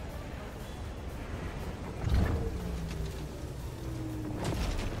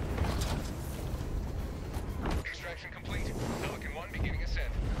 Extraction complete. Pelican 1 beginning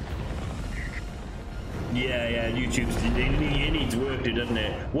ascent. Yeah. It needs work, doesn't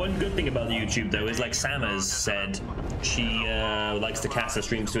it? One good thing about the YouTube though is, like Sam has said, she likes to cast her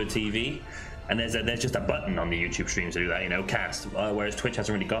streams to her TV, and there's just a button on the YouTube streams to do that, you know, cast. Whereas Twitch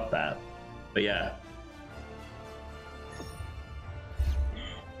hasn't really got that. But yeah.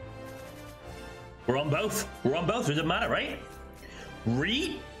 We're on both. It doesn't matter, right?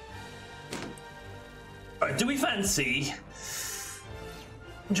 Do we fancy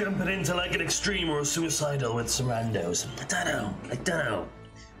jumping into like an extreme or a suicidal with some randos? I don't know.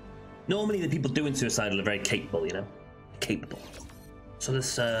 Normally the people doing suicidal are very capable, you know? Capable. So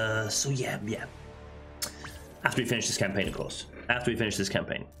this, yeah. After we finish this campaign, of course. After we finish this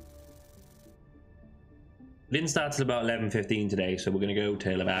campaign. Didn't start till about 11:15 today, so we're gonna go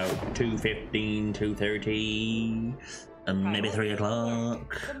till about 2:15, 2:30, and maybe 3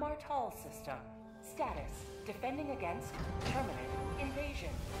 o'clock. The Martal system. Status: defending against terminate invasion.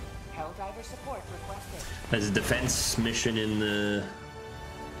 Helldiver support requested. There's a defense mission in the.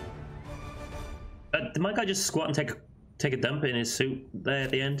 Did my guy just squat and take a dump in his suit there at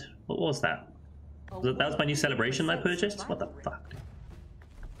the end? What was that? That was my new celebration I purchased? What the fuck?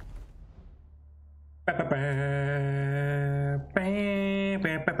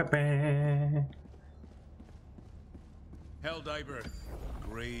 Helldiver,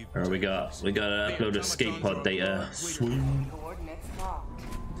 grave. We got to upload escape pod data. Sweet. Coordinates locked.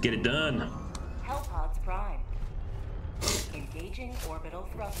 Get it done. Hellpods prime. Engaging orbital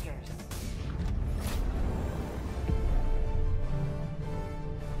thrusters.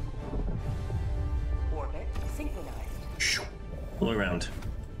 Orbit synchronized. All around.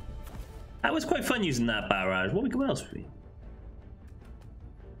 That was quite fun using that barrage. What else?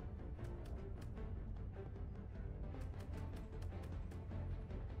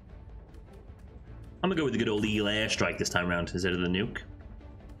 I'm gonna go with the good old Eagle airstrike this time around instead of the nuke.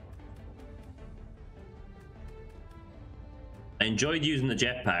 I enjoyed using the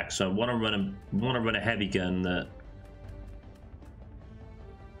jetpack, so I want to run a heavy gun that.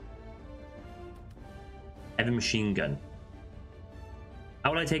 Heavy machine gun. How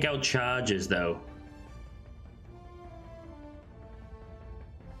would I take out charges though?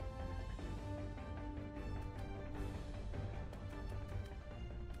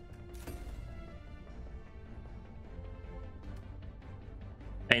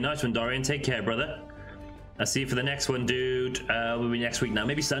 Hey, nice one, Dorian. Take care, brother. I'll see you for the next one, dude. Will be next week now.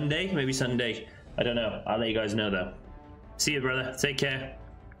 Maybe Sunday? Maybe Sunday. I don't know. I'll let you guys know though. See you, brother. Take care.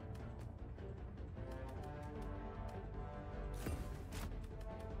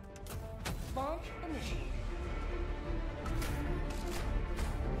 Launch initiated.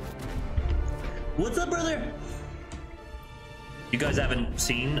 What's up, brother? You guys haven't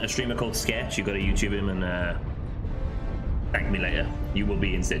seen a streamer called Sketch? You gotta YouTube him and thank me later. You will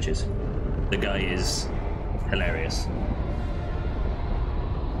be in stitches. The guy is hilarious.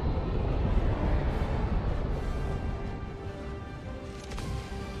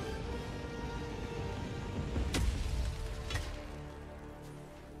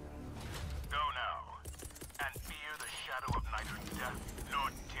 Go now, and fear the shadow of neither death nor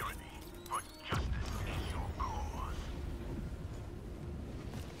tyranny, but justice is your cause.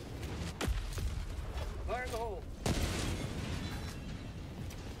 Fire in the hole.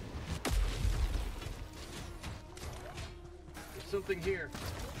 There's something here.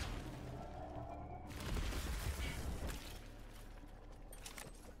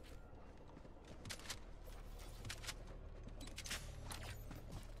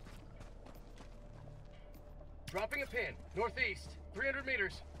 Dropping a pin, northeast, 300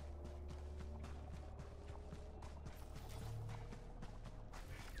 meters.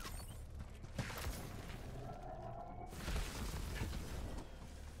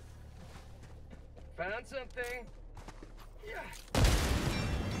 Found something. Yeah.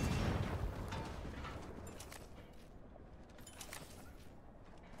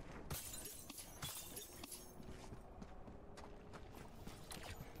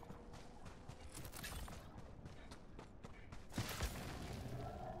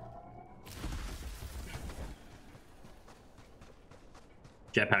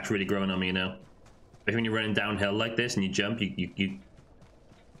 Jetpack's really growing on me, you know. Especially when you're running downhill like this and you jump, you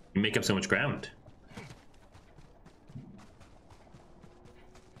make up so much ground.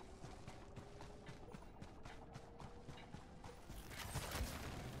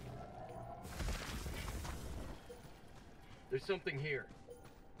 There's something here.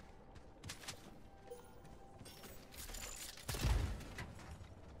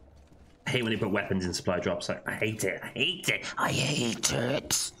 I hate when they put weapons in supply drops. Like, I hate it. I hate it. I hate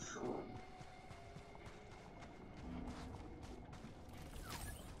it.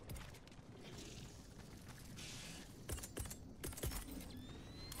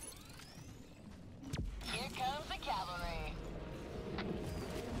 Here comes the cavalry.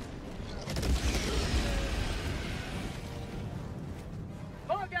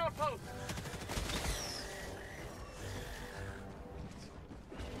 Hog outpost!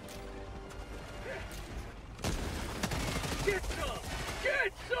 Get some!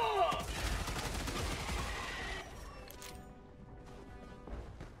 Get some!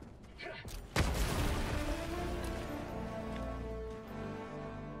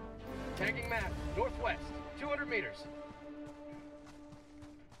 Tagging map, northwest, 200 meters.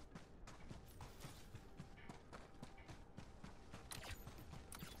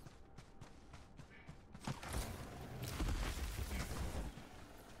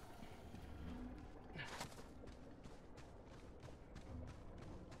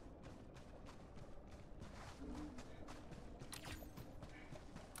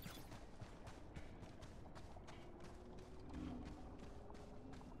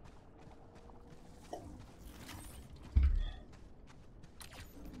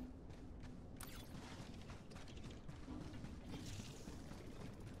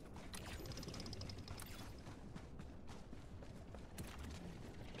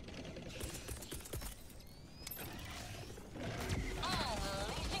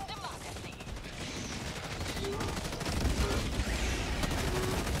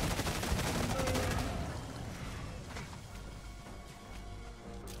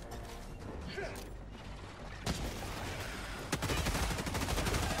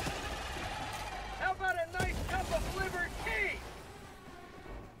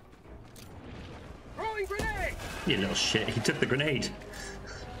 You little shit. He took the grenade.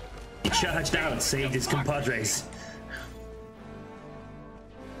 He charged out, saved his compadres.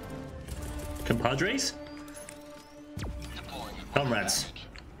 Compadres? Comrades.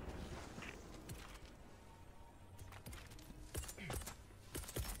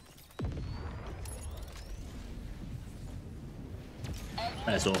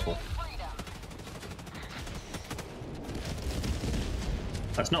 That's awful.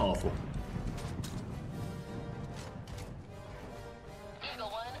 That's not awful. Eagle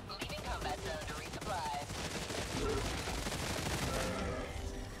 1, leaving combat zone to resupply.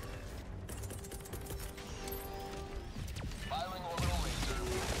 Firing orbital laser.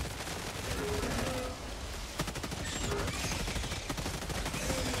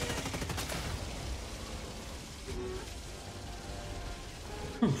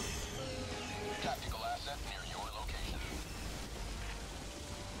 Tactical asset near your location.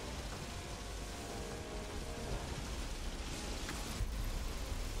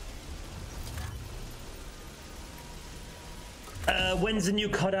 When's the new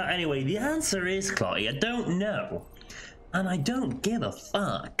COD out anyway? The answer is, Clotty, I don't know. And I don't give a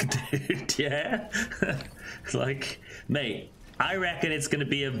fuck, dude, yeah? Like, mate, I reckon it's gonna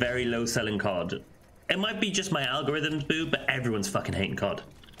be a very low-selling COD. It might be just my algorithms, boo, but everyone's fucking hating COD.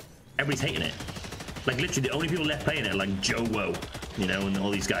 Everybody's hating it. Like, literally, the only people left playing it are, like, Joe Woe, you know, and all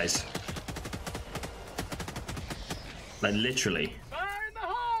these guys. Like, literally.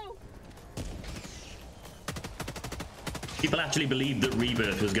 People actually believed that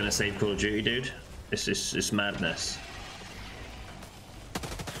Rebirth was gonna save Call of Duty, dude. It's madness.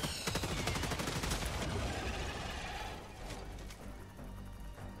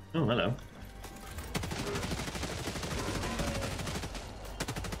 Oh, hello.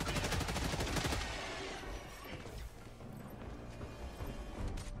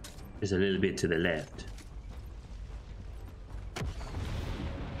 Just a little bit to the left.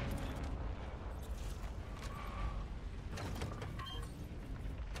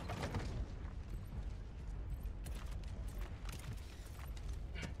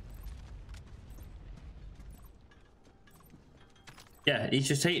 Yeah, he's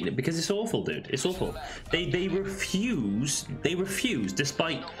just hating it because it's awful, dude. It's awful. They refuse,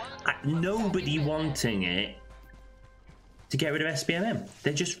 despite nobody wanting it, to get rid of SBMM.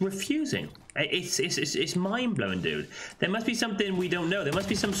 They're just refusing. It's mind-blowing, dude. There must be something we don't know. There must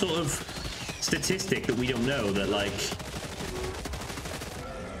be some sort of statistic that we don't know that, like,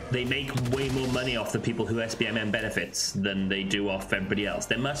 they make way more money off the people who SBMM benefits than they do off everybody else.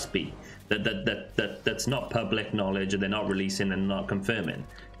 There must be. That's not public knowledge, and they're not releasing and not confirming.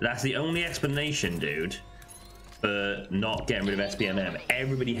 That's the only explanation, dude, for not getting rid of SBMM.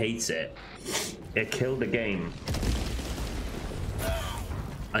 Everybody hates it. It killed the game.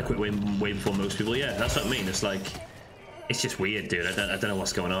 I quit way before most people. Yeah, that's what I mean. It's like, it's just weird, dude. I don't know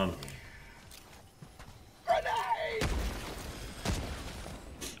what's going on.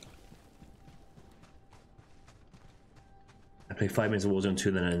 I played 5 minutes of Warzone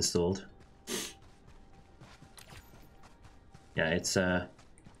 2, then I installed. Yeah, it's in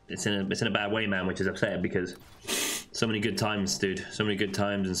a bad way, man, which is upsetting because so many good times, dude. So many good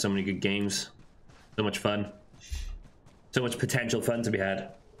times and so many good games. So much fun. So much potential fun to be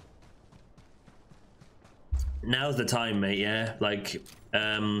had. Now's the time, mate. Yeah, like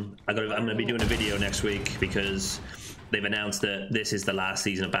I'm gonna be doing a video next week because they've announced that this is the last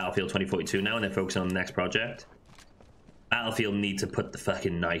season of Battlefield 2042 now, and they're focusing on the next project. Battlefield need to put the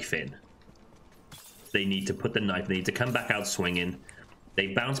fucking knife in. They need to put the knife. They need to come back out swinging. They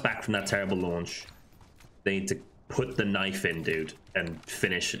bounced back from that terrible launch. They need to put the knife in, dude, and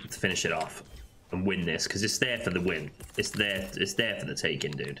finish it off and win this because it's there for the win. It's there for the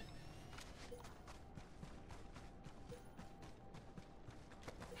taking, dude.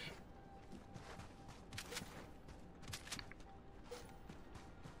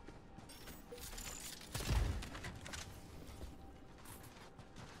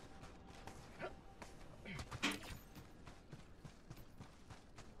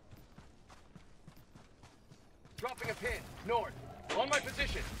 Dropping a pin, north. On my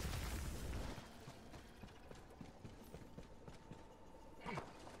position.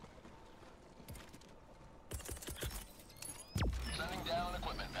 Sending down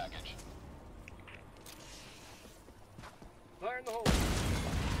equipment package. Fire in the hole.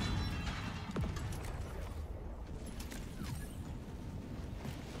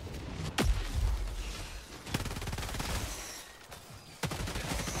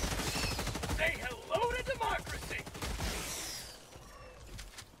 Say hello to democracy!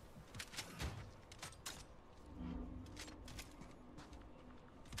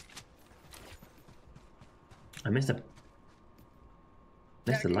 I missed a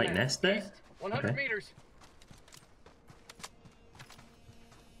light nest there. East, 100 Okay. meters.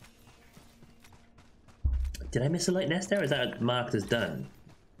 Did I miss a light nest there? Or is that marked as done?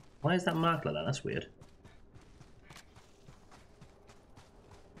 Why is that marked like that? That's weird.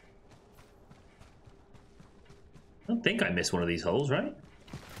 I don't think I missed one of these holes, right?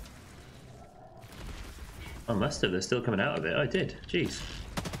 I must have. They're still coming out of it. Oh, I did. Jeez.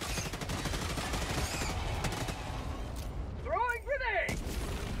 Throwing grenade.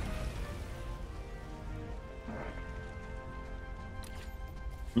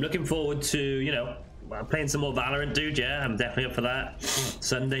 I'm looking forward to, you know, playing some more Valorant, dude. Yeah, I'm definitely up for that.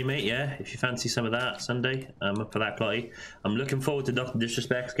 Sunday, mate. Yeah, if you fancy some of that, Sunday, I'm up for that, Clotty. I'm looking forward to Dr.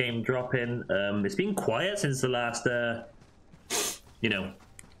 Disrespect's game dropping. It's been quiet since the last, you know,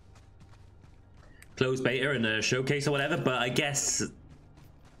 closed beta and showcase or whatever. But I guess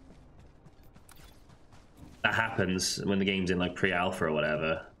that happens when the game's in like pre-alpha or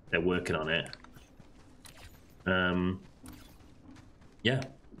whatever. They're working on it. Yeah.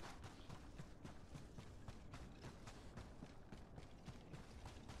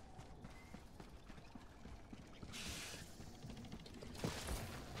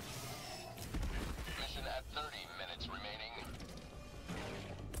 Mission at 30 minutes remaining.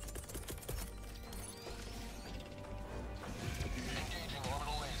 Engaging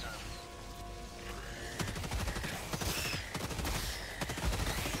orbital laser.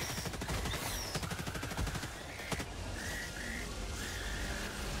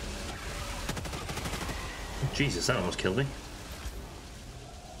 Jesus, that almost killed me.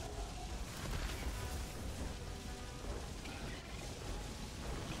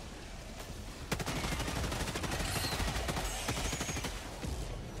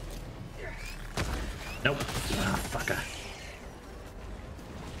 Nope. Ah, fucker.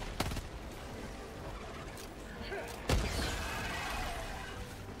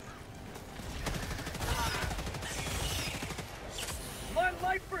 My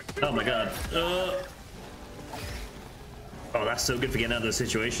life pursuit. Oh my god. Oh, that's so good for getting out of those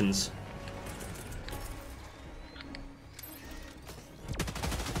situations.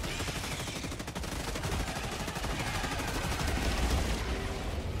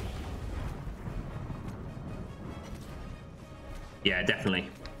 Yeah, definitely.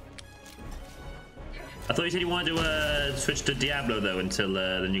 I thought you said you wanted to switch to Diablo though until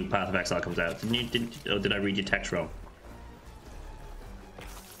the new Path of Exile comes out. Or did I read your text wrong?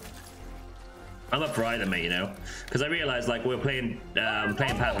 I'm up for either, mate, you know, because I realized like we're playing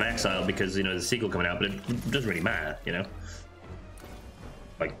Path of Exile because, you know, there's a sequel coming out, but it doesn't really matter, you know,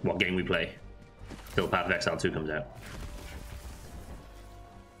 like what game we play till Path of Exile 2 comes out.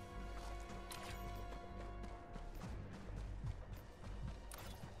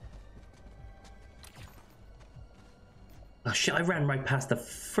 Oh shit, I ran right past the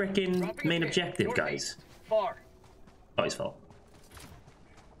freaking Dropping main a pin. objective, Northeast. guys. Far. Oh, his fault.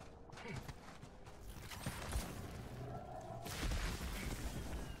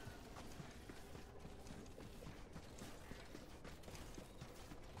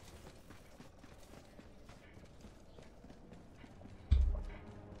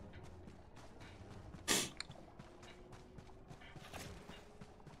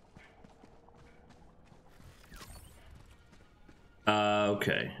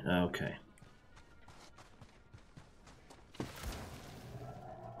 Okay, okay.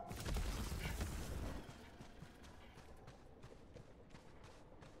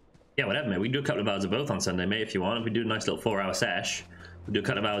 Yeah, whatever, mate. We can do a couple of hours of both on Sunday, mate, if you want. If we do a nice little 4-hour sesh, we'll do a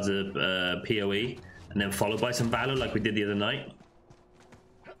couple of hours of PoE, and then followed by some Valor like we did the other night.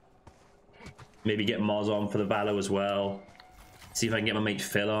 Maybe get Moz on for the Valor as well. See if I can get my mate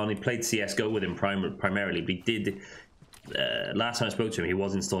Phil on. He played CSGO with him primarily, but he did... last time I spoke to him, he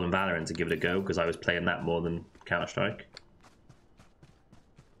was installing Valorant to give it a go, because I was playing that more than Counter-Strike.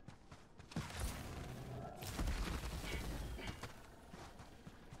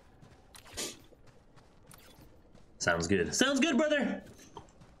 Sounds good. Sounds good, brother!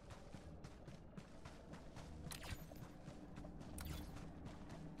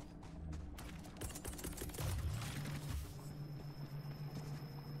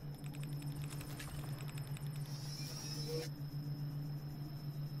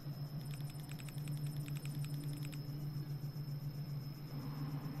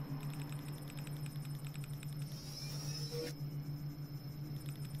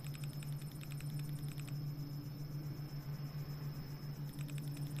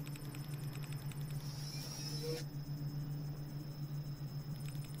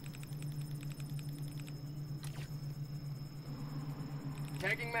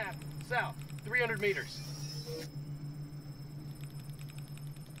 Tagging map. South. 300 meters.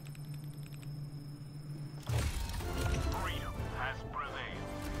 Freedom has prevailed.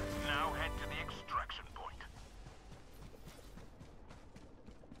 Now head to the extraction point.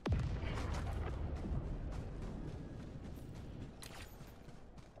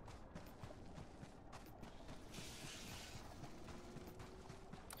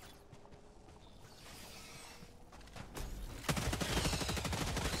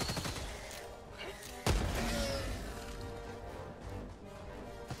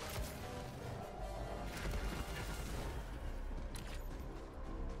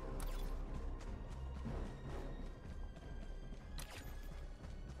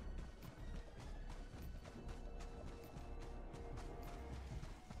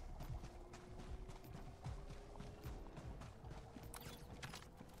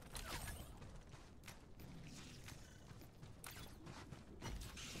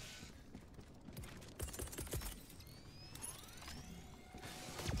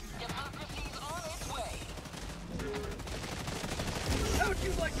 Democracy's on its way. How'd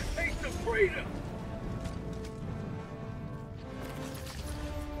you like the taste of freedom?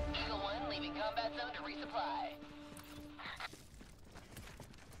 Eagle 1 leaving combat zone to resupply.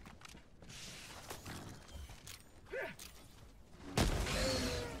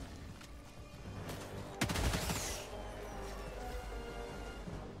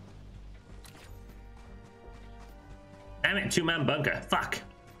 Damn it, two-man bunker. Fuck.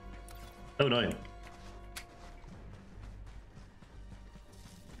 Oh no.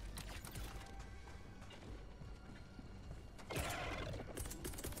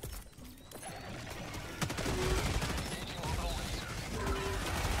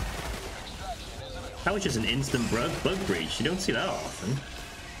 That was just an instant bug breach. You don't see that often.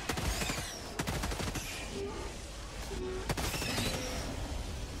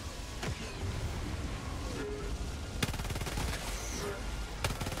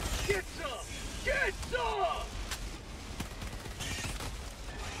 Get some! Get some!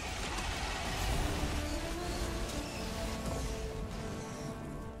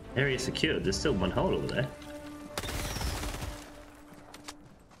 Area secured. There's still one hole over there.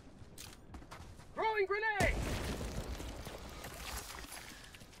 Throwing grenade!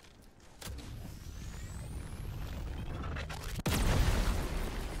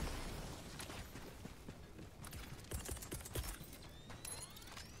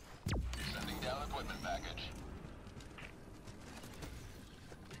 Sending down equipment package.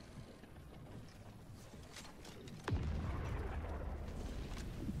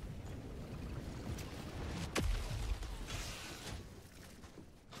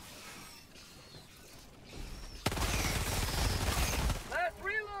 Last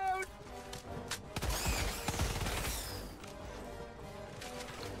reload!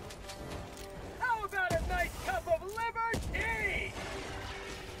 How about a nice cup of liberty?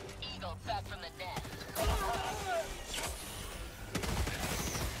 Eagle back from the nest.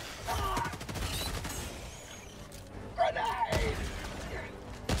 Grenade!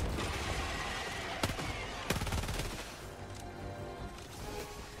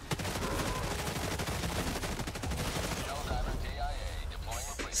 Helldiver KIA deploying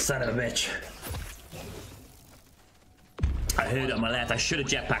replacement. Son of a bitch. I heard it on my left. I should have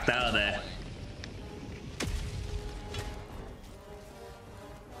jetpacked out of there.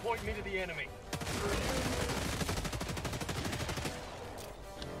 Point me to the enemy.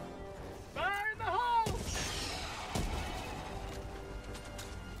 Fire in the hole!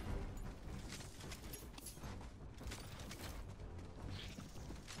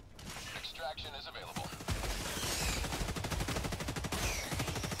 Extraction is available.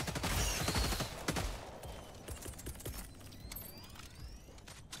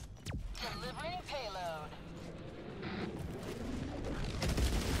 Delivering payload.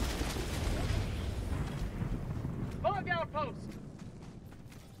 Bug outpost!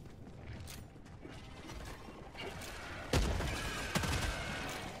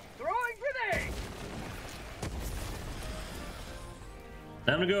 Throwing grenade!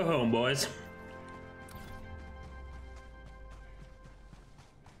 Time to go home, boys.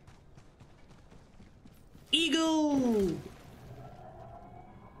 Eagle!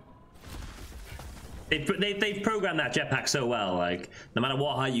 They've programmed that jetpack so well, like, no matter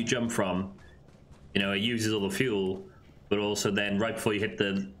what height you jump from, you know, it uses all the fuel, but also then right before you hit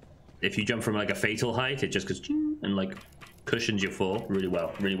the... If you jump from, like, a fatal height, it just goes... and, like, cushions your fall really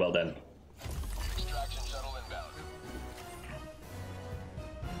well. Really well done. Extraction shuttle inbound.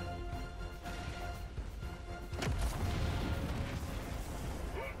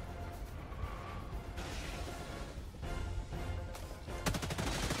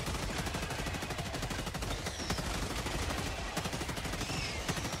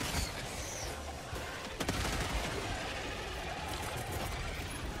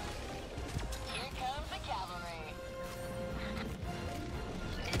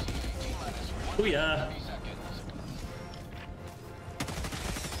 Oh yeah. 30 seconds.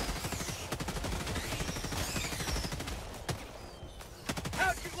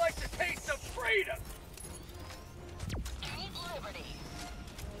 How'd you like to taste of freedom? Keep liberty.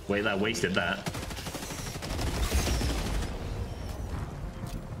 Wait, that wasted that.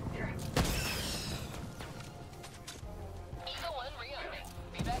 Eagle 1 reopening.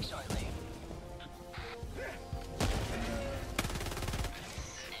 Be back shortly.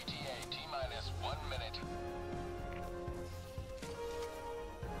 ETA T-minus 1 minute.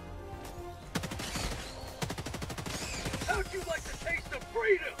 How'd you like to taste of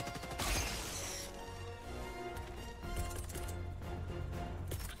freedom?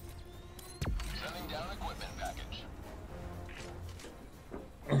 Sending down equipment package.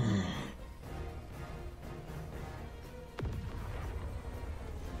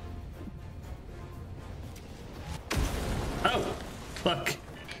 Oh, fuck.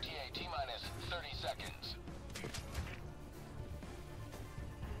 ETA T-minus 30 seconds.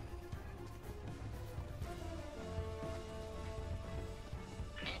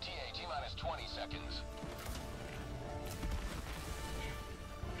 ETA T-minus 20 seconds.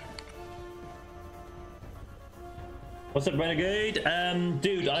 What's up, Renegade?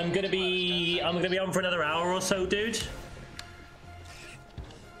 Dude, I'm gonna be on for another hour or so, dude.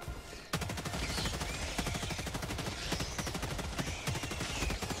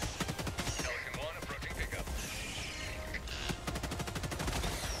 Pelican 1 approaching pickup.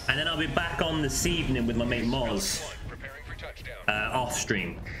 And then I'll be back on this evening with my mate Moz, Pelican 1 preparing for touchdown. off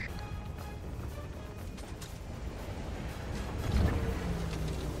stream.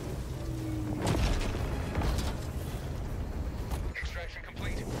 Extraction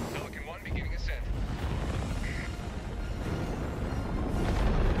complete. Pelican 1 beginning ascent.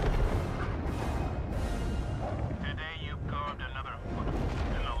 Today you carved another foot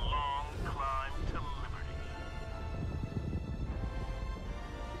in a long climb to liberty.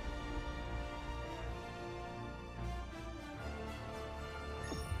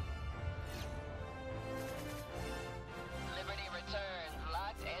 Liberty returns,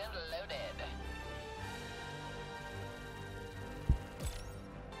 locked and loaded.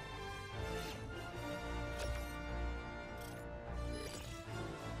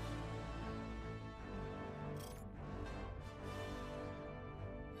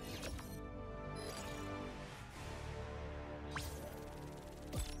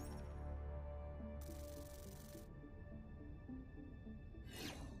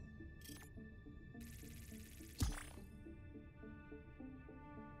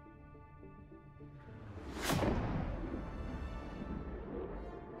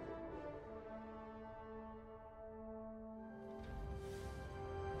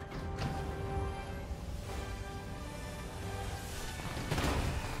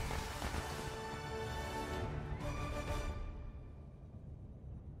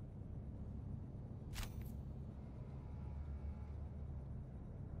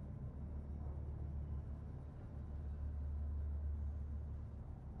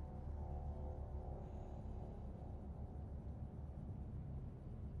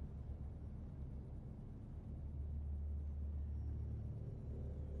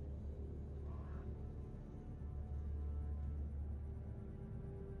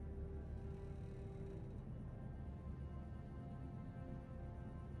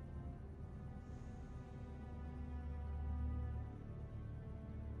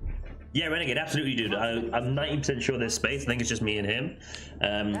 Yeah, Renegade, absolutely, dude. I'm 90% sure there's space. I think it's just me and him.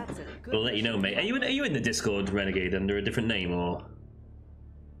 We'll let you know, mate. Are you in the Discord, Renegade, under a different name, or?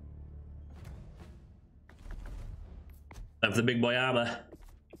 Time for the big boy armor.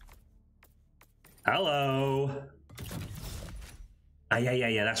 Hello.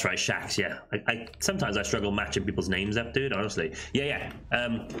 Yeah, that's right, Shax, yeah. Sometimes I struggle matching people's names up, dude, honestly. Yeah.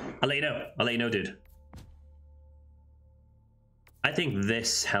 I'll let you know, dude. I think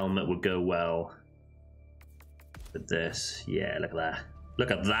this helmet would go well with this. Yeah, look at that. Look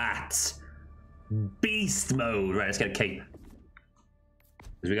at that. Beast mode. Right, let's get a cape.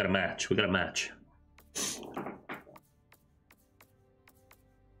 Because we got a match. We got a match.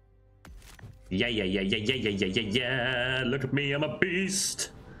 Yeah. Look at me, I'm a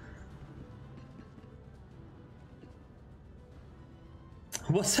beast.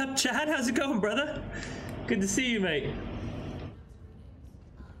 What's up, Chad? How's it going, brother? Good to see you, mate.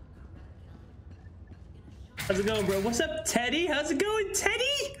 How's it going, bro? What's up, Teddy? How's it going,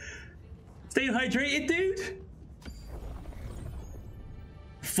 Teddy? Stay hydrated, dude.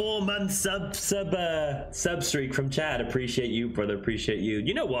 4-month sub streak from Chad. Appreciate you, brother. Appreciate you.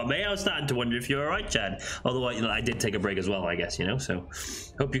 You know what, mate? I was starting to wonder if you're all right, Chad. Although I did take a break as well, I guess. You know. So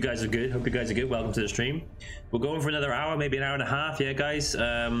hope you guys are good. Hope you guys are good. Welcome to the stream. We're going for another hour, maybe an hour and a half. Yeah, guys.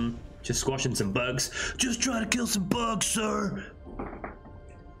 Just squashing some bugs. Just trying to kill some bugs, sir.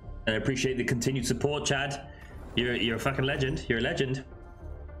 And I appreciate the continued support, Chad. You're a fucking legend. You're a legend.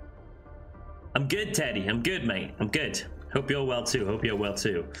 I'm good, Teddy. I'm good, mate. I'm good. Hope you're well too. Hope you're well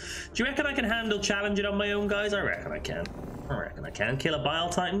too. Do you reckon I can handle challenging on my own, guys? I reckon I can. I reckon I can. Kill a Bile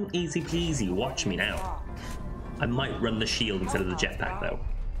Titan? Easy peasy. Watch me now. I might run the shield instead of the jetpack, though.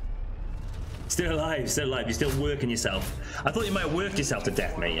 Still alive. Still alive. You're still working yourself. I thought you might have worked yourself to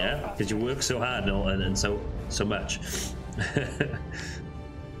death, mate, yeah? Because you work so hard and so much.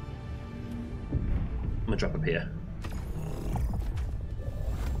 I'm gonna drop up here.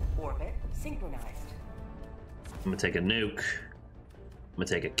 Orbit synchronized. I'm gonna take a nuke. I'm gonna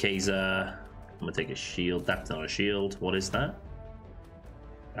take a Kaiser. I'm gonna take a shield. That's not a shield. What is that?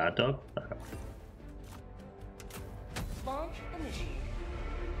 Guard dog? Launch initiated.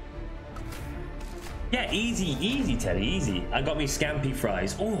 Yeah, easy, Teddy, easy. I got me scampi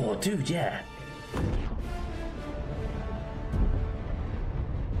fries. Oh, dude, yeah.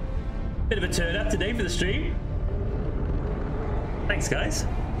 Bit of a turn up today for the stream. Thanks, guys.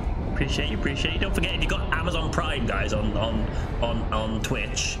 Appreciate you. Don't forget, if you got Amazon Prime, guys, on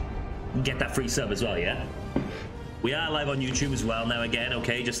Twitch, you can get that free sub as well, yeah? We are live on YouTube as well now again,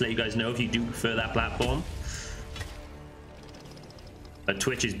 okay? Just to let you guys know if you do prefer that platform. But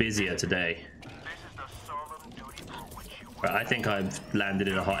Twitch is busier today. Right, I think I've landed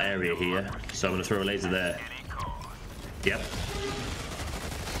in a hot area here, so I'm gonna throw a laser there. Yep.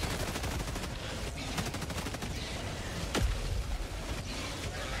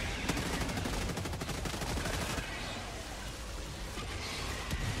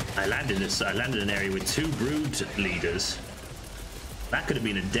 I landed in an area with 2 brood leaders. That could have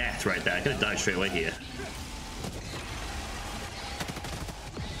been a death right there. I could have died straight away here.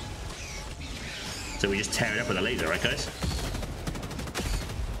 So we just tear it up with a laser, right, guys?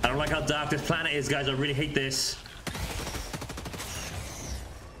 I don't like how dark this planet is, guys. I really hate this.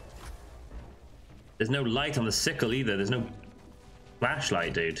 There's no light on the sickle either. There's no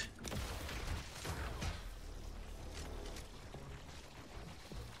flashlight, dude.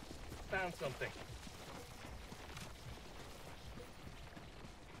 Found something.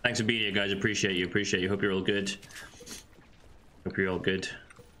 Thanks for being here, guys. Appreciate you. Hope you're all good. Hope you're all good.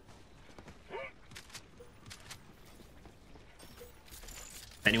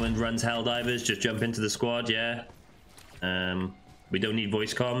 Anyone runs Helldivers, just jump into the squad, yeah. We don't need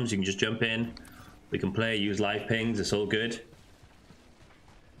voice comms, you can just jump in. We can play, use live pings, it's all good.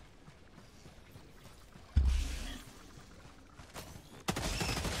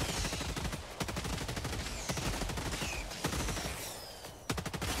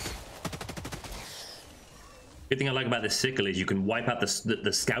 Good thing I like about this sickle is you can wipe out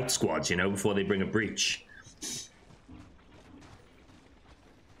the scout squads, you know, before they bring a breach.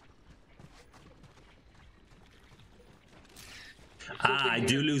 I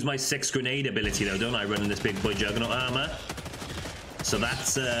do lose my 6 grenade ability though, don't I, running this big boy Juggernaut armor? So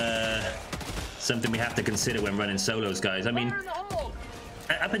that's something we have to consider when running solos, guys. I mean,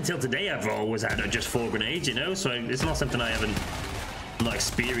 up until today I've always had just 4 grenades, you know, so it's not something I'm not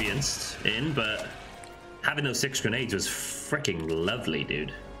experienced in, but having those 6 grenades was freaking lovely,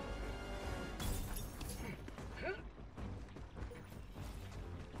 dude.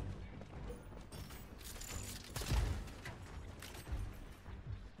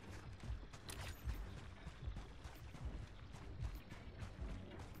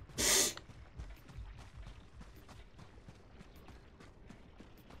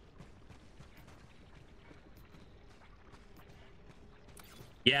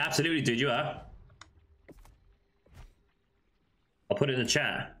 Yeah, absolutely, dude, you are. I'll put it in the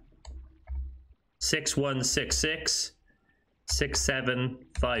chat. 6166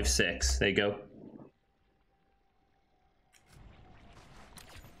 6756. There you go.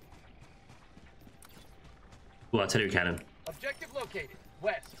 Ooh, artillery cannon. Objective located.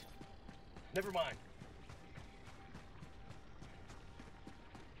 West. Never mind.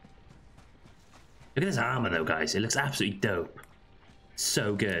 Look at this armor though, guys. It looks absolutely dope.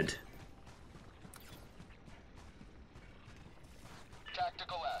 So good.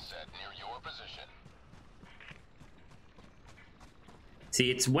 Tactical asset near your position.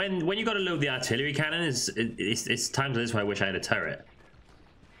 See, it's when you got to load the artillery cannon. It's times like this where I wish I had a turret.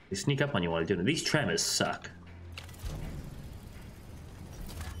 They sneak up on you while you're doing it. These tremors suck.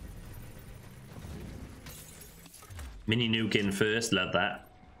 Mini nuke in first. Love that.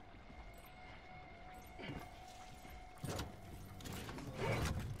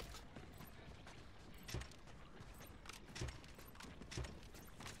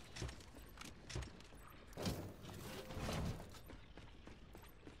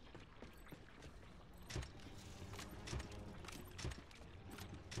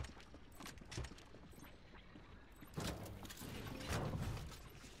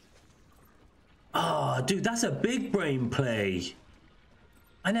 Oh, dude, that's a big brain play.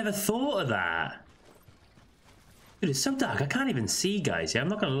 I never thought of that. Dude, it's so dark. I can't even see, guys. Yeah, I'm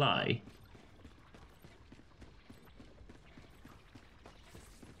not gonna lie.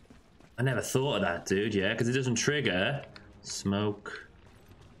 I never thought of that, dude. Yeah, because it doesn't trigger smoke.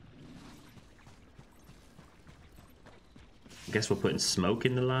 I guess we're putting smoke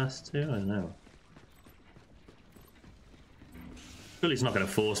in the last two. I don't know. Surely it's not going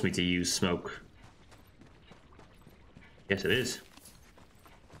to force me to use smoke. Yes, it is.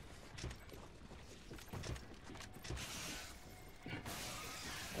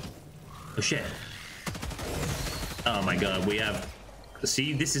 Oh shit. Oh my god, we have...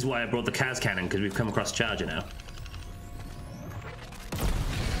 See, this is why I brought the Kaz cannon, because we've come across Charger now.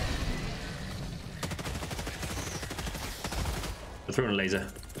 We're throwing a laser.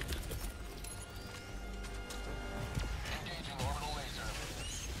 Engaging orbital laser.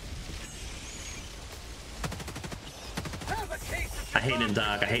 I hate in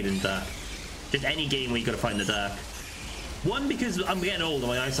dark, I hate in dark. Just any game where you gotta fight in the dark. One, because I'm getting old and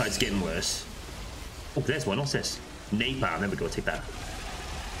my eyesight's getting worse. Oh, there's one, what's this? Napalm, there we go, take that.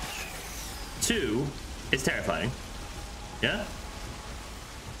 Two, it's terrifying. Yeah?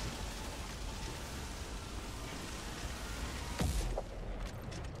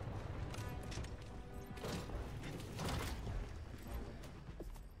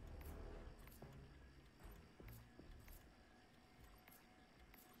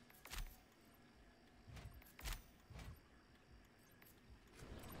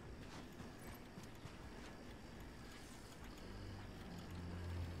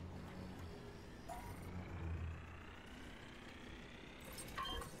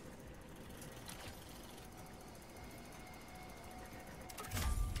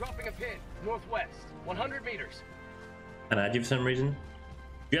 Dropping a pin, northwest, 100 meters. And I do for some reason.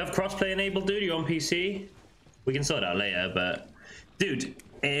 Do you have crossplay enabled, dude? You on PC? We can sort it out later, but... Dude,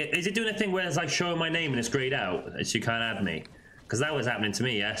 is it doing a thing where it's like showing my name and it's grayed out, so you can't add me? Because that was happening to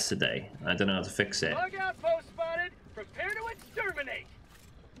me yesterday. I don't know how to fix it. Bug outpost spotted. Prepare to exterminate.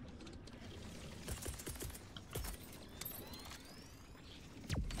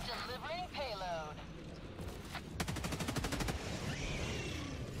 Delivering payload.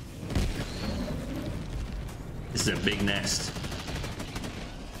 This is a big nest.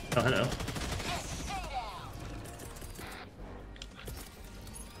 Oh, hello. Stay down.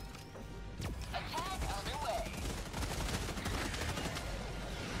 Attack underway.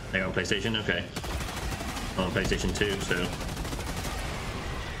 They're on PlayStation? Okay. I'm on PlayStation 2, so...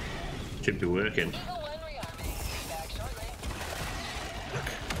 Should be working. Eagle 1 rearming. Back shortly.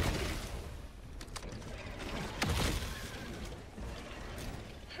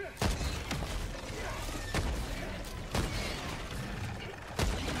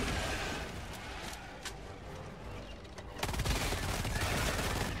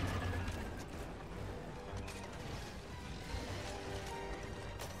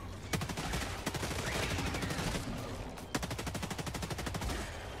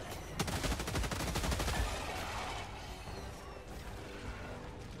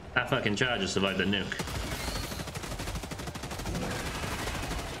 That fucking Charger survived the nuke.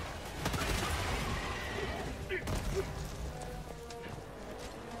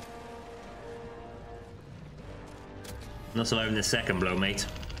 Not surviving the second blow, mate.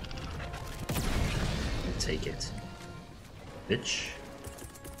 Take it. Bitch.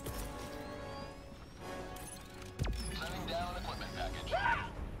 Sending down equipment package.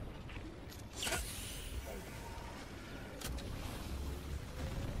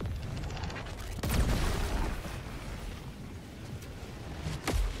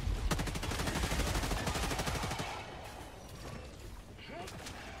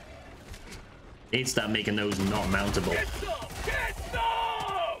 Need to start making those not mountable. Get some! Get some!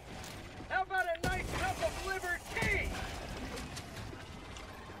 How about a nice cup of liver tea?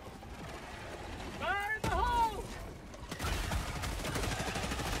 Fire in the hole!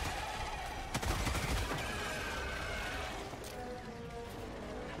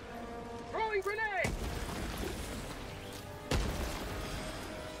 Throwing grenade!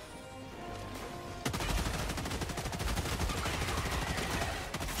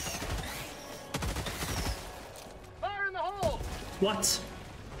 Fire in the hole! What?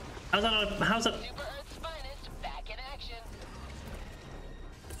 How's that not, how's that? Super Earth's finest back in action.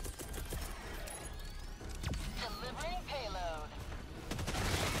 Delivering payload.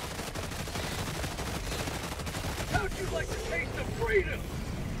 How'd you like the taste of freedom?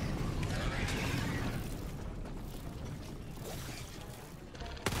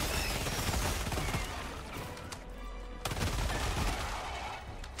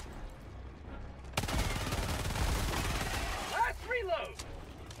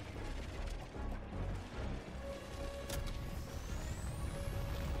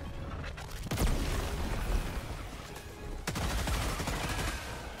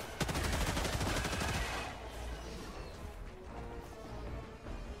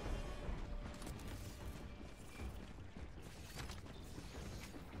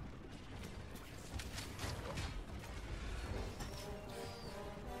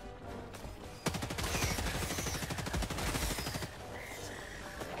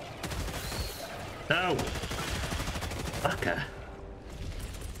 Oh! Fucker.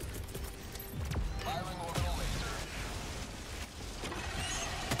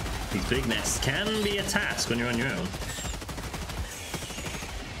 These big nests can be a task when you're on your own.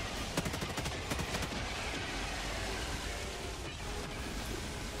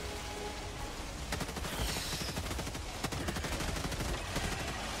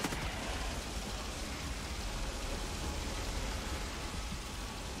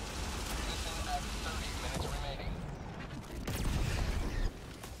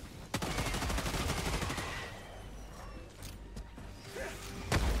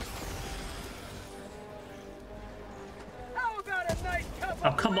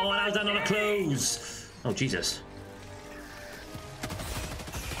 Oh, come on, how's that not a close? Oh, Jesus.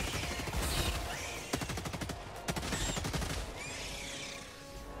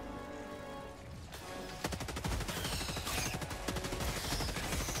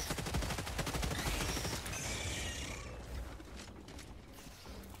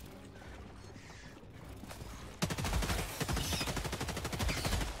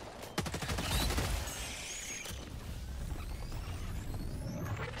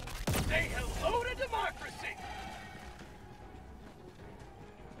 Say hello to democracy!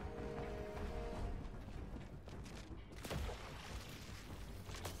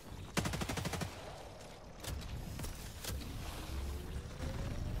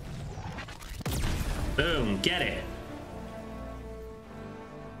 Boom, get it.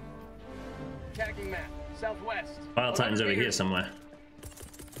 Tagging map, southwest. File Titan's over here somewhere.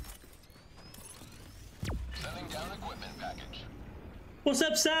 Sending down equipment package. What's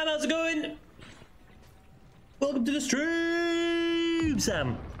up, Sam? How's it going? Welcome to the stream,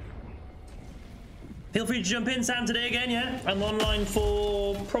 Sam. Feel free to jump in, Sam, today again, yeah? I'm online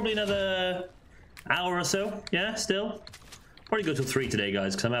for probably another hour or so, yeah, still. Probably go till 3 today,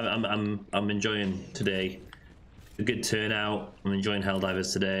 guys, because I'm enjoying today. A good turnout. I'm enjoying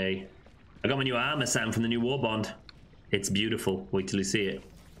Helldivers today. I got my new armor, Sam, from the new WARBOND. It's beautiful. Wait till you see it.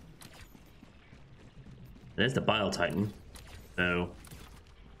 There's the Bile Titan. So...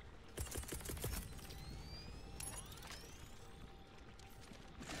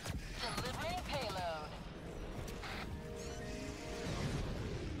 Delivering payload.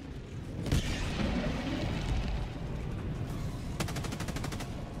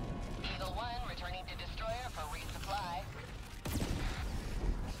 Eagle 1 returning to destroyer for resupply.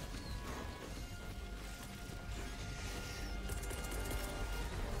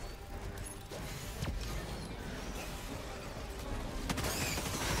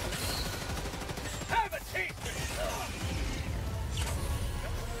 Have a taste!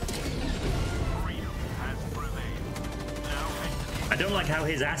 I don't like how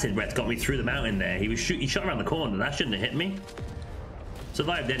his acid breath got me through the mountain there. He shot around the corner. That shouldn't have hit me.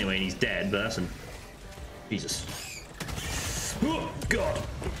 Survived anyway, and he's dead, but that's Jesus. Oh, God.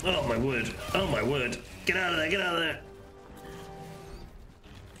 Oh, my word. Oh, my word. Get out of there. Get out of there.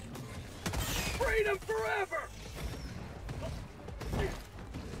 Freedom forever!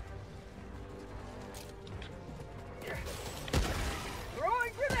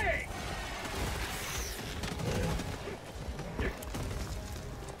 Throwing grenade!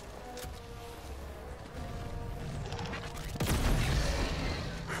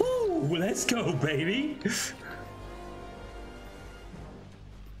 Whew, let's go, baby.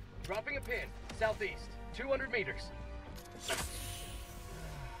 Dropping a pin, southeast, 200 meters.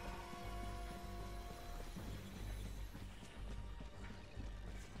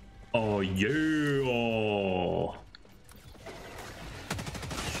 Oh, yeah.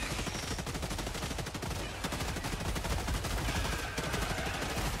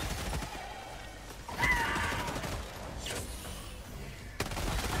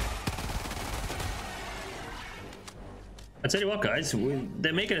 I tell you what, guys,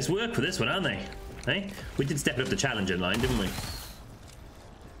 they're making us work for this one, aren't they? Hey, we did step it up the challenger line, didn't we? You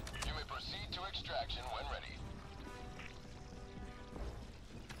may proceed to extraction when ready.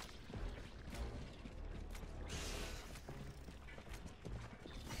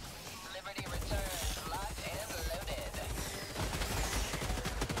 Liberty returns, locked and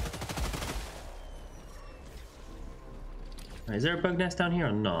loaded. Is there a bug nest down here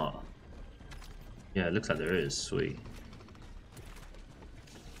or not? Yeah, it looks like there is. Sweet.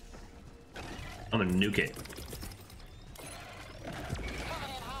 I'm gonna nuke it.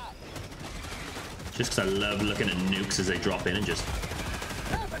 Just because I love looking at nukes as they drop in and just...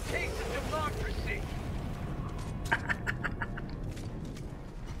 Have a taste of democracy!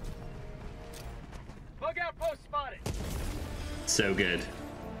 Bug outpost spotted! so good.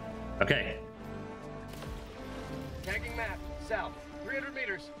 Okay. Tagging map, south, 300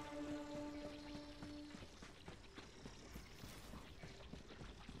 meters.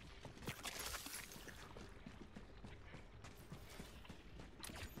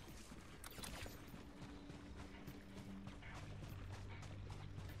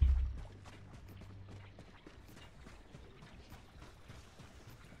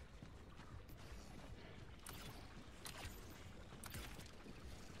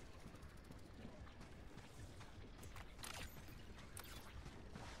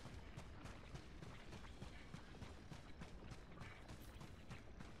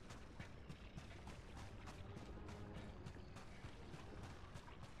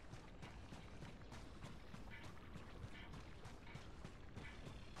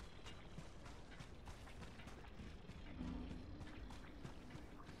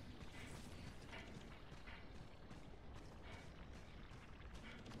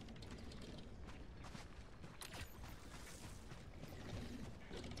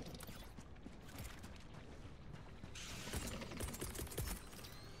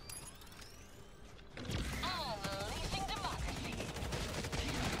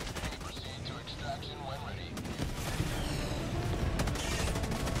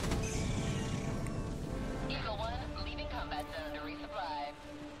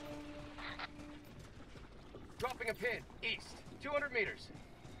 Dropping a pin, east, 200 meters.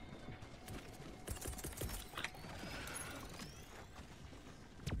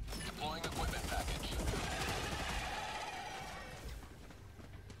 Deploying equipment package.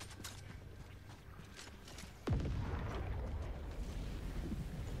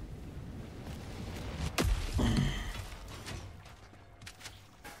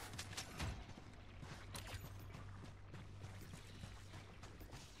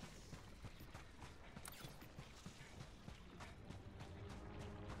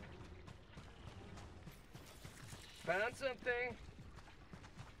 Found something.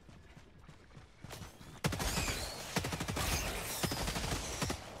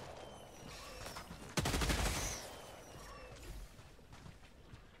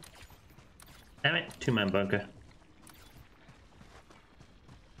 Damn it, two-man bunker.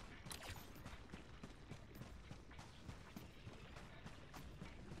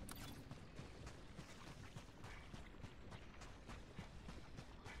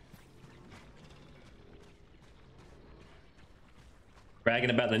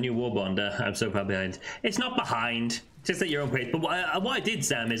 Bragging about the new WARBOND, I'm so far behind. It's not behind, just at your own pace. But what I did,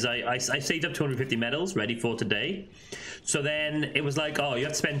 Sam, is I saved up 250 medals ready for today. So then it was like, oh, you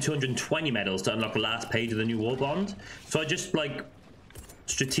have to spend 220 medals to unlock the last page of the new WARBOND. So I just, like,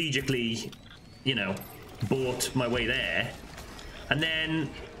 strategically, you know, bought my way there. And then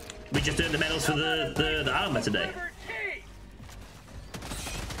we just earned the medals for the armor today.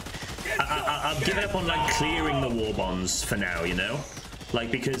 I've given up on, like, clearing the WARBONDs for now, you know? Like,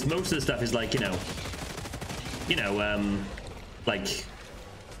 because most of the stuff is like, you know, like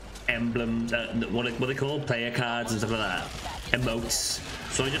emblems, what are they called? Player cards and stuff like that. Emotes.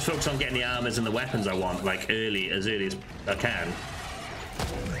 So I just focus on getting the armors and the weapons I want, like, as early as I can.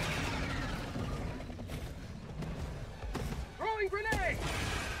 Throwing grenade!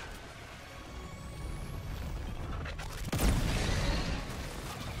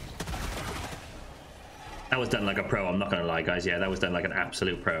 That was done like a pro, I'm not gonna lie, guys. Yeah, that was done like an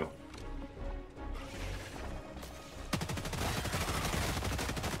absolute pro.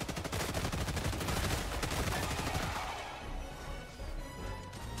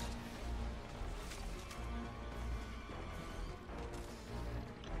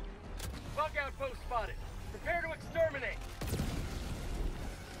 Bug outpost spotted. Prepare to exterminate.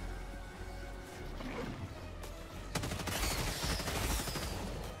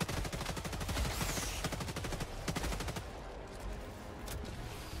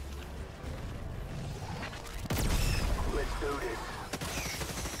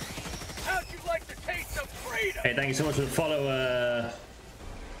 How'd you like the taste of freedom? Hey, thank you so much for the follow,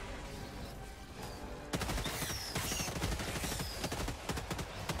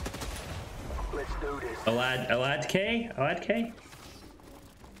 Let's do this. OAD K? OAD K?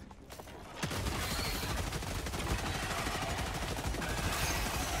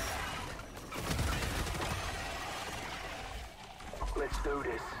 Let's do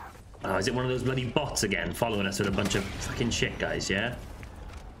this. Oh, is it one of those bloody bots again, following us with a bunch of fucking shit, guys, yeah?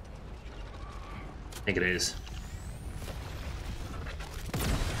 I think it is.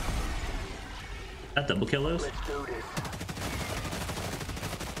 That double kill those? Let's do this.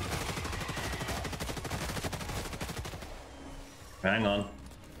 Hang on.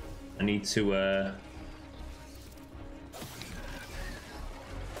 I need to,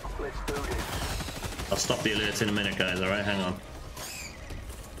 Let's do this. I'll stop the alerts in a minute, guys, alright? Hang on.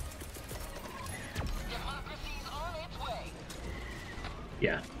 Democracy's on its way.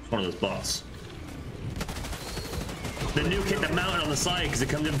 Yeah, it's one of those bots. The nuke hit the mountain on the side because it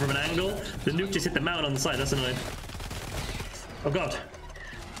comes in from an angle. The nuke just hit the mountain on the side, that's annoying. Oh god.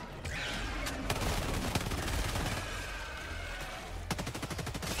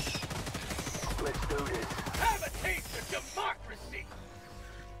 Let's do this. Have a taste of democracy.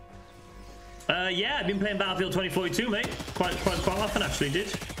 Yeah, I've been playing Battlefield 2042, mate. Quite often, actually, dude.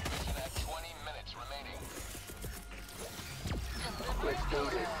 Mission at 20 minutes remaining. Let's do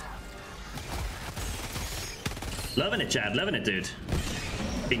this. Loving it, Chad. Loving it, dude.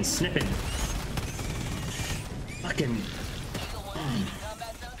 Been snipping. Fucking...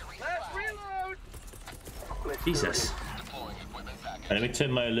 Last reload. Let's Jesus. do Deploying equipment package. Right, let me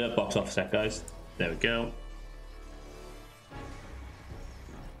turn my alert box off a sec, guys. There we go.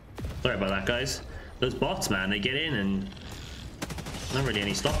 Sorry about that, guys. Those bots, man, they get in and... not really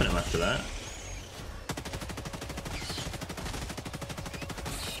any stopping them after that.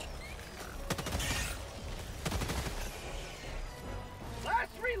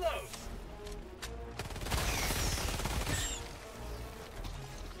 Last reload.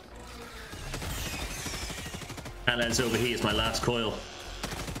 And let's overheat, it's my last coil.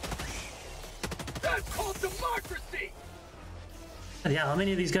 Done That's called democracy! Yeah, how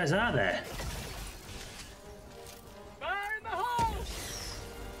many of these guys are there? Fire in the hole!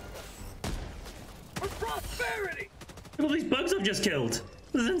 For prosperity! Look at all these bugs I've just killed.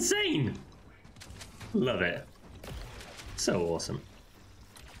 This is insane. Love it. So awesome.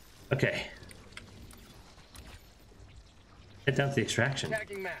 Okay. Head down to the extraction.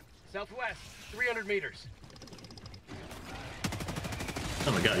 Tagging map. Southwest, 300 meters.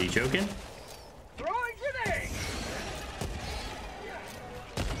 Oh my god, are you joking? Throwing grenade!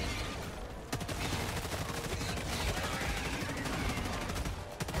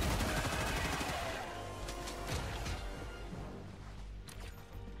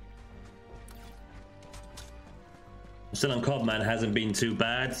 Still on COD, man. Hasn't been too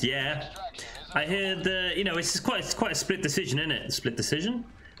bad. Yeah. I heard, you know, it's quite a split decision, isn't it? Split decision?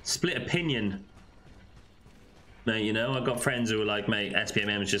 Split opinion. Mate, you know, I've got friends who are like, mate,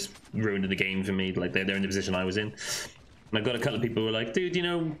 SPMM has just ruined the game for me. Like, they're in the position I was in. And I've got a couple of people who are like, dude, you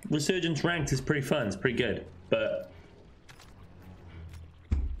know, Resurgence Ranked is pretty fun. It's pretty good. But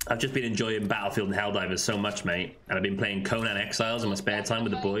I've just been enjoying Battlefield and Helldivers so much, mate. And I've been playing Conan Exiles in my spare time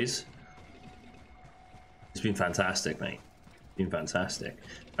with the boys. It's been fantastic, mate. It's been fantastic.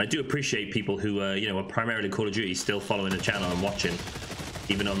 I do appreciate people who, you know, are primarily Call of Duty still following the channel and watching.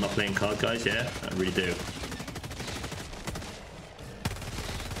 Even though I'm not playing COD, guys, yeah? I really do.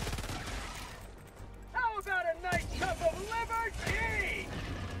 How about a nice cup of liberty?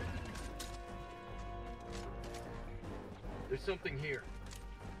 There's something here.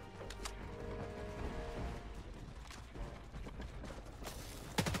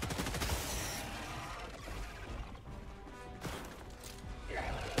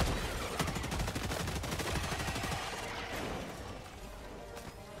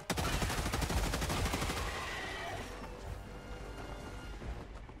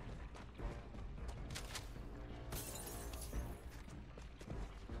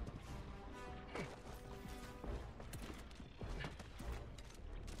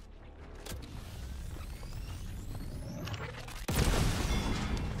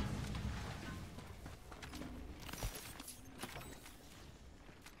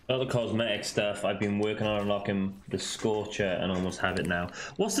 Other cosmetic stuff, I've been working on unlocking the Scorcher and almost have it now.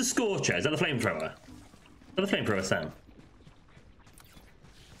 What's the Scorcher? Is that the flamethrower? Is that the flamethrower, Sam?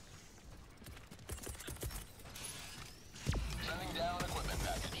 Sending down equipment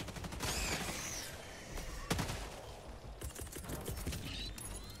package.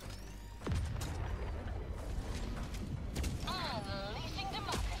 Unleashing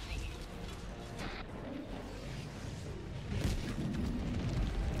democracy.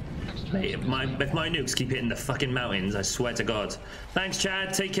 Mate, if my nukes keep hitting the fucking mountains, I swear to God. Thanks,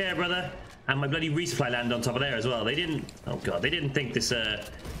 Chad. Take care, brother. And my bloody resupply landed on top of there as well. They didn't... Oh, God. They didn't think this,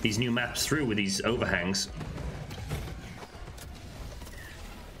 these new maps through with these overhangs.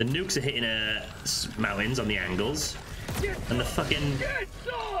 The nukes are hitting, mountains on the angles. And the fucking...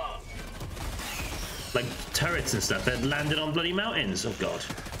 like, turrets and stuff, they're landed on bloody mountains. Oh, God.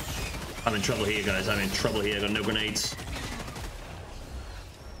 I'm in trouble here, guys. I'm in trouble here. I got no grenades.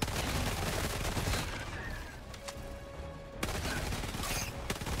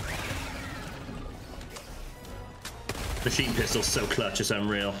 Machine pistol's so clutch, it's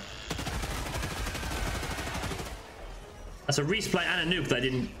unreal. That's a resupply and a nuke that I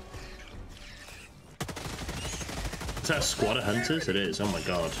didn't... Is that a squad of hunters? It is. Oh my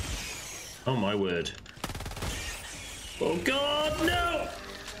god. Oh my word. Oh god, no!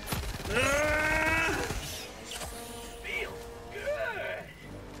 Ah! Feel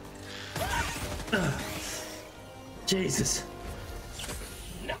good. Jesus.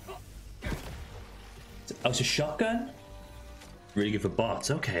 No. Oh, it's a shotgun? Really good for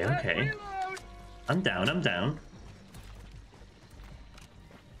bots. Okay, okay. I'm down, I'm down.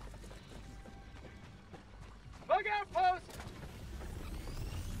 Bug outpost.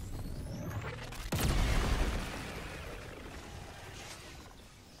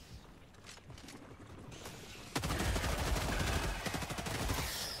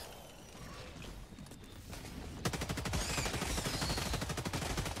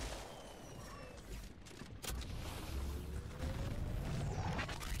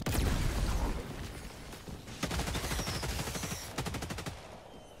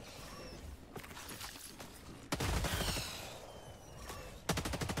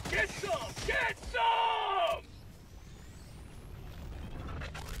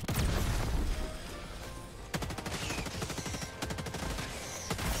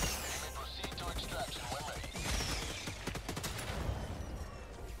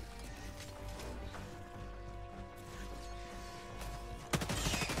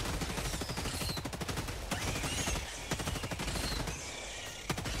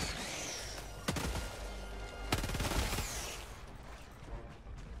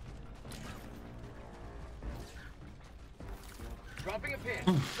 Dropping a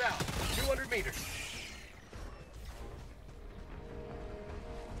pin. South. 200 meters.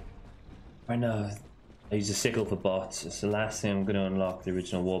 I know. I use a sickle for bots. It's the last thing I'm going to unlock. The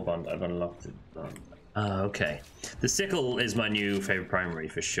original Warbond. I've unlocked it. Okay. The sickle is my new favorite primary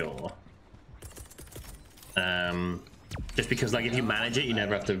for sure. Just because, like, if you manage it, you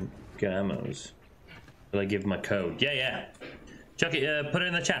never have to get ammos. Will I give my code? Yeah, yeah. Chuck it. Put it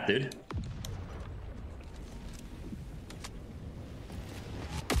in the chat, dude.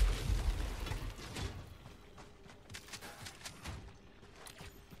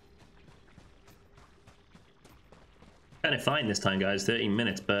 Kind of fine this time, guys. 13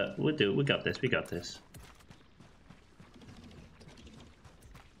 minutes, but we'll do it. We got this. We got this.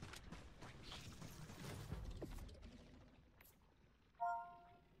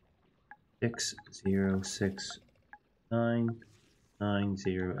 Six 0 6 9 9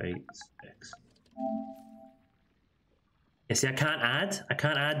 0 8 6. Yeah, see, I can't add. I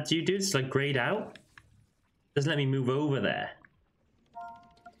can't add. Do you do this like grayed out? Doesn't let me move over there.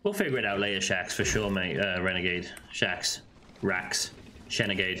 We'll figure it out later, Shax, for sure, mate. Renegade. Shax. Rax.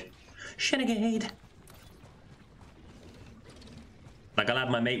 Shenegade. Shenegade! Like, I'll have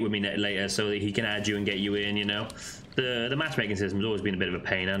my mate with me later so that he can add you and get you in, you know? The matchmaking system's always been a bit of a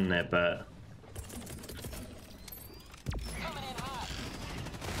pain, hasn't it? But...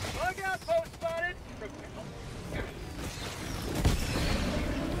 Bug outpost spotted.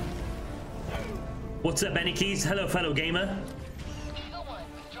 What's up, Benny Keys? Hello, fellow gamer.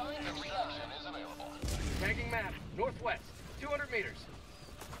 Tagging map. Northwest. 200 meters.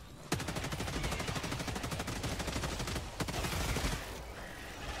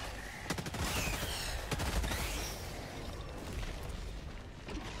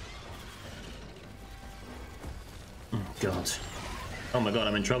 Oh, God. Oh, my God,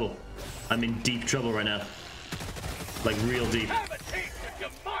 I'm in trouble. I'm in deep trouble right now. Like, real deep. Have a taste of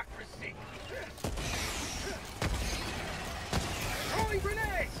democracy. Throwing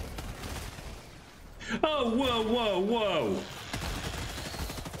grenades. Oh, whoa, whoa, whoa.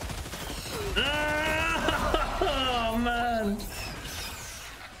 Ah, oh, man.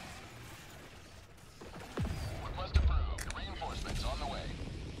 Request approved. Reinforcements on the way.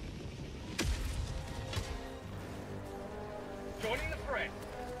 Joining the fray.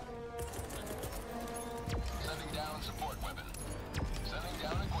 Sending down support weapon. Sending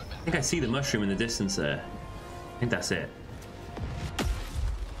down equipment. I think I see the mushroom in the distance there. I think that's it.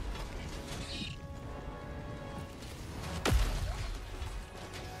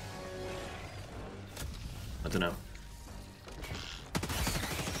 I don't know.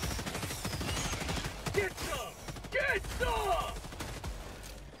 Get some! Get some!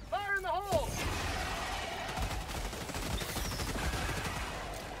 Fire in the hole!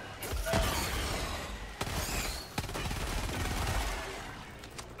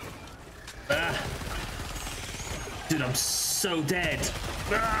 Ah. Dude, I'm so dead.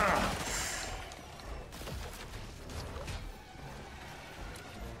 Ah.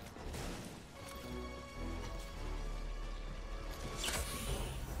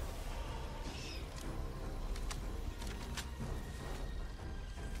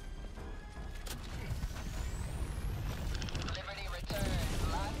 Liberty returned.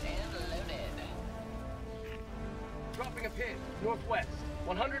 Locked and loaded. Dropping a pin. Northwest.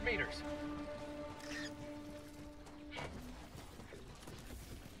 100 meters.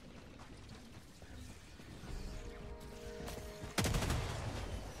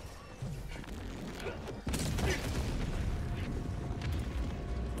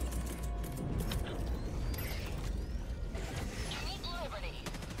 Sweet Liberty.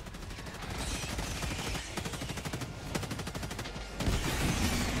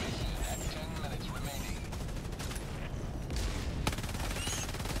 At 10 minutes remaining.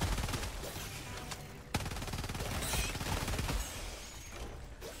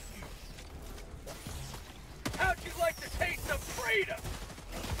 How'd you like the taste of freedom?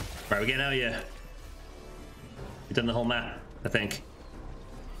 Right, we're getting out of here. We've done the whole map, I think.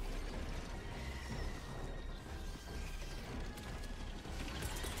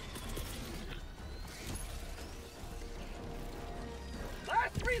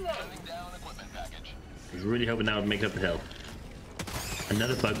 Last reload! Sending down equipment package. I was really hoping that would make it up the hill.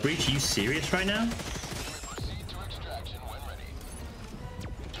 Another bug breach? Are you serious right now? Proceed to extraction when ready.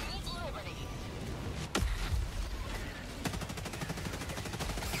 Sweet Liberty.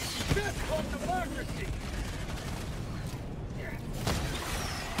 That's called democracy!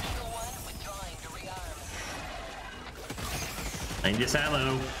 Eagle 1 withdrawing to rearm. I need this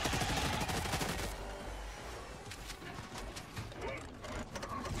ammo.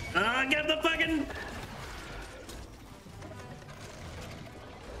 Ah, get the fucking...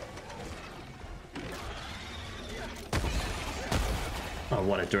 Oh,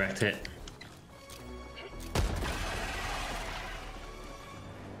 what a direct hit.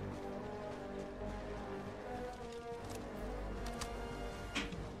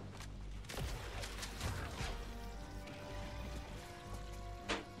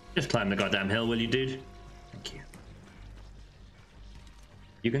 Just climb the goddamn hill, will you, dude? Thank you.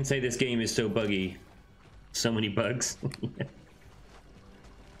 You can say this game is so buggy. So many bugs.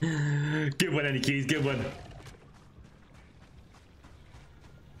 Good one, any keys, good one.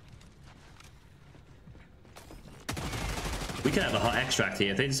 We can have a hot extract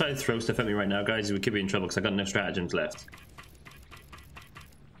here. If they decide to throw stuff at me right now, guys, we could be in trouble because I got no stratagems left.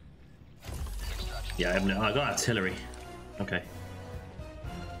 Yeah, I have no. I got artillery. Okay.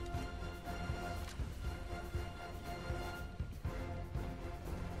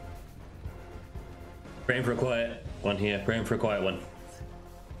 Praying for a quiet one here. Praying for a quiet one.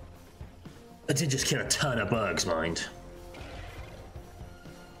 I did just kill a ton of bugs, mind.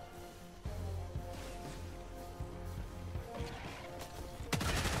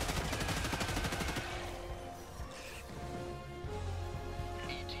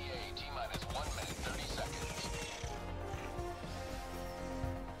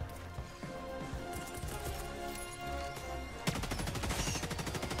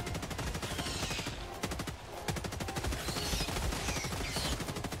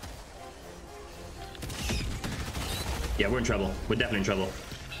 Yeah, we're in trouble. We're definitely in trouble.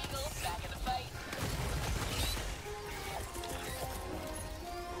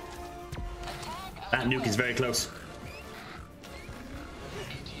 That nuke is very close.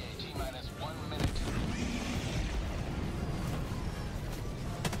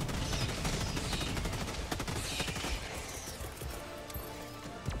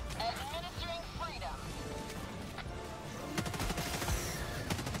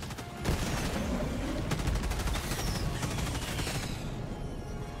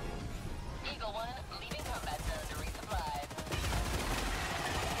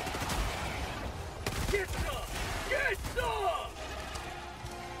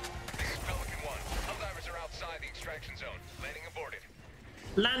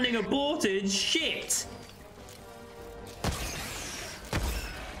 Landing aborted? Shit!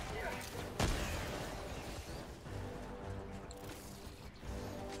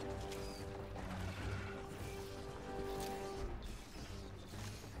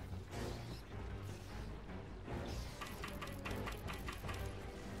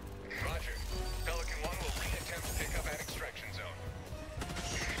 Roger. Pelican 1 will re-attempt to pick up at extraction zone.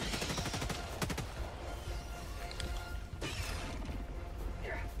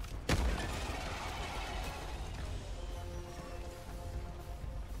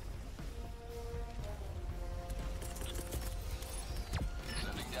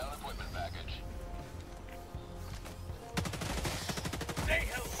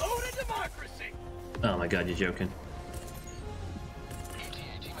 Oh my god, you're joking.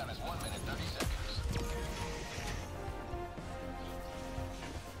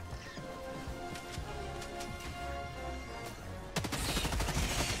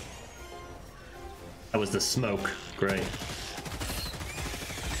 That was the smoke. Great.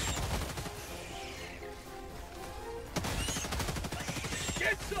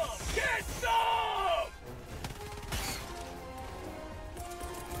 Get some! Get some!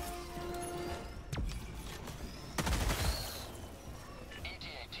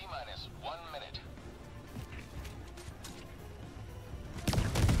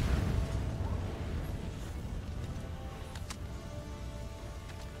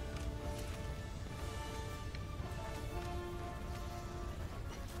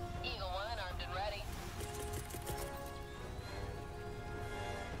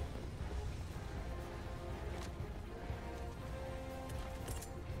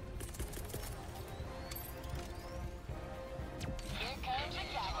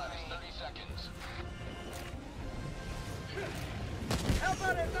 How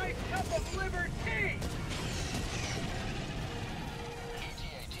about a nice cup of liver tea?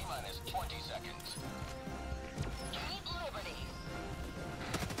 ETA T-minus 20 seconds. Keep liberty.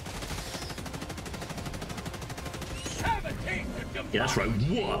 Have a taste of democracy. Yeah, that's right.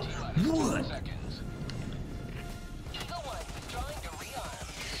 What? What? Seconds. Eagle 1 withdrawing to rearm.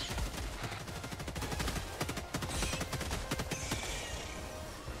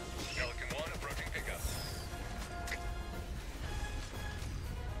 Pelican 1 approaching pickup.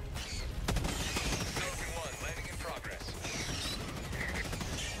 Pelican 1 landing in progress.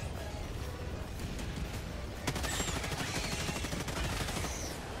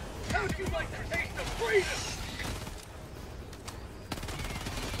 How'd you like the taste of freedom?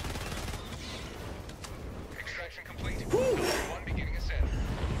 Extraction complete. Pelican 1 beginning ascent.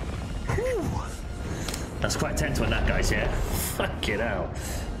 That's quite tense on that, guys, yeah? Fuck it out.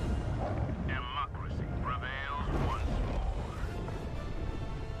 Democracy prevails once more.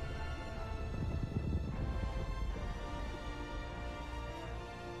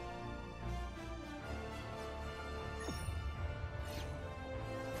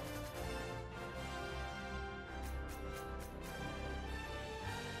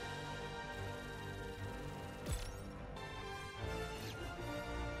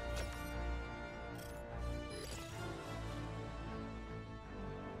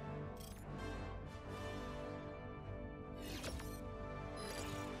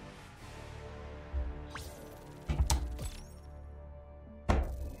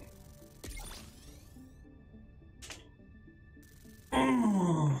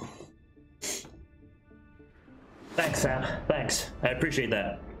 Thanks, Sam. Thanks. I appreciate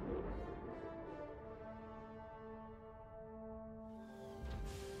that.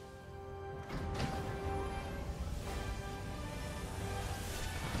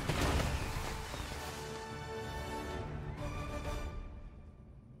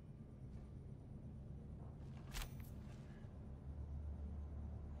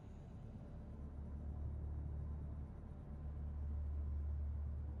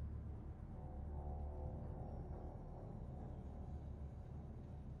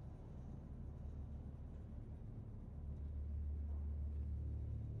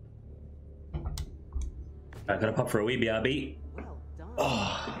 I gotta pop for a wee BRB. Well done.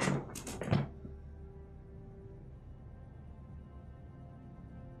 Oh.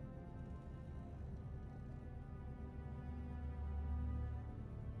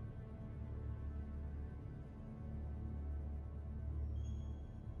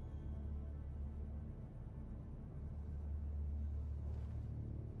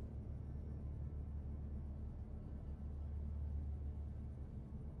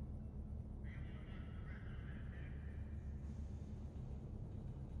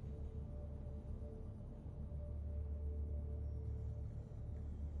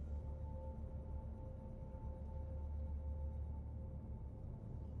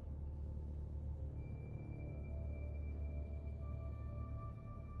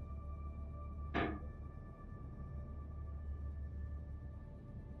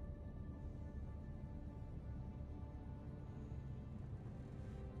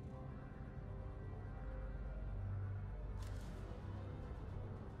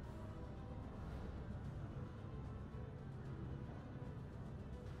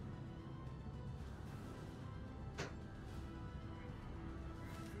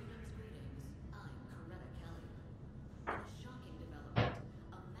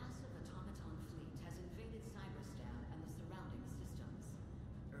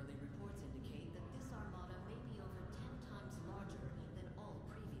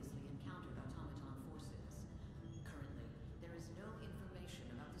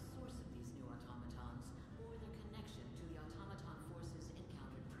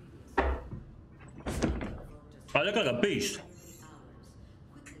 I look like a beast.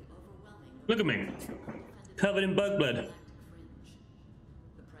 Look at me. Covered in bug blood.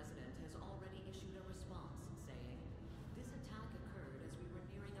 The president has already issued a response saying, this attack occurred as we were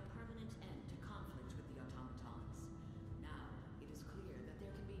nearing a permanent end to conflict with the automatons. Now, it is clear that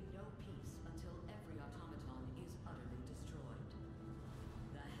there can be no peace until every automaton is utterly destroyed.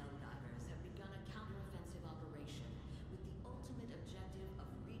 The Helldivers have begun a counteroffensive operation with the ultimate objective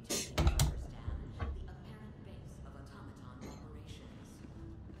of retaking Cyberstan, the apparent base of automaton operations.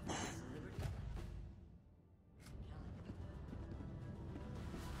 That's liberty.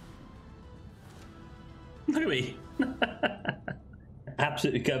 Look at me.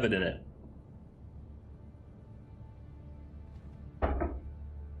 Absolutely covered in it.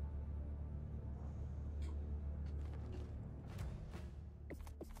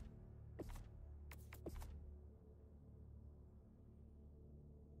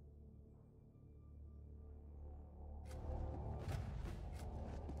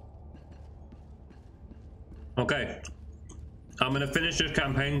 Okay, I'm gonna finish this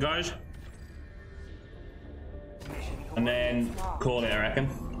campaign, guys, and then call it, I reckon.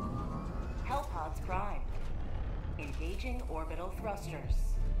 Hellpods prime. Engaging orbital thrusters.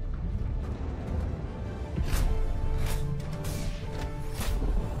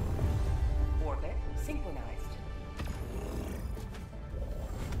 Orbit synchronized.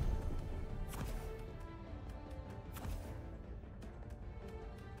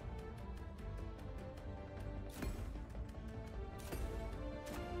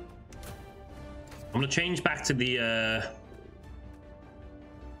 I'm gonna change back to the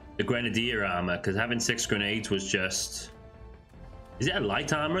grenadier armor, because having 6 grenades was just... Is it a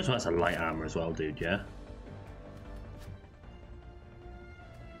light armor as well? That's a light armor as well, dude, yeah?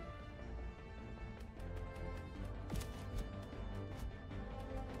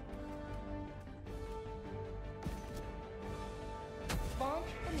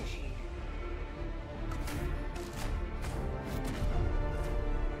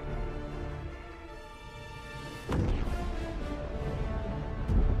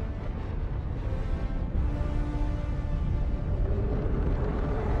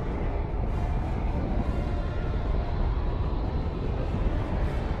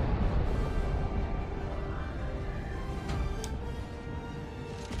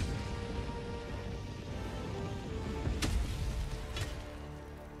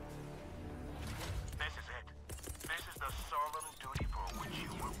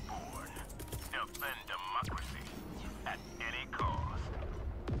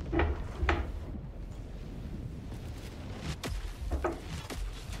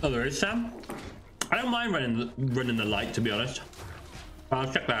 Oh, there is Sam. I don't mind running the light, to be honest. I'll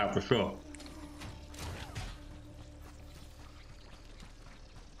check that out for sure.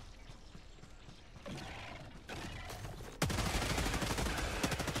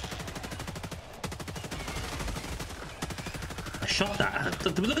 I shot that.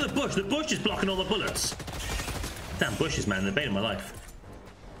 Look at the bush. The bush is blocking all the bullets. Damn bushes, man. They're bane my life.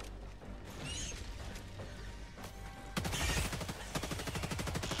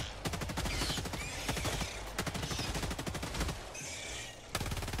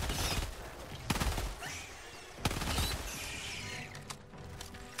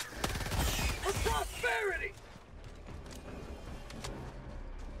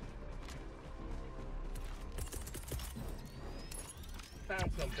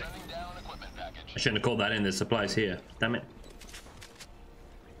 I shouldn't have called that in. There's supplies here. Damn it.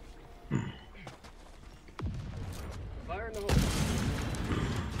 Fire in the hole.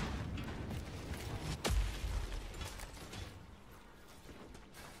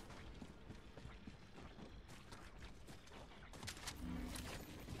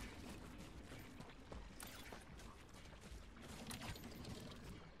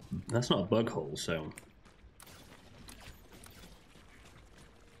 That's not a bug hole, so.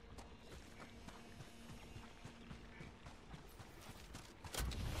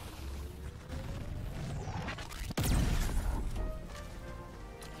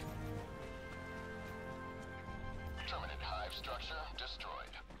 Structure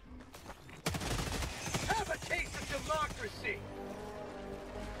destroyed. Have a taste of democracy!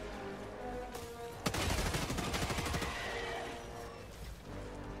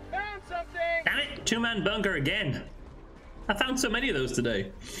 Found something! Damn it! Two-man bunker again. I found so many of those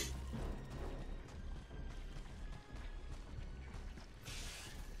today.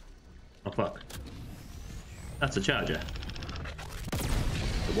 Oh fuck. That's a charger.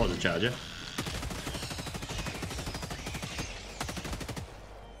 It was a charger.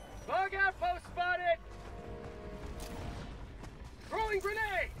 Bug outpost spotted! Throwing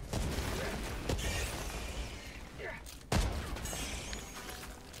grenade!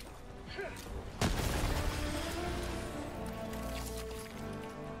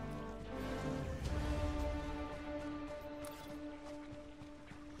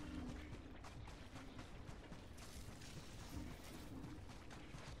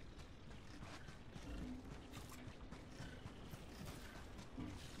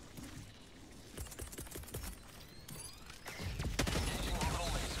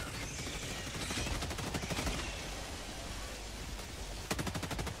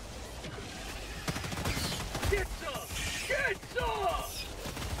 Get some! Get some!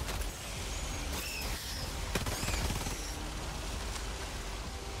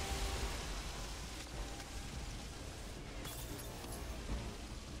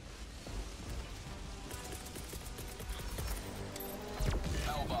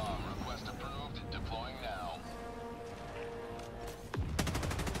 L-bomb request approved. Deploying now.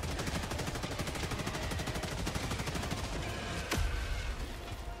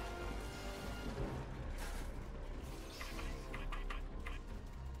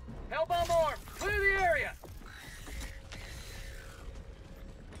 Hellbomb arm! Clear the area!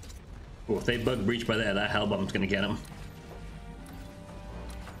 Oh, if they bug breach by there, that hellbomb's gonna get them.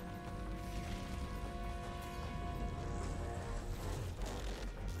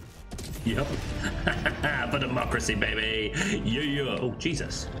 Yup. For democracy, baby. Yeah. Oh,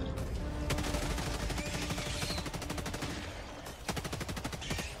 Jesus.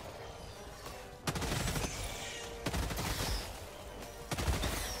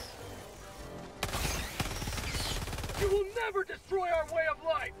 You will never destroy our way of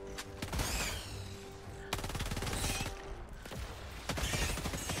life!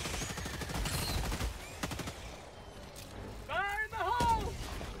 Fire in the hole!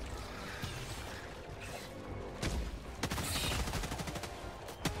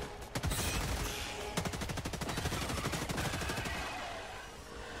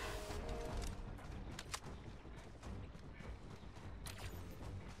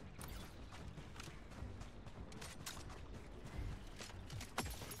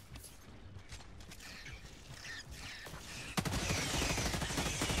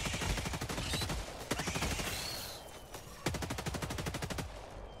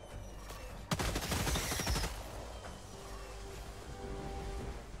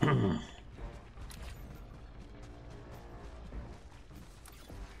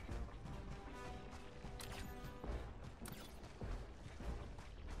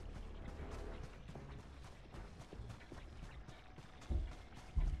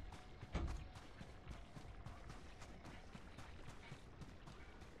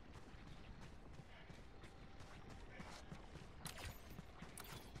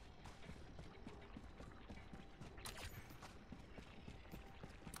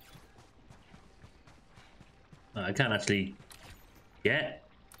 I can't actually get.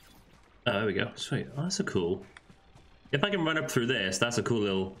 Oh, there we go. Sweet. Oh, that's a cool. If I can run up through this, that's a cool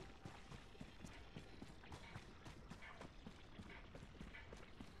little.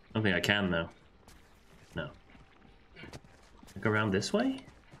 I don't think I can though. No. Go around this way?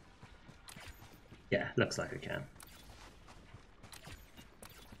 Yeah, looks like I can.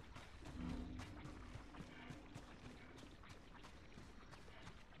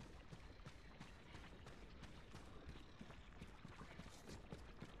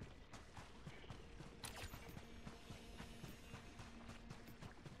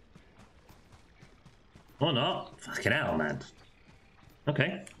 Or not. Fucking hell, man.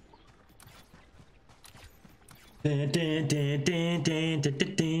 Okay. Dun, dun, dun, dun, dun, dun,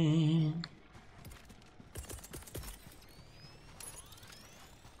 dun, dun.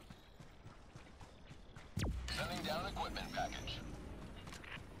 Sending down equipment package.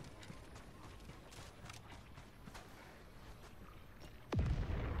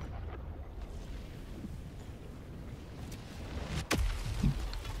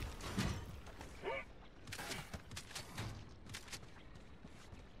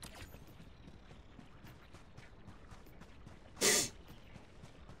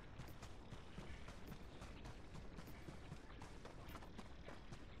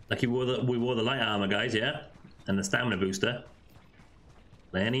 Like we wore the light armor, guys, yeah, and the stamina booster.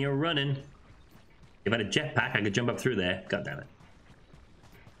 Plenty of running. If I had a jetpack, I could jump up through there. God damn it!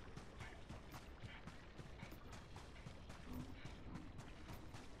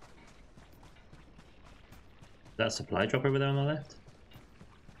 Is that a supply drop over there on the left?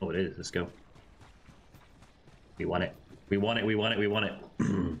 Oh, it is. Let's go. We want it. We want it. We want it. We want it.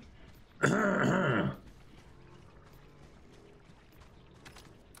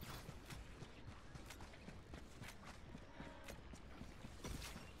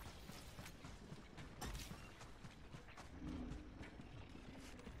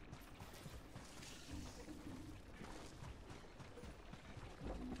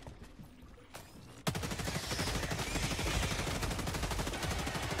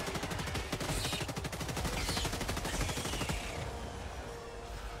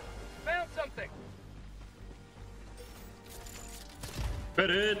 Found something.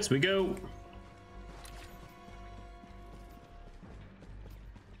 Credits, we go.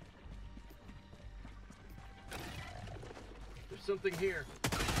 There's something here.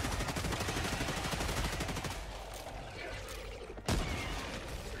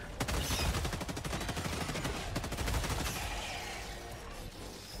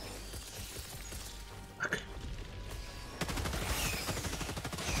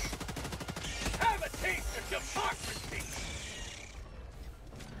 Have a taste of democracy.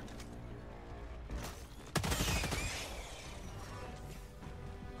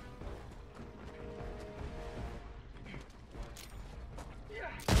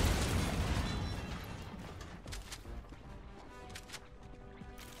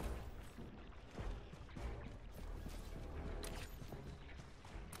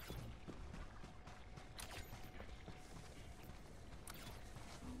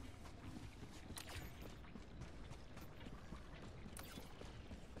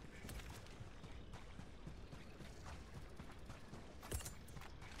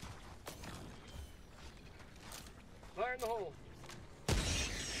 Fire in the hole.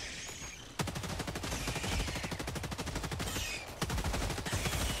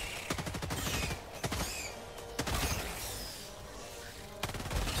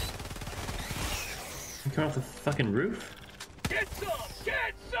 You come off the fucking roof? Get some!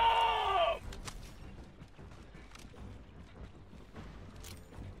 Get some!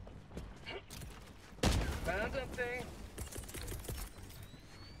 Found something.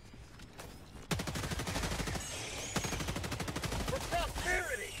 For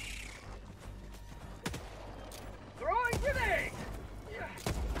prosperity! Throwing grenade!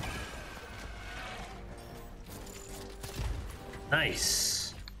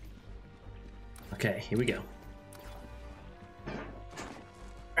 Nice. Okay, here we go.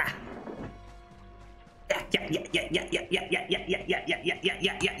 Ah. Yeah.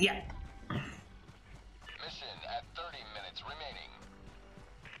 Mission at 30 minutes remaining.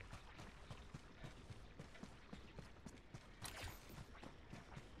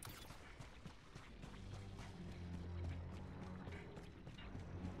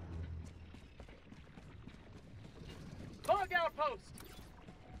 Log outpost!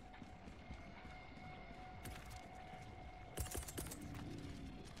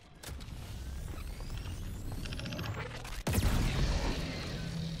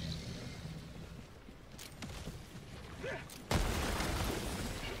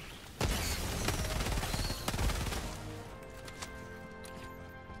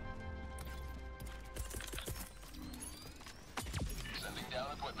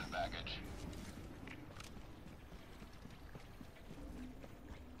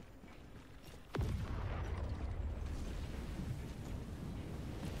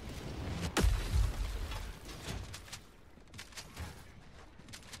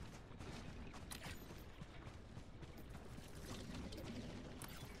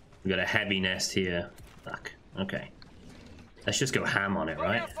 We got a heavy nest here. Fuck. Okay. Let's just go ham on it,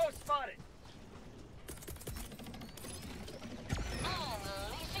 right? Outpost spotted.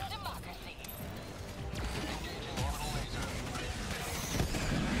 Unleashing democracy. Engaging orbital laser.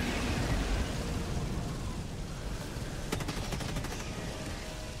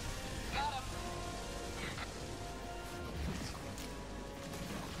 Got him.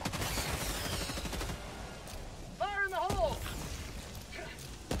 Fire in the hole.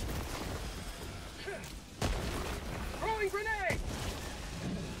 Throwing grenade.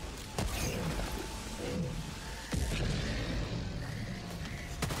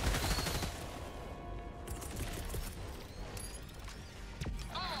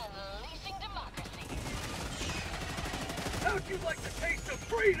 Unleashing democracy. How'd you like the taste of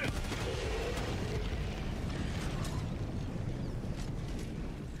freedom?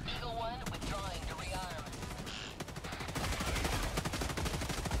 Eagle 1 withdrawing to rearm.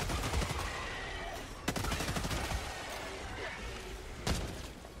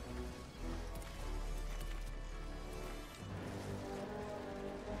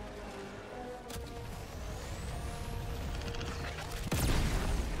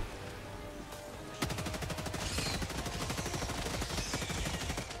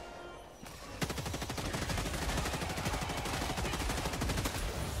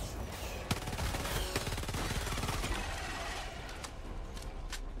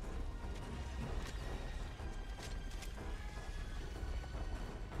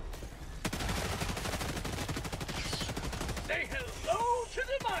 Say hello to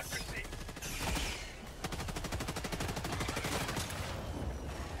democracy.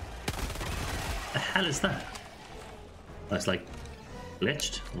 The hell is that? That's like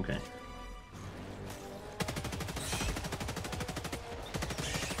glitched. Okay.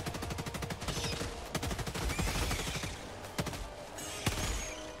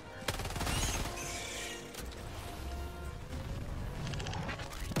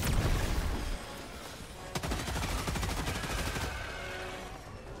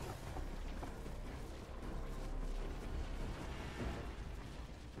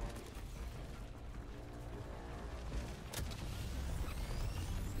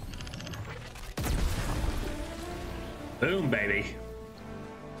 Boom, baby.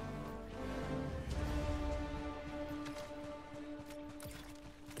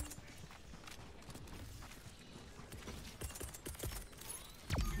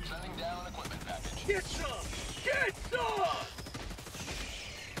 Sending down an equipment package. Get some. Get some.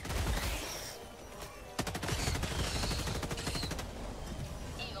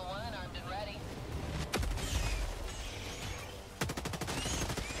 Eagle 1 armed and ready.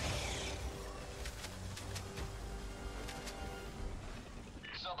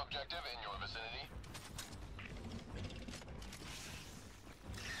 Sub-objective in your vicinity.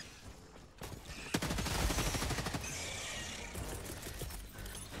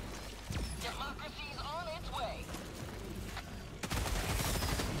 Democracy's on its way.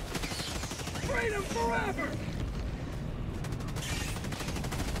 Freedom forever.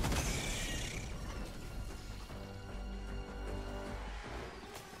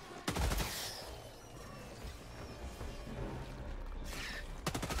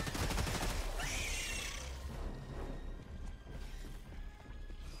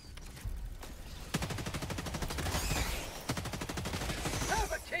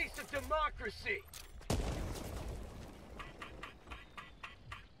 Have a taste of democracy.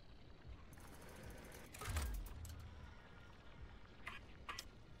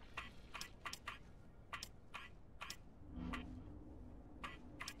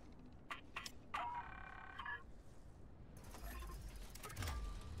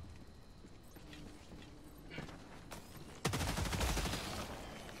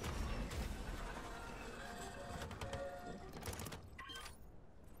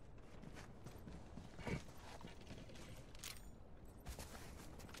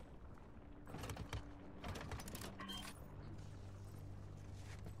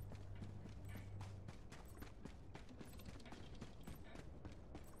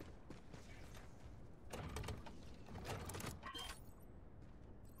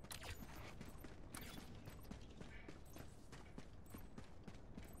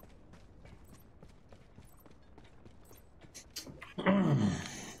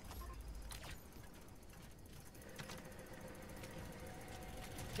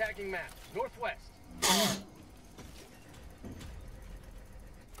 Tagging map, northwest.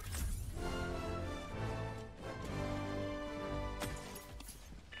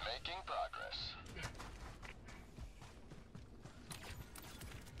 Making progress.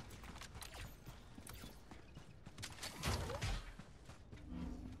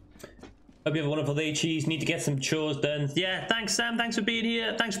 Hope you have a wonderful day, Cheese. Need to get some chores done. Yeah, thanks, Sam. Thanks for being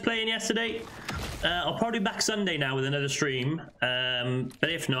here. Thanks for playing yesterday. I'll probably be back Sunday now with another stream. But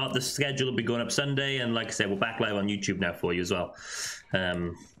if not, the schedule will be going up Sunday. And like I said, we're back live on YouTube now for you as well.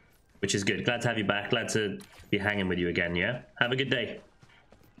 Which is good. Glad to have you back. Glad to be hanging with you again, yeah? Have a good day.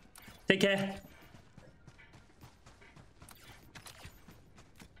 Take care.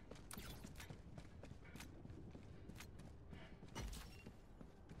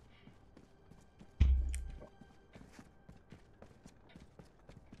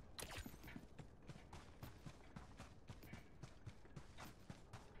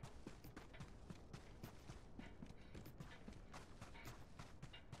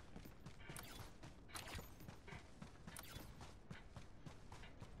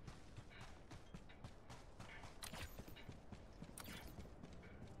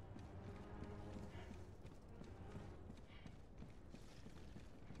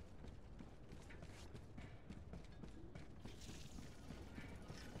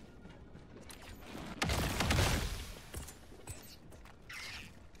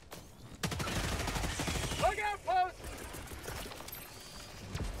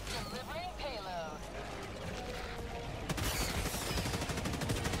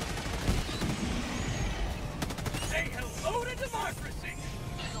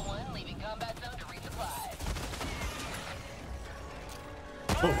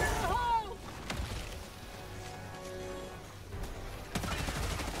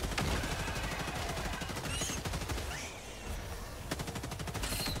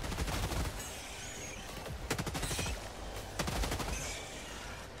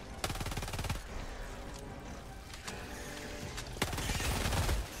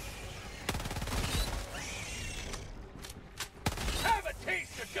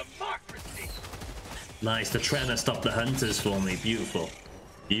 Nice, the Trenner stopped the hunters for me. Beautiful.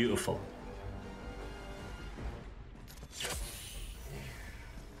 Beautiful.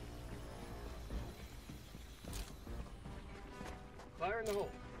 Fire in the hole.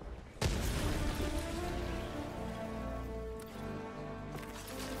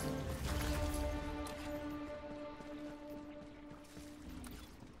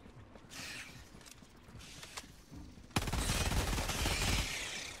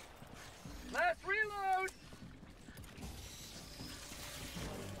 Last reload.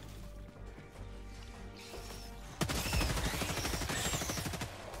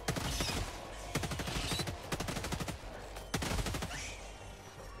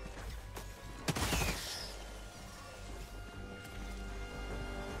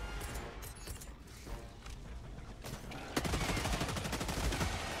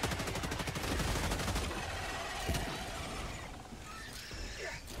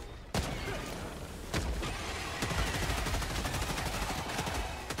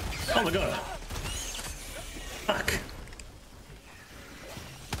 Oh my god. Fuck.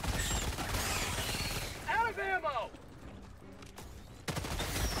 Out of ammo.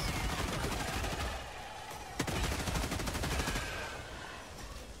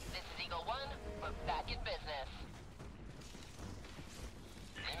 This is Eagle 1. We're back in business.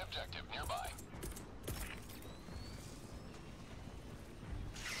 Main objective nearby.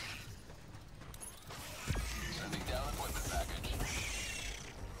 Sending down equipment package.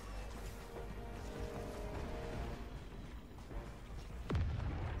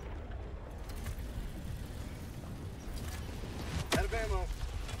 Out of ammo.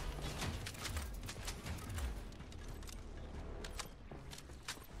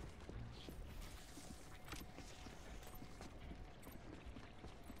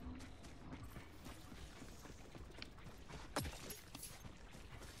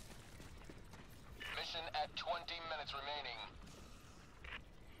 Mission at 20 minutes remaining.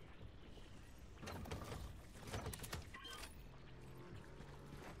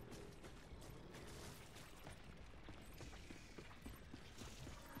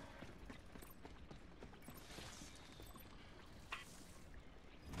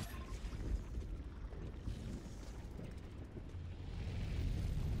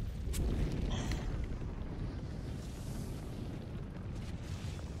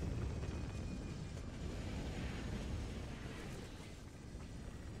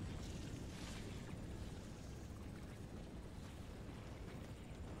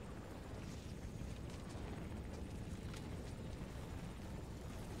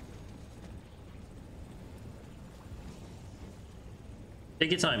 Take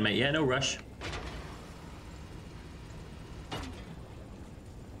your time, mate. Yeah, no rush.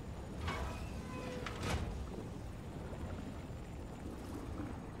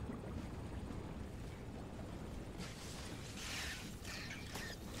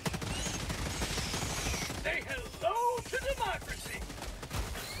 democracy!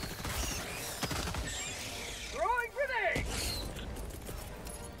 Throwing grenades!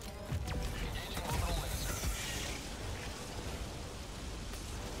 Engaging orbital laser.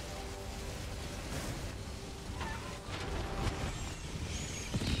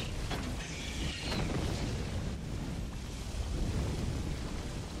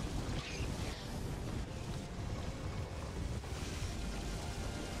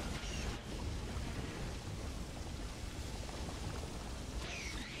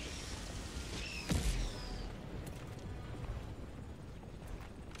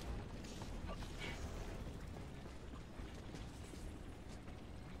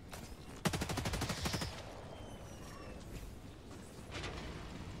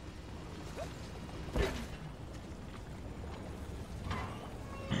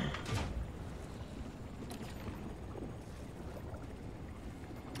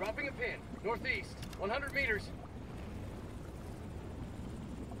 Dropping a pin. Northeast. 100 meters.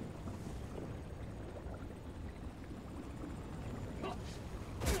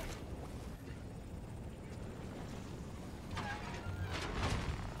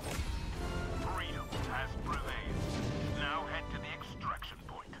 Freedom has prevailed. Now head to the extraction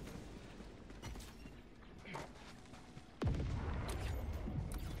point.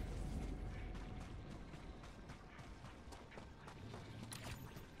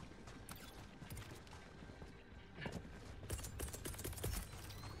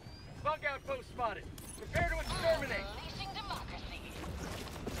 Bug outpost spotted. Prepare to exterminate. Unleashing democracy.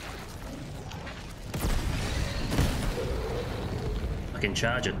 Fucking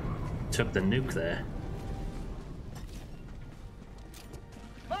Charger took the nuke there.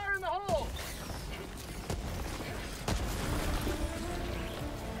 Fire in the hole!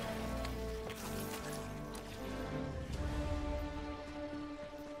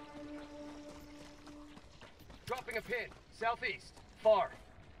 Dropping a pin. Southeast. Far.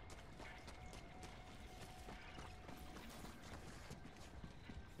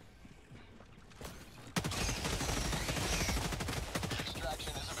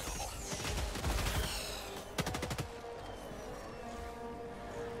 Extraction is available.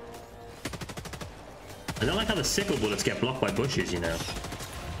 I don't like how the sickle bullets get blocked by bushes, you know.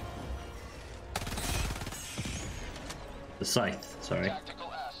 The scythe, sorry.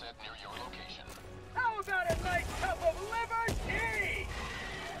 Tactical asset near your location. How about a nice cup of liberty?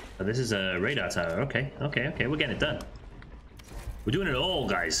 Oh, this is a radar tower. Okay, we're getting it done. We're doing it all,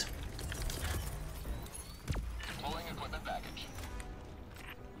 guys. Deploying equipment package.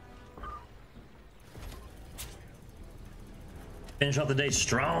 Finish off the day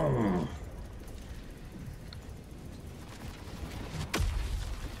strong.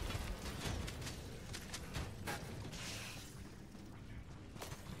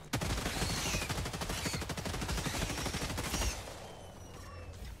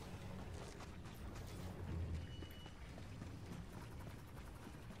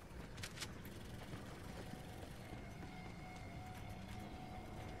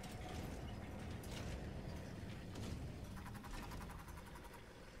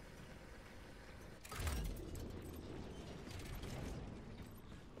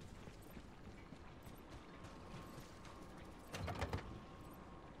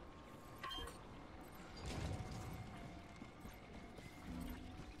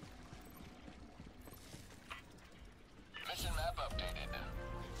 Mission map updated.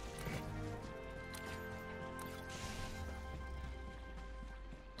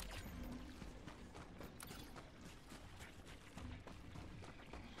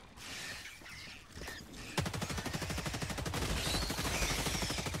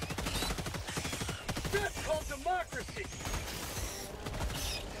 That's called democracy!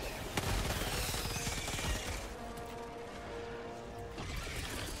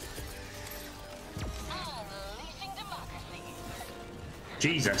 Unleashing democracy.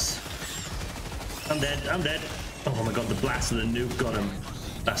 Jesus. I'm dead, I'm dead. Oh my god, the blast of the nuke got him.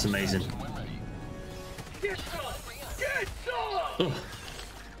 That's amazing. When ready. Get some! Get some! Oh.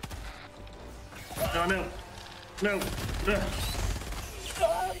 Oh no. No. Ugh.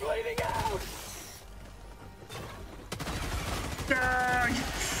 I'm bleeding out! Die.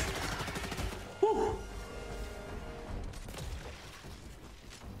 Whew.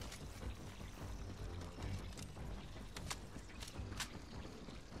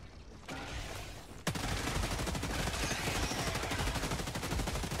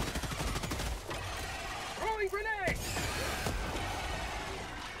 Throwing grenade!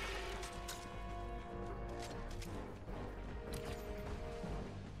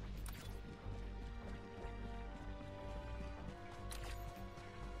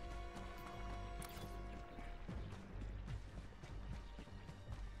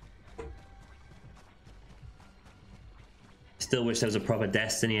 Still wish there was a proper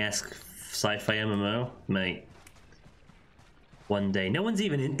Destiny-esque sci-fi MMO, mate. One day, no one's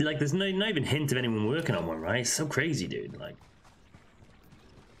even in, like. There's not even hint of anyone working on one, right? It's so crazy, dude. Like,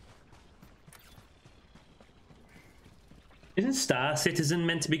 isn't Star Citizen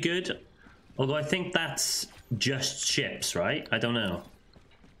meant to be good? Although I think that's just ships, right? I don't know.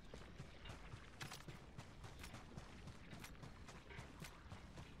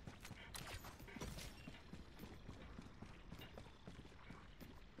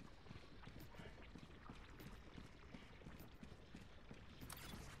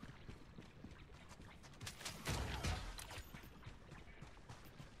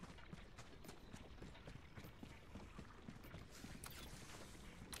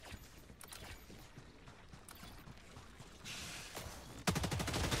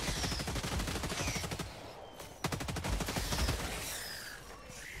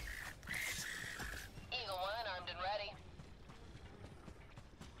 Eagle 1 armed and ready.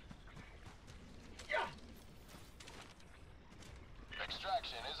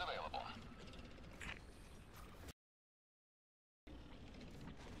 Extraction is available.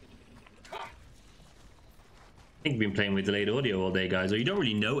 I think you've been playing with delayed audio all day, guys, or you don't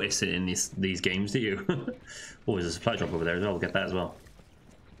really notice it in these games, do you? Oh, there's a supply drop over there as well. We'll get that as well.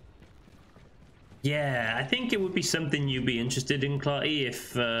 Yeah, I think it would be something you'd be interested in, Clarty,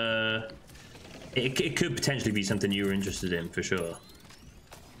 if it could potentially be something you were interested in, for sure.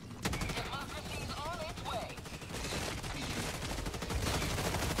 Democracy's on its way.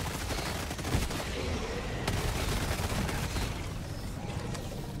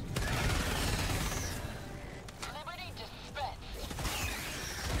 Liberty dispensed.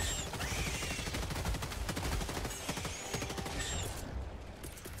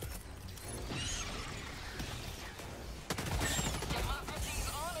 Democracy's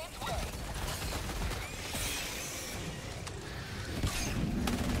on its way.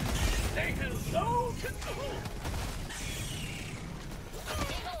 Taking low control.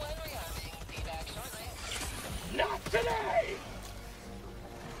 Eagle 1 rearming. Be back shortly. Not today.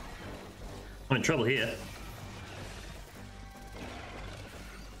 I'm in trouble here.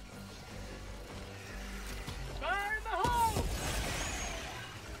 Fire in the hole.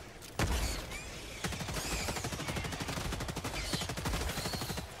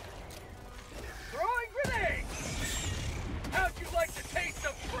 Throwing grenade. How'd you like the taste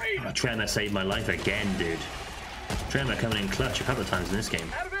of freedom? Oh, Tremor saved my life again, dude. Tremor coming in clutch a couple of times in this game.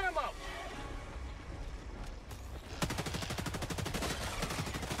 Out of ammo.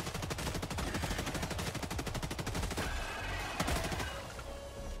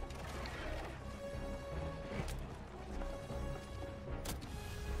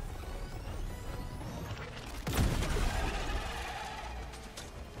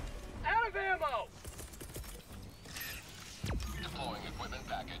 Out of ammo. Deploying equipment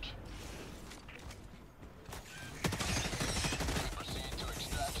package. Proceed to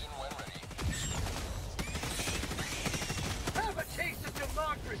extraction when ready. Have a taste of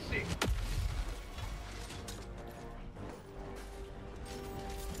democracy.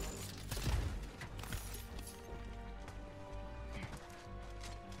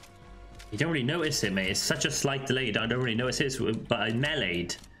 You don't really notice it, mate. It's such a slight delay. I don't really notice it, but I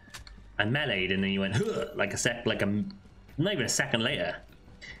meleeed, and then you went "Huh," like not even a second later.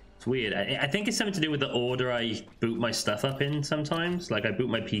 It's weird. I think it's something to do with the order I boot my stuff up in sometimes. Like I boot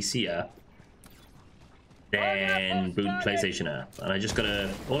my PC up, then boot PlayStation up, and I just gotta.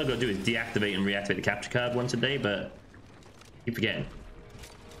 All I gotta do is deactivate and reactivate the capture card once a day, but I keep forgetting.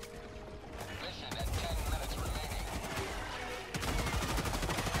 Mission at 10 minutes remaining.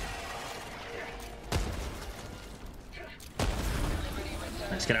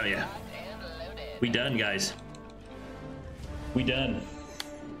 Let's get out of here. And loaded. We done, guys. We done.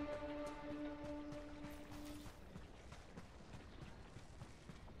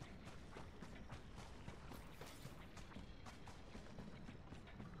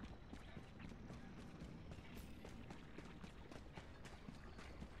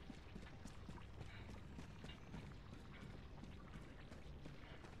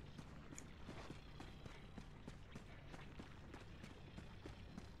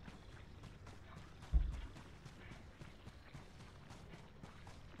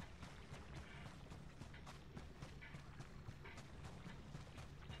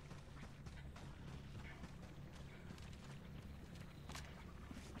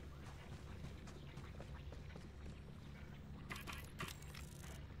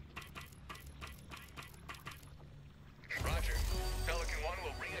 Roger. Pelican 1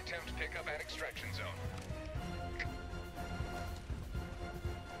 will re-attempt pickup at extraction zone.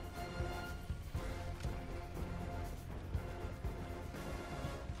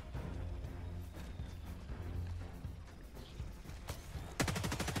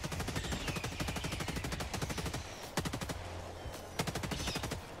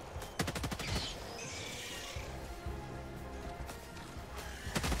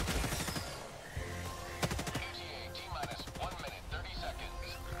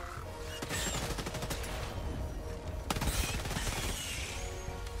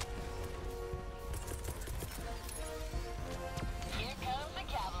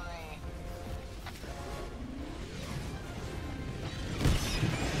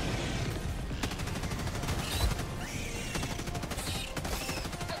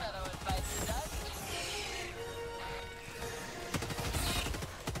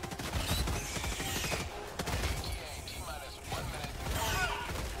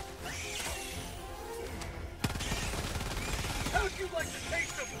 Feels like the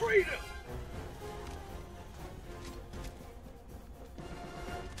taste of freedom!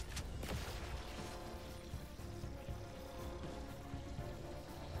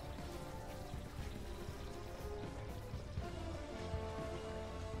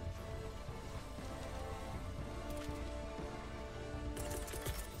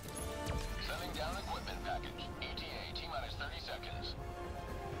 Sending down equipment package. ETA T-minus 30 seconds.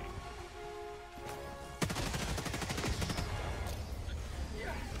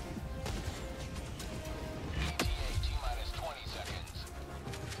 ETA T-minus 20 seconds.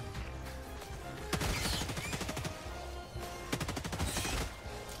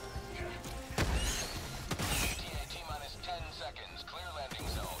 ETA T-minus 10 seconds. Clear landing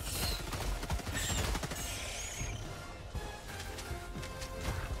zone.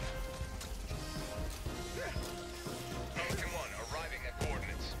 Pelican 1 arriving at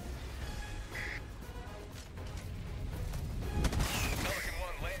coordinates. Pelican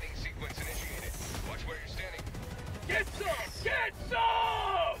 1 landing sequence initiated. Watch where you're standing. Get some! Get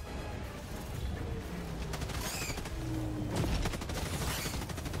some!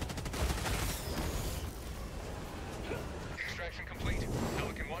 Extraction complete.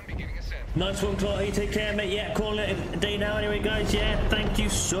 Pelican 1 beginning ascent. Nice one, Claude. Take care, mate. Yeah, calling it a day now anyway, guys. Yeah, thank you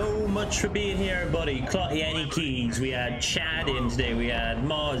so much for being here, everybody. Claude, any keys. We had Chad in today. We had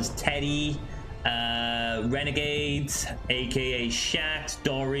Mars, Teddy, Renegades, aka Shax,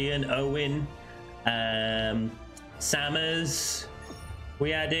 Dorian, Owen, Sammers.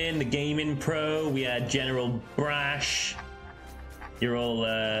 We had in the Gaming Pro. We had General Brash. You're all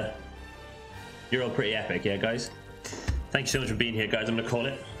pretty epic, yeah, guys. Thank you so much for being here, guys. I'm gonna call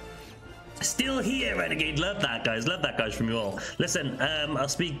it. Still here, Renegade. Love that, guys. Love that, guys, from you all. Listen, I'll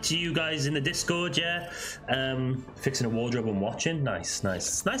speak to you guys in the Discord, yeah? Fixing a wardrobe and watching. Nice, nice.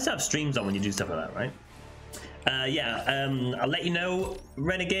 It's nice to have streams on when you do stuff like that, right? I'll let you know,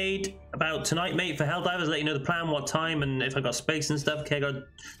 Renegade, about tonight, mate, for Helldivers. Let you know the plan, what time, and if I got space and stuff. Okay, I got to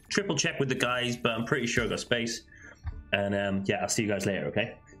triple check with the guys, but I'm pretty sure I got space. And yeah, I'll see you guys later,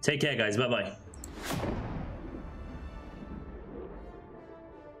 okay? Take care, guys. Bye-bye.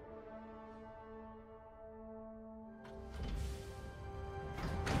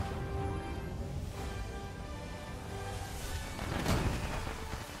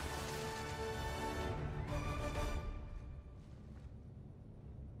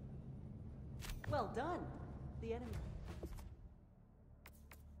 Well done. The enemy.